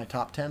end of my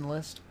top 10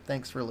 list.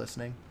 Thanks for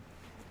listening.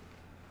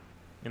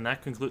 And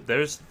that concludes.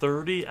 There's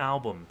 30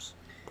 albums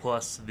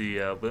plus the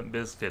Limp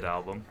Bizkit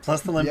album.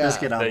 Plus the Limp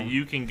Bizkit album that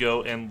you can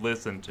go and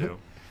listen to.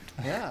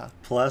 Yeah.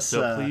 Plus,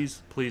 so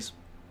please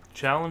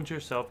challenge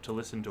yourself to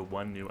listen to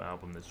one new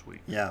album this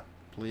week. Yeah,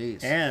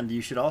 please. And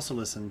you should also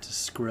listen to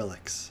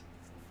Skrillex.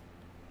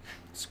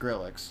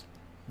 Skrillex,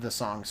 the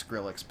song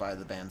Skrillex by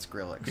the band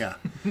Skrillex. Yeah,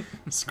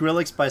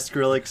 Skrillex by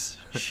Skrillex.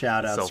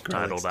 Shout out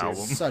self-titled Skrillex,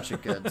 album. Such a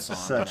good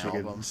song.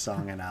 Good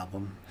song and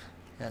album.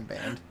 And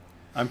band.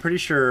 I'm pretty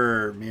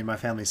sure me and my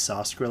family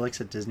saw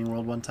Skrillex at Disney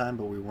World one time,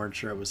 but we weren't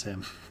sure it was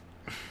him.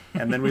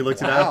 And then we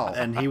looked it up,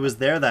 and he was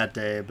there that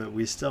day, but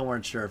we still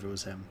weren't sure if it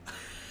was him.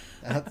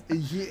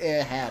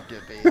 It had to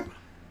be.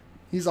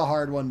 He's a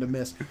hard one to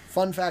miss.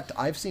 Fun fact,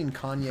 I've seen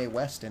Kanye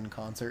West in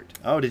concert.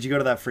 Oh, did you go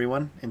to that free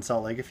one in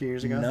Salt Lake a few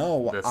years ago?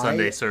 No, the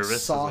Sunday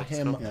service.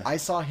 I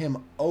saw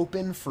him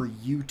open for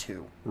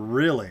U2.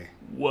 Really?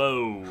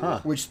 Whoa. Huh.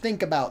 Which,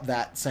 think about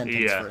that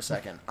sentence for a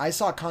second. I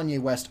saw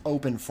Kanye West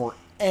open for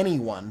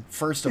anyone,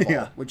 first of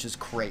all, which is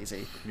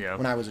crazy,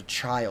 when I was a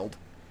child.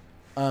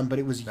 But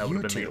it was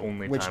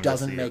U2, which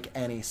doesn't make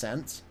any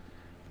sense.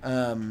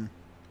 And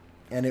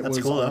it was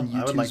cool, on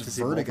U2's like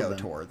Vertigo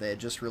tour. They had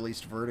just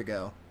released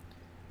Vertigo.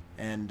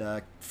 And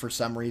for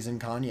some reason,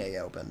 Kanye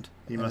opened.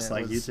 He must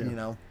like U2. You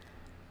know,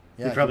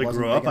 he probably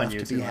grew up on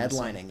U2 to be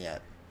headlining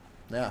yet.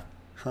 Yeah.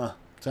 Huh.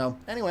 So,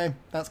 anyway,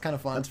 that's kind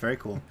of fun. That's very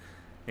cool.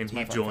 And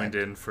he joined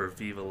in for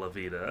Viva La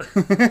Vida.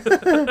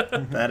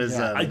 That is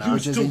I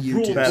used to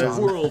rule the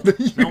world.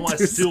 Now I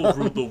still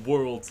rule the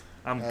world.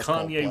 I'm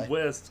Kanye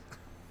West.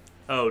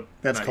 Oh,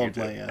 that's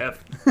Coldplay. Yeah.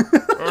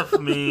 F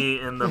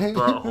me in the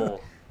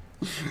butthole.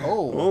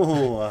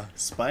 Oh,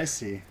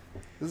 spicy.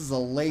 This is a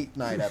late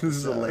night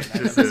episode.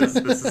 This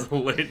is a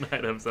late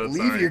night episode.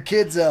 Leave your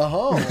kids at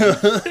home.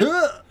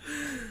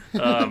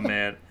 Oh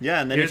man.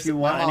 Yeah, and then if you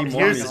want my any mom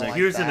more Here's, music, like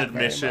here's that an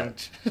very admission.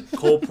 much.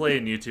 Coldplay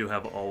and U2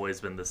 have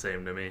always been the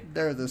same to me.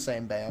 They're the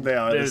same band. they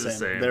are They're the the same.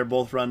 same. They're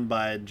both run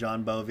by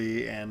John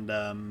Bovey and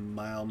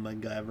Mile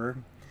MacGyver.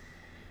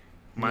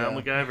 Mile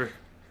Yeah. MacGyver.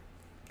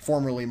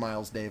 Formerly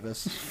Miles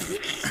Davis.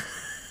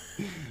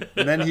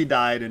 And then he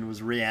died and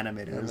was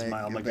reanimated And as they-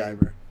 Mile they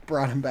MacGyver.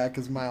 Brought him back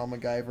as Mile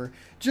MacGyver.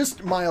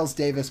 Just Miles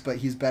Davis, but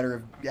he's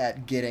better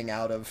at getting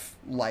out of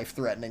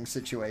life-threatening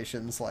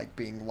situations, like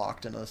being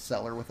locked in a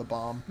cellar with a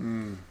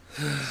bomb.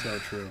 So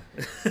true.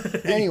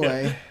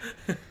 Anyway,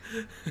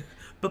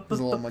 there's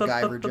a little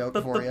MacGyver joke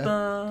for you.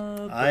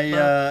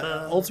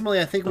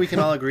 Ultimately, I think we can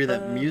all agree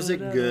that music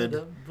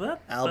good,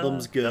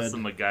 albums good. That's the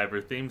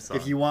MacGyver theme song.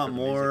 If you want for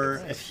the music more,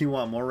 episode. if you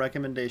want more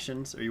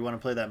recommendations, or you want to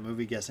play that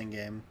movie guessing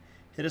game,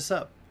 hit us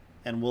up,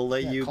 and we'll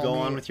let Yeah, you call go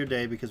me- on with your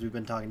day because we've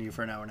been talking to you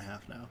for an hour and a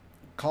half now.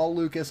 Call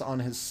Lucas on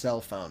his cell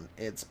phone.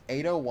 It's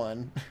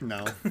 801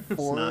 No, it's not.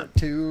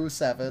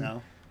 427.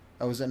 No,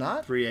 Oh, is it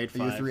not? Are you a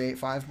 385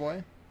 385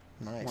 boy?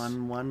 Nice.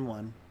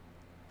 111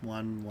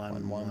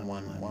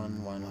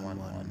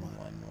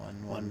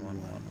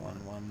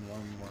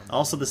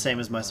 Also the same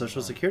as my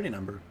social security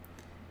number.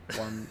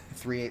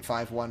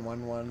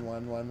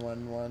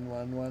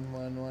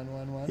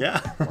 385-111-111-111-111-111. Yeah,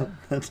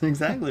 that's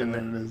exactly what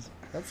it is.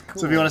 That's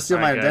cool. So if you want to steal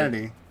my I got it.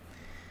 identity,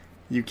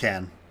 you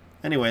can.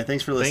 Anyway,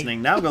 thanks for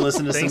listening. Now go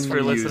listen to Thanks some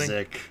for listening.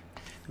 music.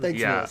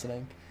 Thanks Yeah. for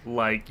listening.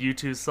 Like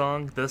U2's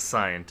song, The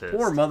Scientist.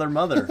 Or Mother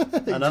Mother,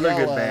 another good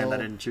Yellow. band I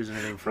didn't choose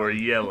anything from. Or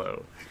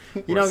Yellow.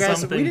 You know, Or guys,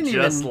 something we didn't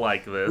just even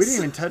like this. we didn't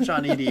even touch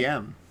on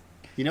EDM.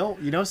 You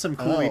know some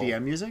cool Oh.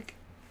 EDM music.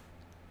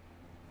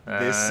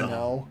 This song.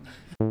 No.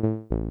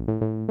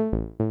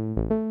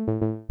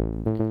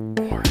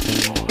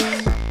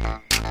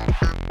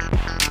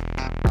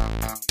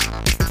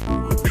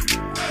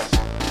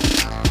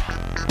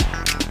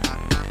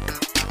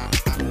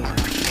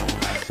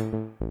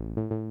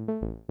 Uh,